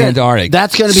 Antarctic? Antarctic.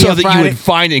 That's going to be so a that Friday. you would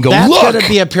find it and go, that's look. That's going to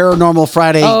be a Paranormal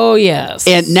Friday. Oh, yes.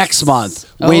 And next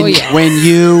month, when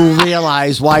you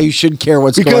realize why you should care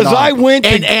what's going on. Because I went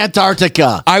in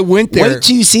Antarctica. I went there. Wait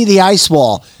till you see the ice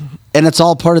wall. And it's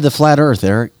all part of the flat Earth,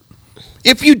 Eric.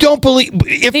 If you don't believe,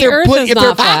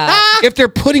 if they're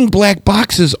putting black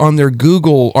boxes on their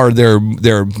Google or their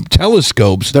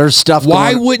telescopes, there's stuff.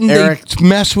 Why wouldn't they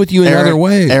mess with you in other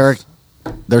ways? Eric,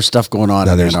 there's stuff going on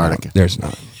in Antarctica. There's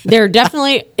not. There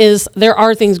definitely is. There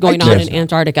are things going on in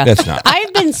Antarctica. That's not.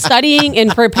 I've been studying and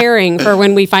preparing for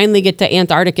when we finally get to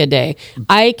Antarctica Day.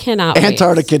 I cannot wait.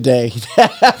 Antarctica Day.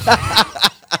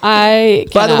 By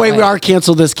the way, we are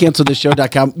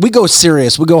cancelthisshow.com. We go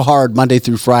serious. We go hard Monday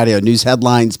through Friday on news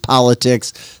headlines,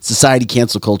 politics, society,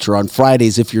 cancel culture. On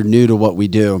Fridays, if you're new to what we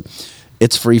do,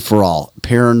 it's free for all.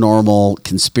 Paranormal,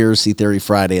 conspiracy theory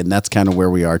Friday, and that's kind of where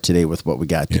we are today with what we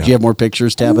got. Did you have more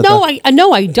pictures, Tabitha?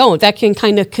 No, I don't. That can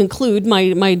kind of conclude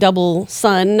my double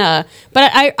sun. But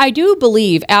I do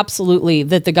believe absolutely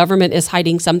that the government is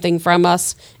hiding something from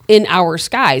us in our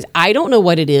skies. I don't know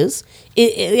what it is.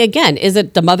 Again, is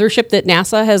it the mothership that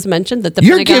NASA has mentioned? That the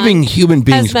You're Pentagon giving human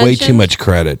beings way too much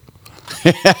credit.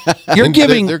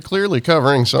 They're clearly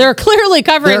covering something. They're clearly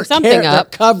covering something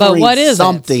up. But what is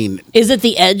something? It? Is it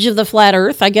the edge of the flat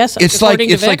Earth? I guess it's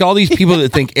like all these people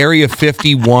that think Area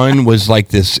 51 was like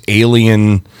this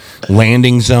alien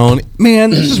landing zone.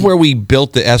 Man, this is where we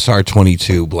built the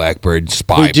SR-22 Blackbird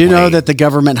spy. We do know that the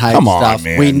government hides stuff.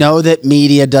 Man. We know that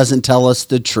media doesn't tell us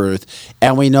the truth,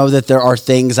 and we know that there are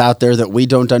things out there that we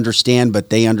don't understand, but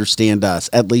they understand us,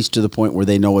 at least to the point where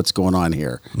they know what's going on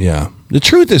here. Yeah. The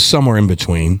truth is somewhere in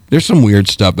between. There's some weird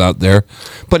stuff out there,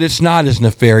 but it's not as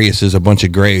nefarious as a bunch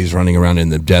of grays running around in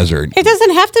the desert. It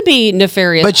doesn't have to be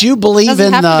nefarious. But you believe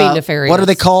in what are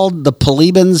they called? The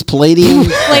Palladians?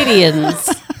 Palladians.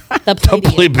 The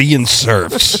plebeian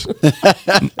serfs.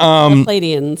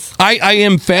 Palladians. I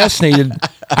am fascinated.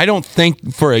 I don't think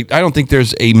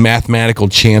there's a mathematical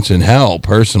chance in hell,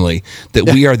 personally, that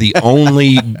we are the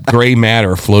only gray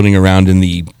matter floating around in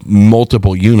the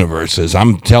multiple universes.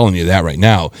 I'm telling you that right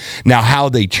now. Now, how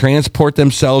they transport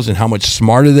themselves and how much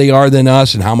smarter they are than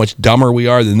us and how much dumber we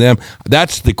are than them,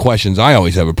 that's the questions I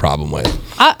always have a problem with.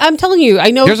 I'm telling you, I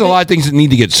know there's a lot of things that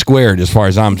need to get squared as far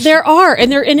as I'm. There are,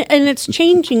 and it's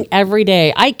changing every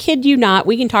day. I kid you not.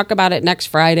 We can talk about it next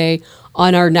Friday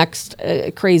on our next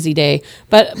crazy day.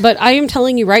 But I am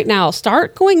telling you right now,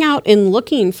 start going out and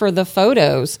looking for the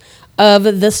photos of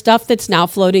the stuff that's now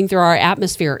floating through our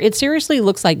atmosphere. It seriously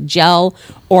looks like gel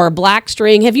or black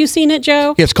string. Have you seen it,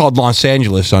 Joe? Yeah, it's called Los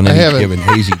Angeles on any given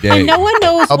hazy day. And no one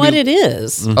knows what it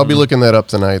is. I'll be looking that up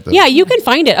tonight, though. Yeah, you can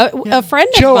find it. A friend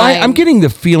Joe, of mine... I'm getting the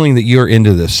feeling that you're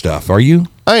into this stuff. Are you?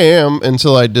 I am,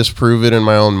 until I disprove it in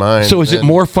my own mind. So is it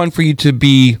more fun for you to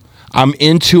be, I'm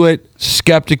into it,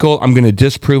 skeptical, I'm going to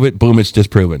disprove it, boom, it's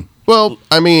disproven? Well,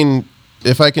 I mean,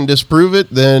 if I can disprove it,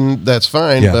 then that's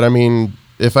fine. Yeah. But I mean,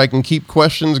 if I can keep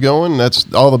questions going,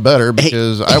 that's all the better,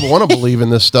 because I want to believe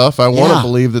in this stuff. I want to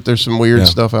believe that there's some weird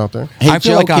stuff out there. Hey, I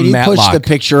feel Joe, like can I'm you Matlock. push the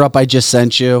picture up I just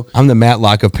sent you? I'm the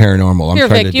Matlock of paranormal. I'm Here,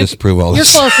 trying Vic, to disprove all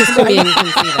this. You're closest to me and you can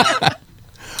see that.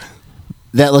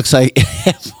 That looks like...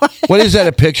 What is that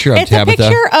a picture of, It's Tabitha? a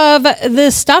picture of the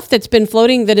stuff that's been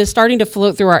floating that is starting to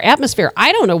float through our atmosphere.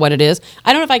 I don't know what it is.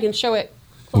 I don't know if I can show it.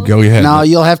 Well, go ahead. No,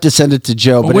 you'll have to send it to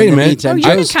Joe. But wait in a the minute. meantime, You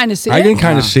can kind of see it. I can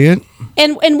kind of see it.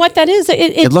 And what that is,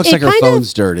 it looks like her kind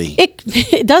phone's dirty.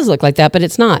 It does look like that, but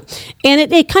it's not. And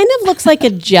it kind of looks like a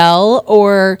gel,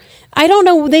 or I don't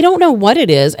know. They don't know what it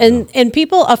is. And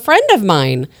people, a friend of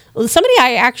mine, somebody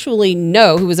I actually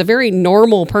know who was a very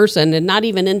normal person and not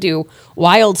even into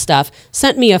wild stuff,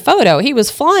 sent me a photo. He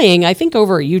was flying, I think,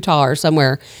 over Utah or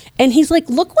somewhere. And he's like,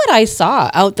 look what I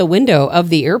saw out the window of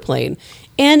the airplane.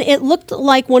 and it looked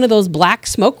like one of those black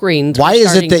smoke rings. Why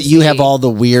is it that you have all the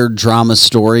weird drama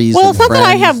stories? Well, it's not that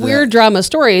I have weird drama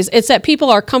stories. It's that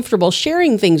people are comfortable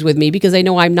sharing things with me because they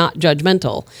know I'm not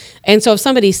judgmental. And so if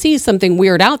somebody sees something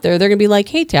weird out there, they're going to be like,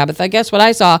 hey, Tabitha, guess what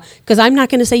I saw? Because I'm not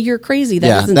going to say you're crazy.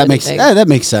 That isn't anything. That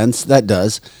makes sense. That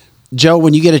does. Joe,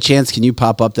 when you get a chance, can you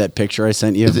pop up that picture I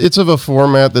sent you? It's of a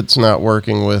format that's not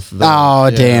working with the... Oh,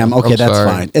 damn. Okay, that's sorry.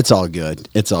 fine. It's all good.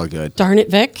 It's all good. Darn it,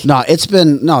 Vic. No, it's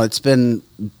been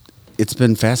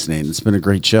fascinating. It's been a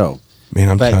great show. Man,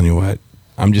 I'm telling you what.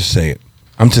 I'm just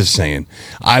saying.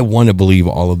 I want to believe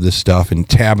all of this stuff, and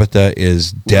Tabitha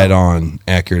is dead on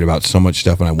accurate about so much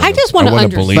stuff, and I just want to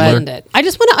understand it. I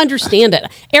just want to understand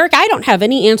it. Eric, I don't have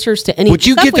any answers to any Would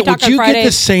you get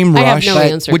the same rush? I have no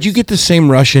answers. Would you get the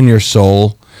same rush in your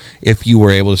soul if you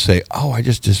were able to say, "Oh, I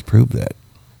just disproved that.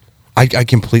 I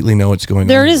completely know what's going on."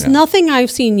 There is nothing I've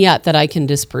seen yet that I can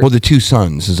disprove. Well, the two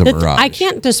suns is a mirage. I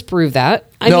can't disprove that.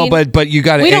 But you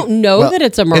got to. We don't know that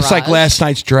it's a mirage. It's like last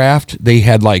night's draft. They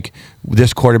had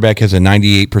this quarterback has a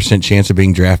 98% chance of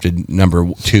being drafted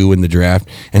number 2 in the draft,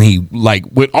 and he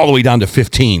went all the way down to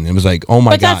 15. It was like, oh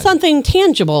my god! But that's something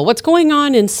tangible. What's going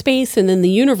on in space and in the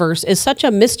universe is such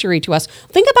a mystery to us.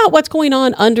 Think about what's going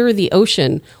on under the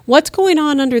ocean. What's going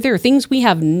on under there? Things we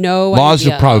have no laws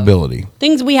idea of probability.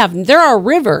 Things we have. There are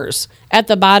rivers at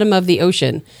the bottom of the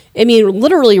ocean. I mean,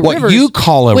 literally rivers. What you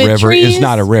call a river is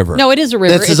not a river. No, it is a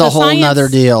river. This is a whole nother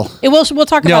deal. We'll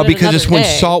talk about it No, because it's when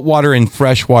salt water and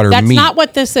fresh water meet. That's not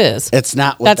what this is. It's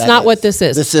not what That's not what this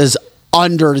is. This is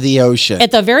under the ocean.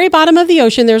 At the very bottom of the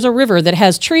ocean, there's a river that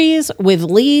has trees with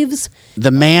leaves.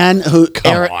 The man who...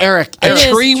 Eric. A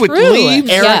tree with leaves?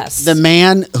 Eric, yes. The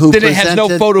man who Then it has no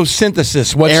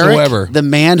photosynthesis whatsoever. Eric, the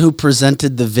man who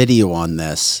presented the video on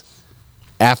this...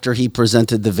 After he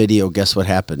presented the video, guess what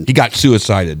happened? He got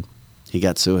suicided.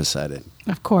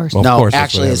 Of course. Well, no, of course,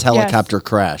 actually, his helicopter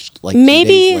crashed 2 maybe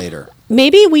days later.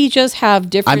 Maybe we just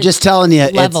have different I'm just telling you,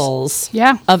 levels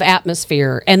of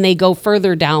atmosphere, and they go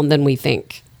further down than we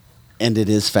think. And it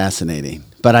is fascinating.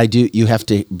 But you have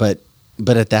to, but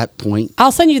at that point...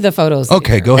 I'll send you the photos.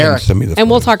 Okay, go ahead and send me the photos.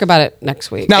 And we'll talk about it next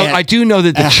week. Now, I do know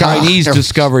that the Chinese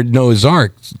discovered Noah's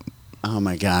Ark. Oh,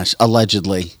 my gosh.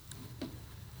 Allegedly.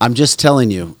 I'm just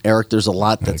telling you, Eric, there's a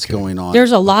lot that's going on.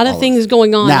 There's a lot of things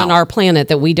going on our planet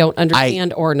that we don't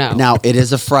understand or know. Now, it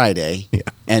is a Friday,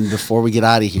 and before we get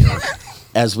out of here,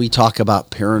 as we talk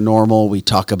about paranormal, we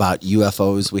talk about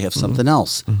UFOs, we have something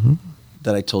else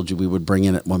that I told you we would bring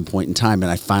in at one point in time,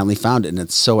 and I finally found it, and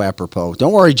it's so apropos.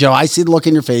 Don't worry, Joe. I see the look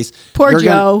in your face. Poor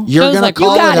Joe. You're going to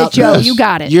call it up. Joe. You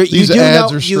got it. These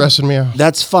ads are stressing me out.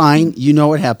 That's fine. You know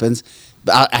what happens.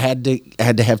 I had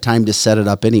to have time to set it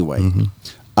up anyway.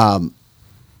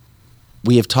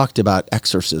 We have talked about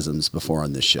exorcisms before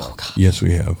on this show. Yes,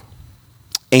 we have.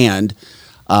 And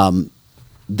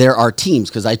there are teams,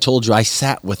 because I told you I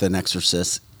sat with an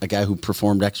exorcist, a guy who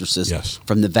performed exorcisms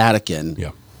from the Vatican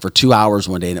for 2 hours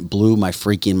one day, and it blew my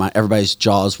freaking mind. Everybody's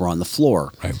jaws were on the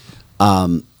floor.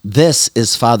 Right. This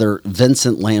is Father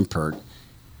Vincent Lampert.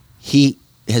 He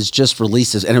has just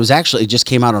released this, and it just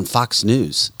came out on Fox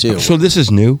News, too. So this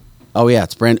is new? Oh, yeah,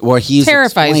 it's brand. Well,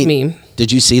 terrifies me.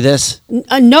 Did you see this?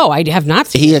 No, I have not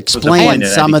seen He explained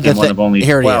some of the things.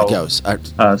 Here it goes.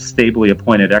 Stably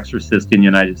appointed exorcist in the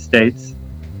United States,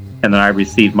 and then I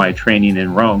received my training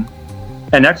in Rome.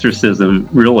 And exorcism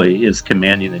really is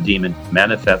commanding the demon to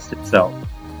manifest itself.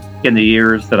 In the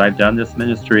years that I've done this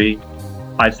ministry,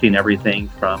 I've seen everything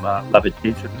from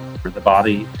levitation, where the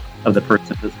body of the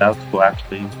person possessed will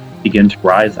actually begin to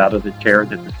rise out of the chair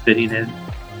that they're sitting in.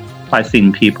 I've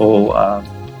seen people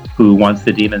who, once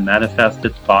the demon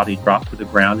manifested, the body dropped to the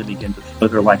ground and begin to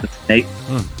slither like a snake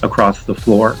across the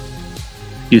floor.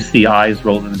 You see eyes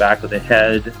rolled in the back of the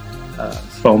head,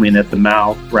 foaming at the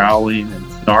mouth, growling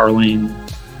and snarling.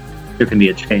 There can be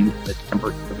a change in the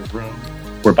temperature of the room,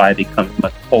 whereby it becomes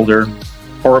much colder.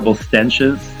 Horrible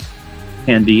stenches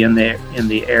can be in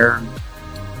the air.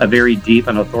 A very deep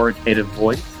and authoritative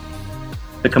voice.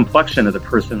 The complexion of the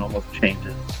person almost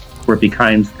changes, where it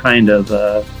becomes kind of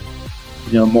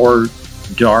more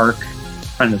dark,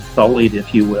 kind of sullied,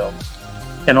 if you will.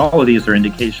 And all of these are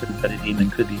indications that a demon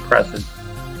could be present.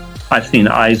 I've seen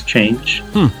eyes change,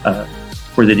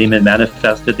 where the demon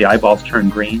manifested, the eyeballs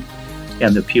turned green,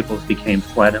 and the pupils became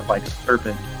slanted like a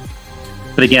serpent.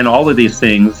 But again, all of these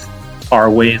things are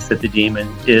ways that the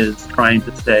demon is trying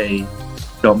to say,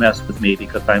 don't mess with me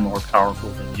because I'm more powerful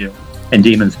than you. And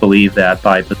demons believe that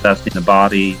by possessing the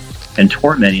body and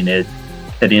tormenting it,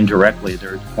 that indirectly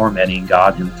they're tormenting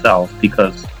God himself,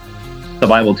 because the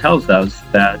Bible tells us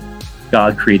that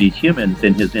God created humans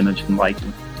in his image and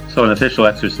likeness. So an official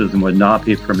exorcism would not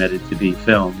be permitted to be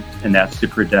filmed. and that's to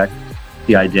protect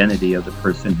the identity of the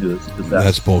person who is possessed.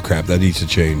 That's bullcrap. That needs to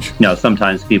change. Now,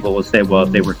 sometimes people will say, well,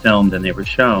 if they were filmed and they were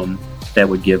shown, that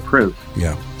would give proof.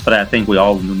 Yeah. But I think we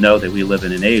all know that we live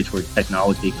in an age where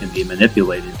technology can be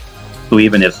manipulated. So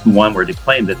even if one were to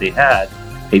claim that they had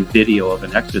a video of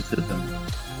an exorcism,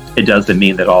 it doesn't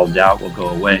mean that all doubt will go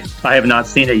away. I have not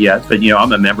seen it yet, but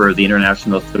I'm a member of the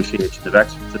International Association of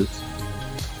Exorcists.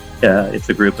 It's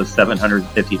a group of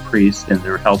 750 priests and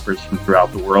their helpers from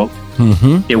throughout the world.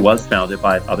 Mm-hmm. It was founded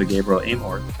by Father Gabriel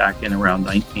Amor back in around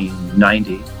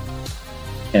 1990.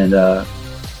 And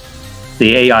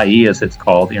the AIE, as it's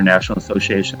called, the International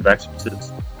Association of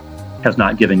Exorcists, has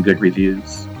not given good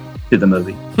reviews to the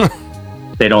movie.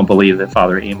 They don't believe that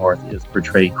Father Amor is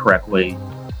portrayed correctly,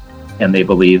 and they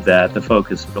believe that the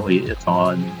focus really is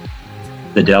on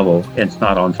the devil, and it's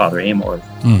not on Father Amor.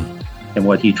 And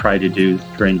what he tried to do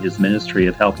during his ministry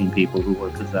of helping people who were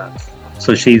possessed.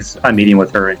 So I'm meeting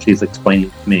with her, and she's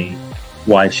explaining to me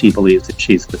why she believes that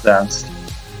she's possessed.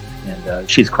 And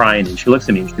she's crying, and she looks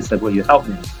at me and she said, will you help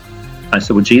me? I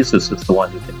said, well, Jesus is the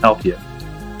one who can help you.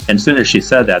 And as soon as she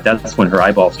said that, that's when her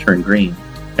eyeballs turned green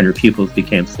and her pupils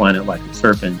became slanted like a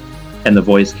serpent. And the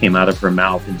voice came out of her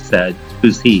mouth and said,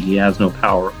 who's he? He has no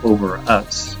power over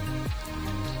us.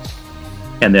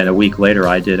 And then a week later,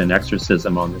 I did an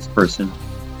exorcism on this person.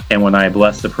 And when I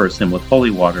blessed the person with holy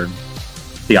water,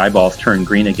 the eyeballs turned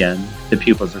green again, the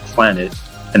pupils are slanted,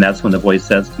 and that's when the voice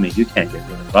says to me, you can't get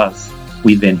rid of us.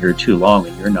 We've been here too long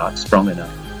and you're not strong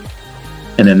enough.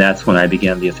 And then that's when I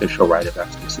began the official rite of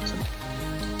exorcism.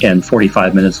 And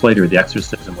 45 minutes later, the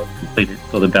exorcism was completed.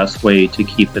 So the best way to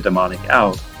keep the demonic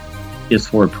out is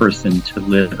for a person to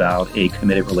live out a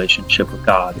committed relationship with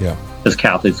God. Yeah. As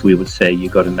Catholics, we would say you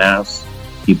go to Mass,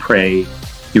 you pray,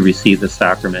 you receive the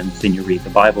sacraments, and you read the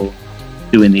Bible.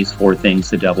 Doing these 4 things,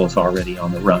 the devil's already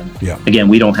on the run. Yeah. Again,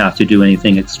 we don't have to do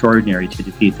anything extraordinary to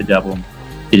defeat the devil.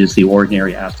 It is the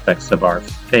ordinary aspects of our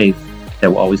faith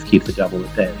that will always keep the devil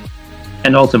at bay.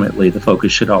 And ultimately, the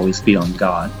focus should always be on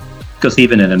God. Because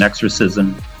even in an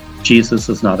exorcism, Jesus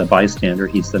is not a bystander,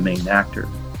 he's the main actor.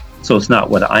 So it's not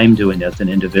what I'm doing as an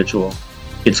individual,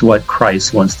 it's what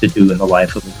Christ wants to do in the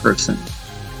life of a person.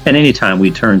 And anytime we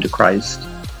turn to Christ,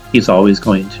 he's always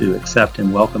going to accept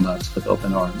and welcome us with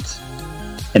open arms.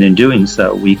 And in doing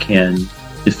so, we can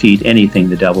defeat anything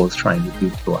the devil is trying to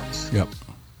do to us. Yep.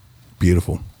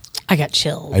 Beautiful. I got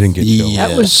chills. I didn't get chills.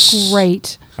 That was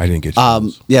great. I didn't get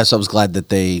chills. Yes, I was glad that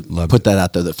they put that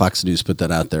out there, that Fox News put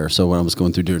that out there. So when I was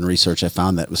going through doing research, I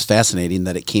found that it was fascinating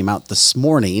that it came out this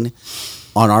morning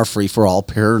on our Free for All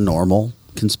Paranormal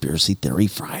Conspiracy Theory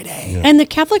Friday. Yeah. And the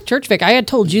Catholic Church, Vic, I had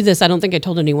told you this. I don't think I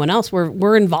told anyone else.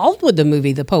 We're involved with the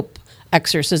movie, The Pope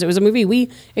Exorcist. It was a movie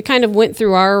it kind of went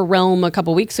through our realm a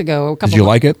couple weeks ago. Did you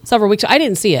like it? Several weeks ago. I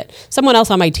didn't see it. Someone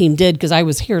else on my team did because I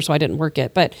was here, so I didn't work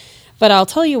it. But I'll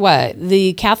tell you what,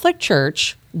 the Catholic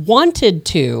Church wanted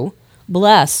to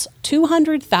bless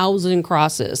 200,000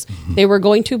 crosses. Mm-hmm. They were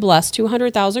going to bless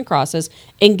 200,000 crosses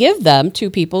and give them to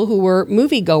people who were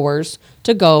moviegoers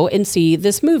to go and see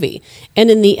this movie. And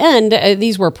in the end,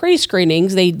 these were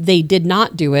pre-screenings. They did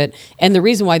not do it. And the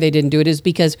reason why they didn't do it is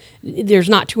because there's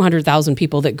not 200,000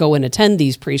 people that go and attend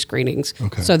these pre-screenings.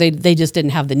 Okay. So they just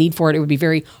didn't have the need for it. It would be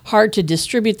very hard to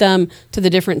distribute them to the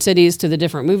different cities, to the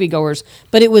different moviegoers.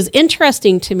 But it was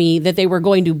interesting to me that they were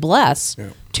going to bless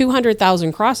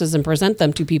 200,000 crosses and present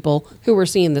them to people who were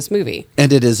seeing this movie.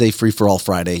 And it is a free-for-all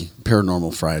Friday,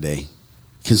 Paranormal Friday,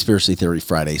 Conspiracy Theory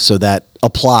Friday. So that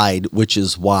applied, which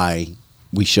is why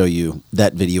we show you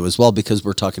that video as well, because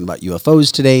we're talking about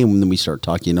UFOs today, and then we start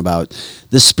talking about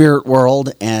the spirit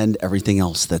world and everything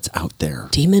else that's out there.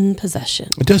 Demon possession.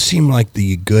 It does seem like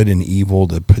the good and evil,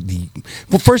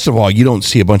 well, first of all, you don't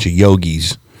see a bunch of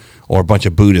yogis or a bunch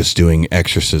of Buddhists doing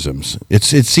exorcisms. It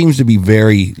seems to be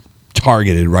very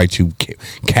targeted right to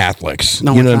Catholics.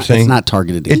 No, you know what I'm saying? It's not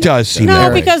targeted. It does seem no,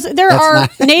 that way. because there are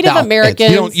Native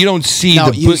Americans. You don't see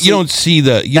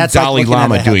the Dalai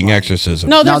Lama doing exorcism.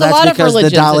 No, there's a lot of because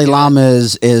religions. The Dalai Lama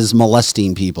is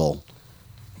molesting people.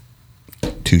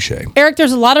 Touche. Eric,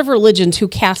 there's a lot of religions who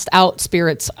cast out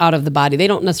spirits out of the body. They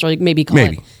don't necessarily call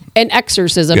it an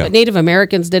exorcism, but Native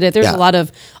Americans did it. There's a lot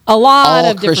of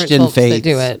all different Christian folks faiths that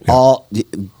do it.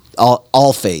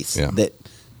 All faiths that.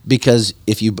 Because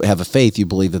if you have a faith, you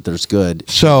believe that there's good.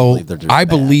 So I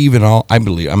believe in all. And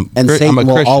Satan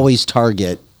will Christian. always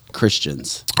target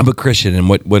Christians. I'm a Christian, and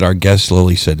what our guest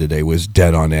Lily said today was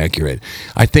dead on accurate.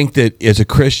 I think that as a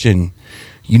Christian,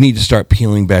 you need to start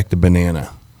peeling back the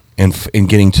banana and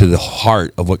getting to the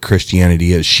heart of what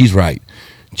Christianity is. She's right.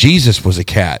 Jesus was a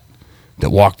cat. that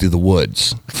walked through the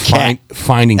woods,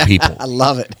 finding people. I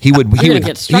love it. He would. You're gonna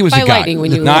get struck by lightning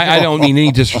when you. No, I don't mean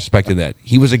any disrespect to that.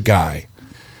 He was a guy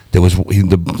that was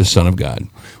the Son of God,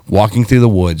 walking through the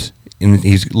woods. And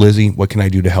he's, Lizzie, what can I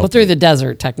do to help you? Through the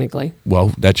desert, technically.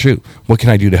 Well, that's true. What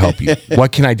can I do to help you?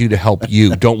 What can I do to help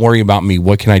you? Don't worry about me.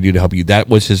 What can I do to help you? That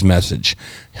was his message.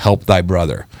 Help thy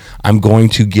brother. I'm going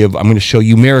to show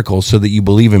you miracles so that you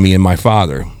believe in me and my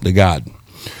Father, the God.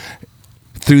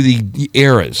 Through the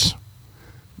eras,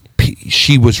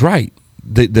 she was right.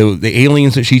 The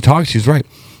aliens that she talks, she's right.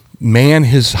 Man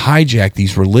has hijacked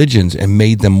these religions and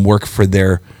made them work for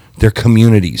their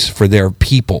communities, for their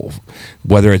people,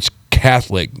 whether it's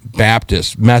Catholic,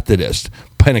 Baptist, Methodist,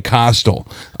 Pentecostal,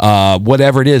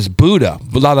 whatever it is, Buddha,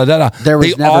 blah, blah, blah. There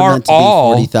was never meant to be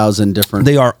 40,000 different.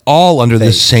 They are all under the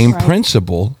faiths. same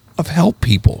principle of help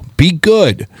people. Be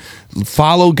good.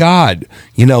 Follow God.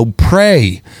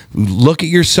 Pray. Look at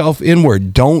yourself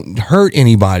inward. Don't hurt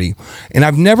anybody. And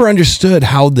I've never understood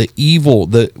how the evil,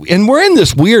 and we're in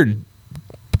this weird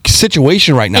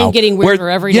situation right now. And getting weirder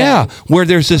every day. Yeah, where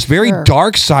there's this very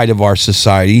dark side of our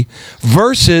society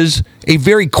versus a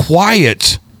very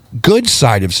quiet, good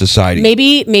side of society.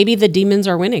 Maybe the demons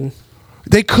are winning.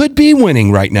 They could be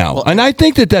winning right now. Well, and I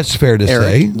think that's fair to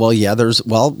say. Well, yeah,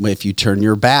 if you turn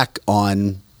your back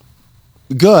on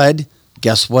good,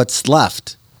 guess what's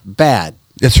left? Bad.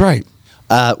 That's right.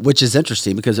 Which is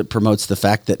interesting because it promotes the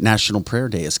fact that National Prayer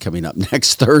Day is coming up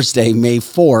next Thursday, May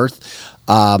 4th.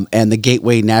 And the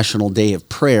Gateway National Day of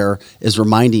Prayer is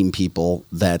reminding people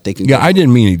that they can. Yeah, I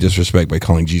didn't mean any disrespect by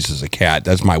calling Jesus a cat.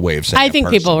 That's my way of saying I think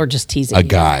people are just teasing a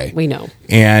guy. We know.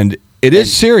 And it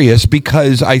is serious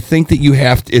because I think that you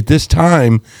have to, at this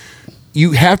time,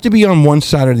 you have to be on one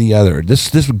side or the other.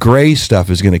 This gray stuff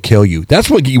is going to kill you. That's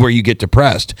where you get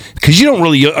depressed because you don't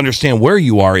really understand where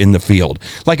you are in the field.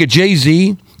 Like a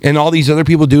Jay-Z and all these other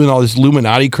people doing all this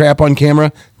Illuminati crap on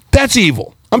camera, that's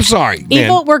evil. I'm sorry.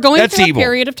 Evil. Man. We're going That's through evil. a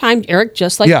period of time, Eric,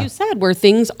 just like you said, where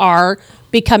things are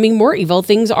becoming more evil.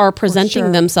 Things are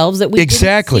presenting themselves that we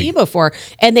didn't see before,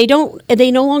 and they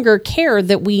no longer care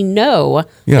that we know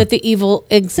that the evil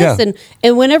exists.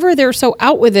 And whenever they're so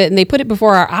out with it and they put it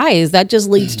before our eyes, that just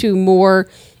leads to more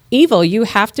evil. You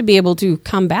have to be able to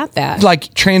combat that.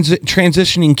 Like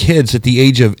transitioning kids at the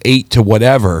age of 8 to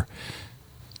whatever,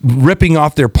 ripping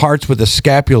off their parts with a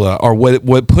scapula or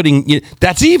what putting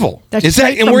that's evil. That's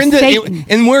and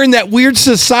we're in that weird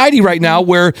society right now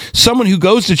where someone who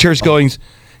goes to church going,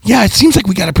 yeah, it seems like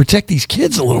we got to protect these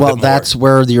kids a little bit more. Well, that's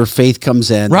where your faith comes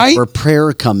in, right? That's where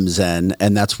prayer comes in,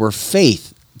 and that's where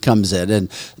faith comes in. And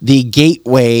the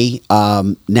Gateway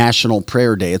National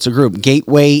Prayer Day, it's a group,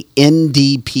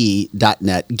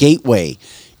 gatewayndp.net, Gateway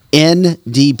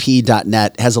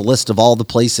ndp.net has a list of all the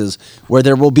places where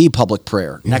there will be public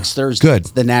prayer. Next Thursday,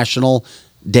 it's the National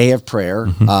Day of Prayer.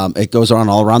 It goes on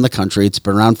all around the country. It's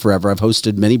been around forever. I've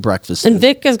hosted many breakfasts. And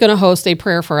Vic is going to host a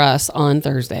prayer for us on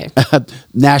Thursday.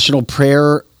 National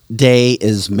Prayer Day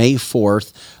is May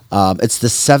 4th. It's the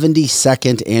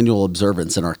 72nd annual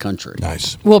observance in our country.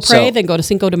 Nice. We'll pray, then go to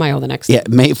Cinco de Mayo the next day. Yeah,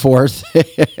 May 4th.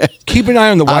 Keep an eye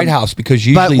on the White House because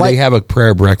usually they have a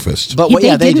prayer breakfast. But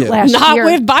they do. Not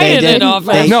with Biden in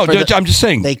office. No, I'm just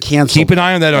saying. They canceled. Keep an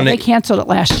eye on that. They canceled it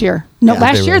last year. No,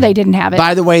 last year they didn't have it.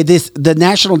 By the way, the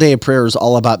National Day of Prayer is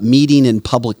all about meeting in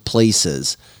public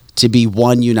places to be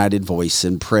one united voice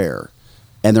in prayer.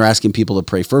 And they're asking people to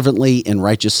pray fervently in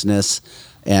righteousness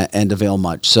and avail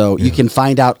much. So you can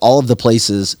find out all of the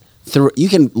places you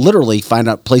can literally find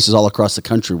out places all across the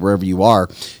country, wherever you are.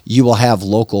 You will have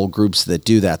local groups that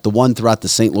do that. The one throughout the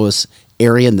St. Louis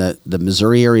area and the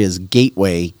Missouri area is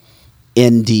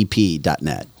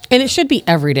gatewayndp.net. And it should be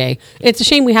every day. It's a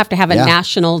shame we have to have a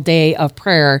national day of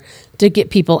prayer to get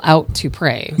people out to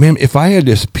pray. Ma'am, if I had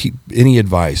any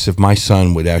advice, if my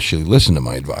son would actually listen to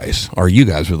my advice, or you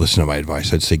guys would listen to my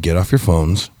advice, I'd say get off your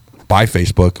phones, buy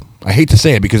Facebook. I hate to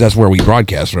say it because that's where we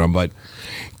broadcast from, but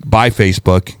buy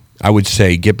Facebook. I would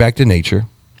say get back to nature,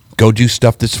 go do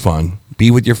stuff that's fun,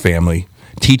 be with your family,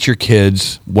 teach your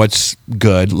kids what's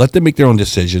good, let them make their own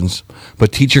decisions,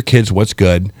 but teach your kids what's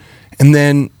good, and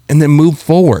then move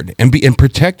forward and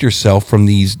protect yourself from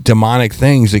these demonic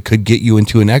things that could get you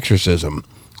into an exorcism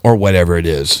or whatever it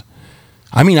is.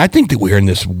 I mean, I think that we're in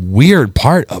this weird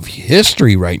part of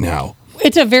history right now.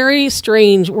 It's a very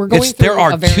strange. We're going through there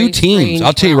are two teams.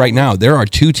 I'll tell you right now, there are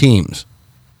two teams.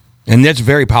 And that's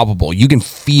very palpable. You can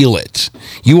feel it.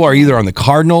 You are either on the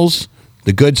Cardinals,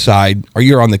 the good side, or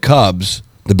you're on the Cubs,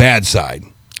 the bad side.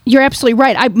 You're absolutely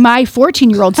right. My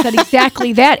 14-year-old said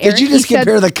exactly that, Eric. Did you just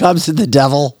compare the Cubs to the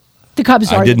devil? The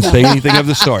Cubs are. I didn't say anything of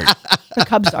the sort. The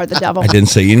Cubs are the devil. I didn't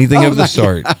say anything of the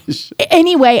sort.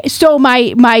 Anyway, so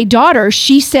my daughter,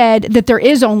 she said that there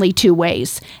is only two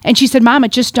ways. And she said, Mom,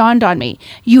 it just dawned on me.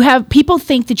 People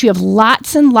think that you have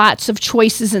lots and lots of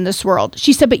choices in this world.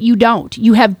 She said, but you don't.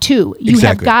 You have two. You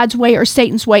have God's way or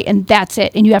Satan's way, and that's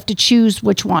it. And you have to choose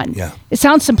which one. Yeah. It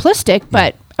sounds simplistic,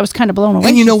 but I was kind of blown away.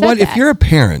 And you know what? If you're a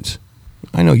parent,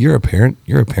 I know you're a parent.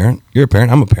 You're a parent. You're a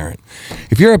parent. I'm a parent.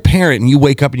 If you're a parent and you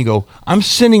wake up and you go, I'm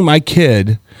sending my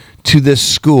kid to this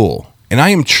school, and I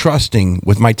am trusting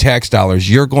with my tax dollars,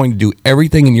 you're going to do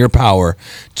everything in your power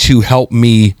to help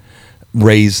me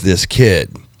raise this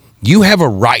kid. You have a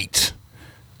right.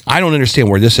 I don't understand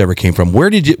where this ever came from. Where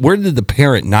did the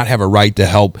parent not have a right to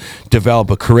help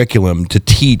develop a curriculum to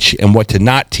teach and what to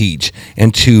not teach,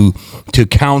 and to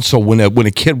counsel when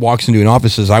a kid walks into an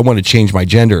office and says, I want to change my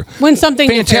gender? When something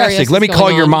fantastic. Let me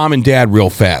call your mom and dad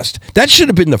real fast. That should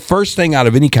have been the first thing out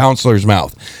of any counselor's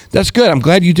mouth. That's good. I'm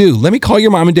glad you do. Let me call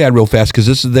your mom and dad real fast because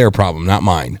this is their problem, not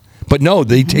mine. But no,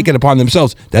 they take it upon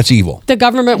themselves. That's evil. The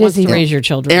government wants to raise your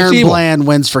children. Aaron Bland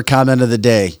wins for comment of the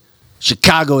day.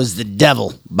 Chicago is the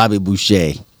devil, Bobby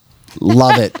Boucher.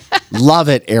 Love it. Love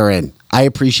it, Aaron. I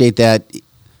appreciate that.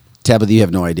 Tabitha, you have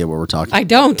no idea what we're talking about. I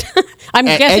don't. I'm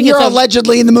guessing and you're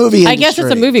allegedly in the movie industry. I guess it's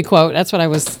a movie quote. That's what I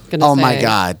was going to say. Oh, my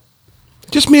God.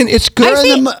 Just, man, it's good. I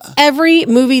see every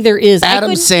movie there is.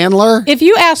 Adam Sandler. If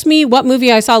you asked me what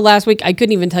movie I saw last week, I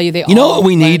couldn't even tell you. You know what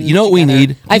we need? You know what we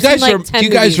need? Do you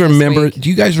guys remember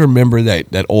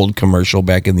that old commercial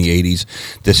back in the 80s?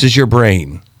 This is your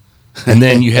brain. And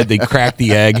then they crack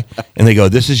the egg and they go,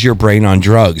 this is your brain on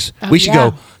drugs. We should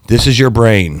go, this is your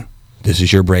brain. This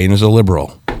is your brain as a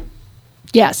liberal.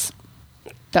 Yes.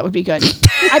 That would be good.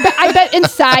 I bet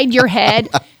inside your head,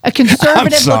 a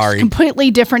conservative looks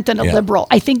completely different than a liberal.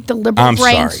 I think the liberal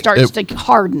brain starts to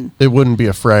harden. It wouldn't be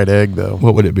a fried egg, though.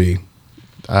 What would it be?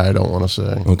 I don't want to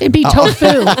say. Okay. It'd be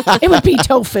tofu. It would be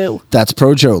tofu. That's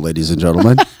Pro Joe, ladies and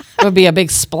gentlemen. It would be a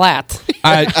big splat.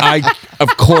 I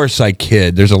of course I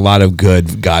kid. There's a lot of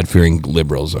good, God-fearing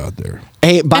liberals out there.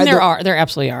 Hey, there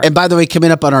absolutely are. And by the way,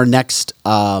 coming up on our next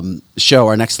show,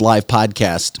 our next live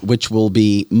podcast, which will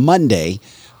be Monday,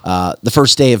 the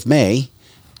first day of May,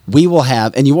 we will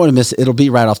have, and you won't miss it, it'll be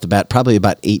right off the bat, probably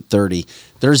about 8:30.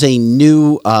 There's a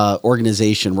new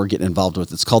organization we're getting involved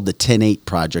with. It's called the 10-8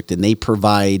 Project, and they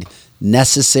provide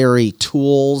necessary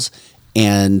tools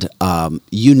and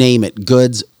you name it,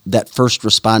 goods that first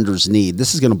responders need.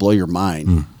 This is going to blow your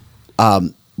mind.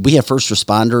 We have first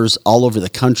responders all over the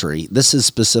country. This is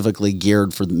specifically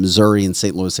geared for the Missouri and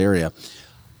St. Louis area,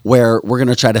 where we're going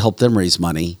to try to help them raise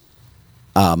money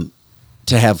to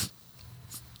have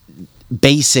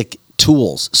basic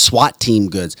tools, SWAT team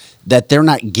goods that they're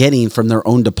not getting from their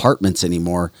own departments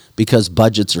anymore because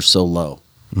budgets are so low.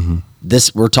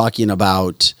 This, we're talking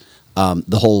about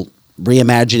the whole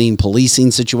reimagining policing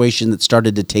situation that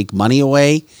started to take money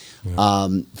away.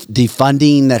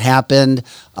 Defunding that happened.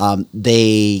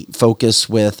 They focus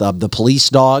with the police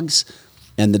dogs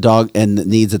and the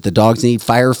needs that the dogs need.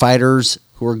 Firefighters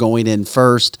who are going in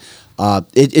first.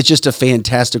 It's just a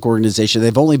fantastic organization.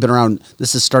 They've only been around.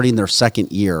 This is starting their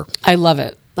second year. I love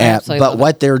it. But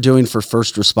what they're doing for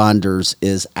first responders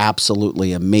is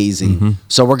absolutely amazing.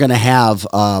 So we're going to have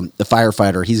the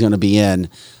firefighter. He's going to be in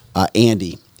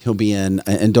Andy. He'll be in,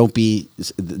 and don't be,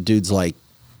 the dude's like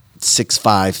 6'5",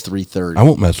 330. I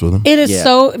won't mess with him. It is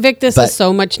so, Vic, this is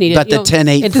so much needed. But the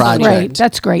 10-8 project. Great.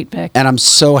 That's great, Vic. And I'm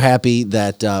so happy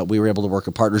that we were able to work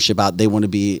a partnership out. They want to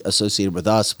be associated with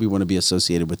us. We want to be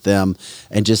associated with them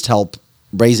and just help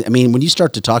raise. I mean, when you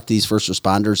start to talk to these first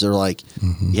responders, they're like,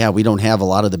 yeah, we don't have a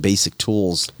lot of the basic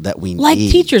tools that we need. Like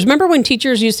teachers. Remember when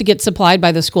teachers used to get supplied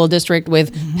by the school district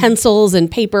with pencils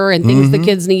and paper and things the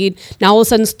kids need? Now all of a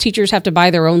sudden teachers have to buy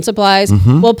their own supplies.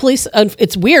 Well, police,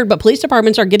 it's weird, but police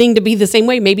departments are getting to be the same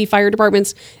way. Maybe fire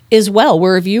departments as well,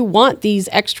 where if you want these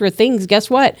extra things, guess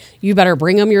what? You better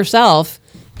bring them yourself.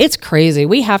 It's crazy.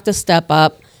 We have to step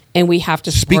up. And we have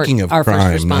to support Speaking of our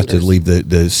crime, first responders. not to leave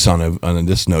the son of on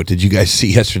this note. Did you guys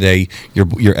see yesterday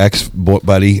your ex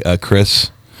buddy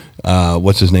Chris?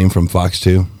 What's his name from Fox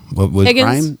 2? What was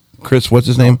Higgins? Chris? What's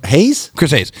his name? Hayes.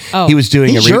 Chris Hayes. Oh. He was doing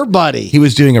He's your buddy. He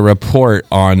was doing a report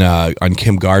on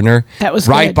Kim Gardner. That was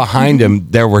right good. behind him.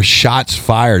 There were shots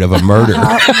fired of a murder.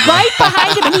 Right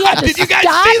behind him, and he had to Did you guys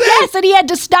stop. see that? Yes, and he had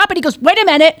to stop, and he goes, "Wait a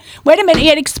minute." He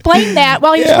had explained that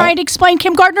while he was trying to explain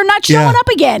Kim Gardner not showing up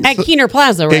again At Keener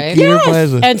Plaza, right? At Keener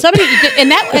Plaza. And somebody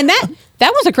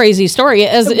that was a crazy story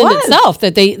in itself.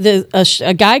 That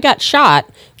a guy got shot,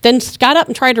 then got up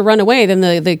and tried to run away. Then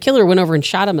the killer went over and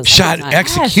shot him.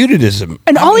 Executed him.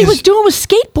 and all he was doing was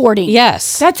skateboarding.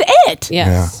 Yes, That's it.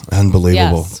 Yes. Yeah,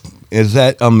 unbelievable. Yes. Is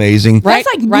that amazing? That's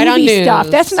like right on movie news. stuff.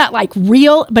 That's not like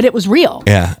real, but it was real.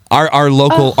 Yeah, our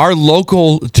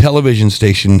local television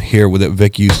station here that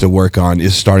Vic used to work on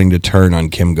is starting to turn on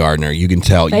Kim Gardner. You can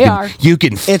tell. You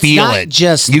can feel It's not it.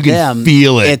 just you can them.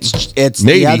 feel it. It's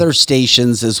Maybe. the other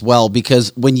stations as well,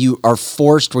 because when you are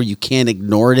forced where you can't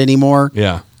ignore it anymore.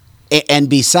 Yeah. And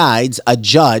besides, a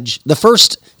judge, the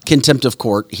first contempt of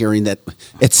court hearing that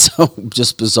it's so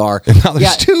just bizarre. And now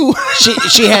there's two.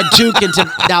 she had two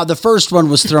contempt. Now the first one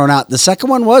was thrown out. The second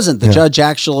one wasn't. The judge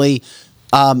actually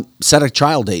set a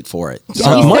trial date for it. He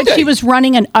said she was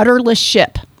running an udderless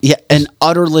ship. Yeah, an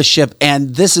udderless ship.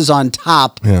 And this is on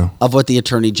top Yeah. of what the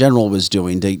Attorney General was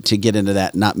doing to get into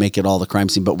that and not make it all the crime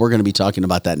scene. But we're going to be talking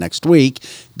about that next week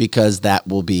because that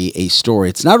will be a story.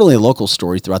 It's not only a local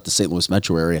story throughout the St. Louis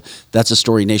metro area. That's a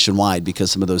story nationwide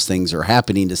because some of those things are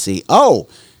happening to see,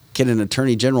 can an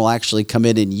Attorney General actually come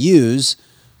in and use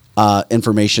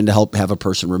information to help have a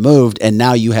person removed? And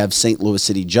now you have St. Louis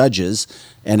City judges,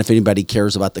 and if anybody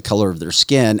cares about the color of their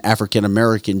skin,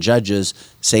 African-American judges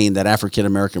saying that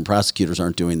African-American prosecutors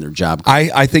aren't doing their job.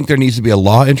 I think there needs to be a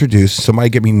law introduced. Somebody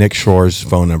give me Nick Shore's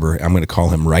phone number. I'm going to call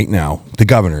him right now. The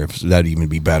governor, if that'd even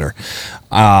be better.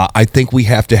 I think we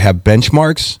have to have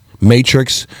benchmarks,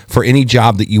 matrix for any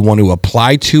job that you want to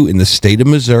apply to in the state of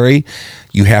Missouri.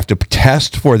 You have to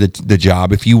test for the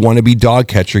job. If you want to be dog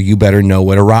catcher, you better know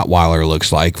what a Rottweiler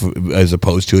looks like as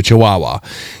opposed to a Chihuahua.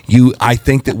 I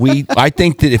think that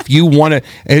if you want to,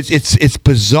 it's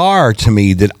bizarre to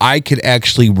me that I could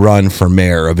actually run for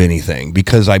mayor of anything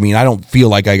because I don't feel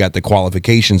like I got the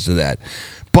qualifications to that.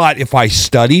 But if I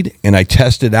studied and I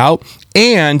tested out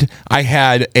and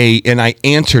I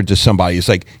answered to somebody, it's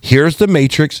like, here's the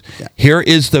matrix. Yeah.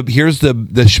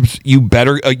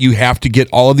 You have to get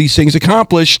all of these things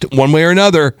accomplished one way or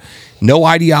another. No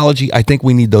ideology. I think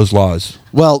we need those laws.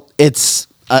 Well, it's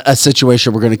a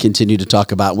situation we're going to continue to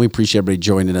talk about. We appreciate everybody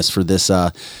joining us for this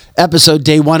episode,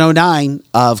 day 109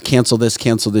 of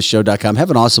CancelThisShow.com.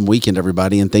 Have an awesome weekend,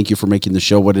 everybody, and thank you for making the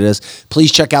show what it is.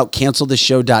 Please check out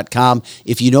CancelThisShow.com.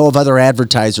 If you know of other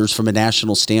advertisers from a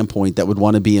national standpoint that would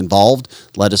want to be involved,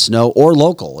 let us know, or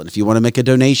local. And if you want to make a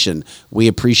donation, we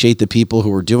appreciate the people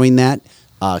who are doing that.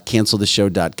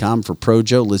 CancelThisShow.com for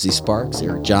Projo, Lizzie Sparks,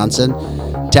 Eric Johnson.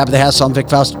 Tap of the Hassle, I'm Vic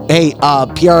Faust. Hey,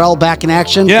 PRL back in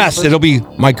action? Yes, it'll be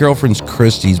my girlfriend's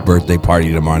Christy's birthday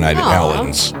party tomorrow night at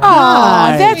Ellen's. Oh,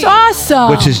 that's awesome.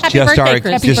 Which is Happy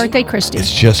birthday, Christy.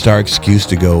 It's just our excuse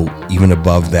to go even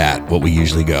above that, what we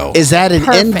usually go. Is that an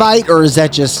invite, or is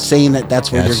that just saying that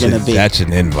that's where you're going to be? That's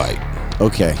an invite.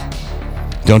 Okay.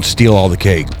 Don't steal all the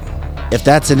cake. If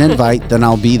that's an invite, then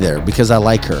I'll be there because I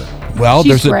like her. Well,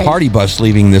 there's a party bus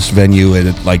leaving this venue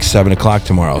at like 7 o'clock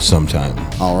tomorrow sometime.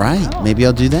 All right. Maybe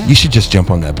I'll do that. You should just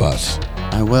jump on that bus.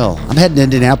 I will. I'm heading to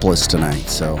Indianapolis tonight,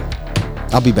 so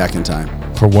I'll be back in time.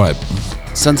 For what?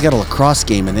 Son's got a lacrosse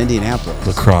game in Indianapolis.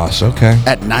 Lacrosse, okay.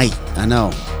 At night. I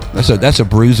know. That's a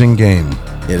bruising game.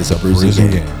 It is a bruising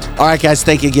game. All right, guys.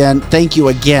 Thank you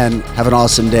again. Have an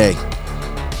awesome day.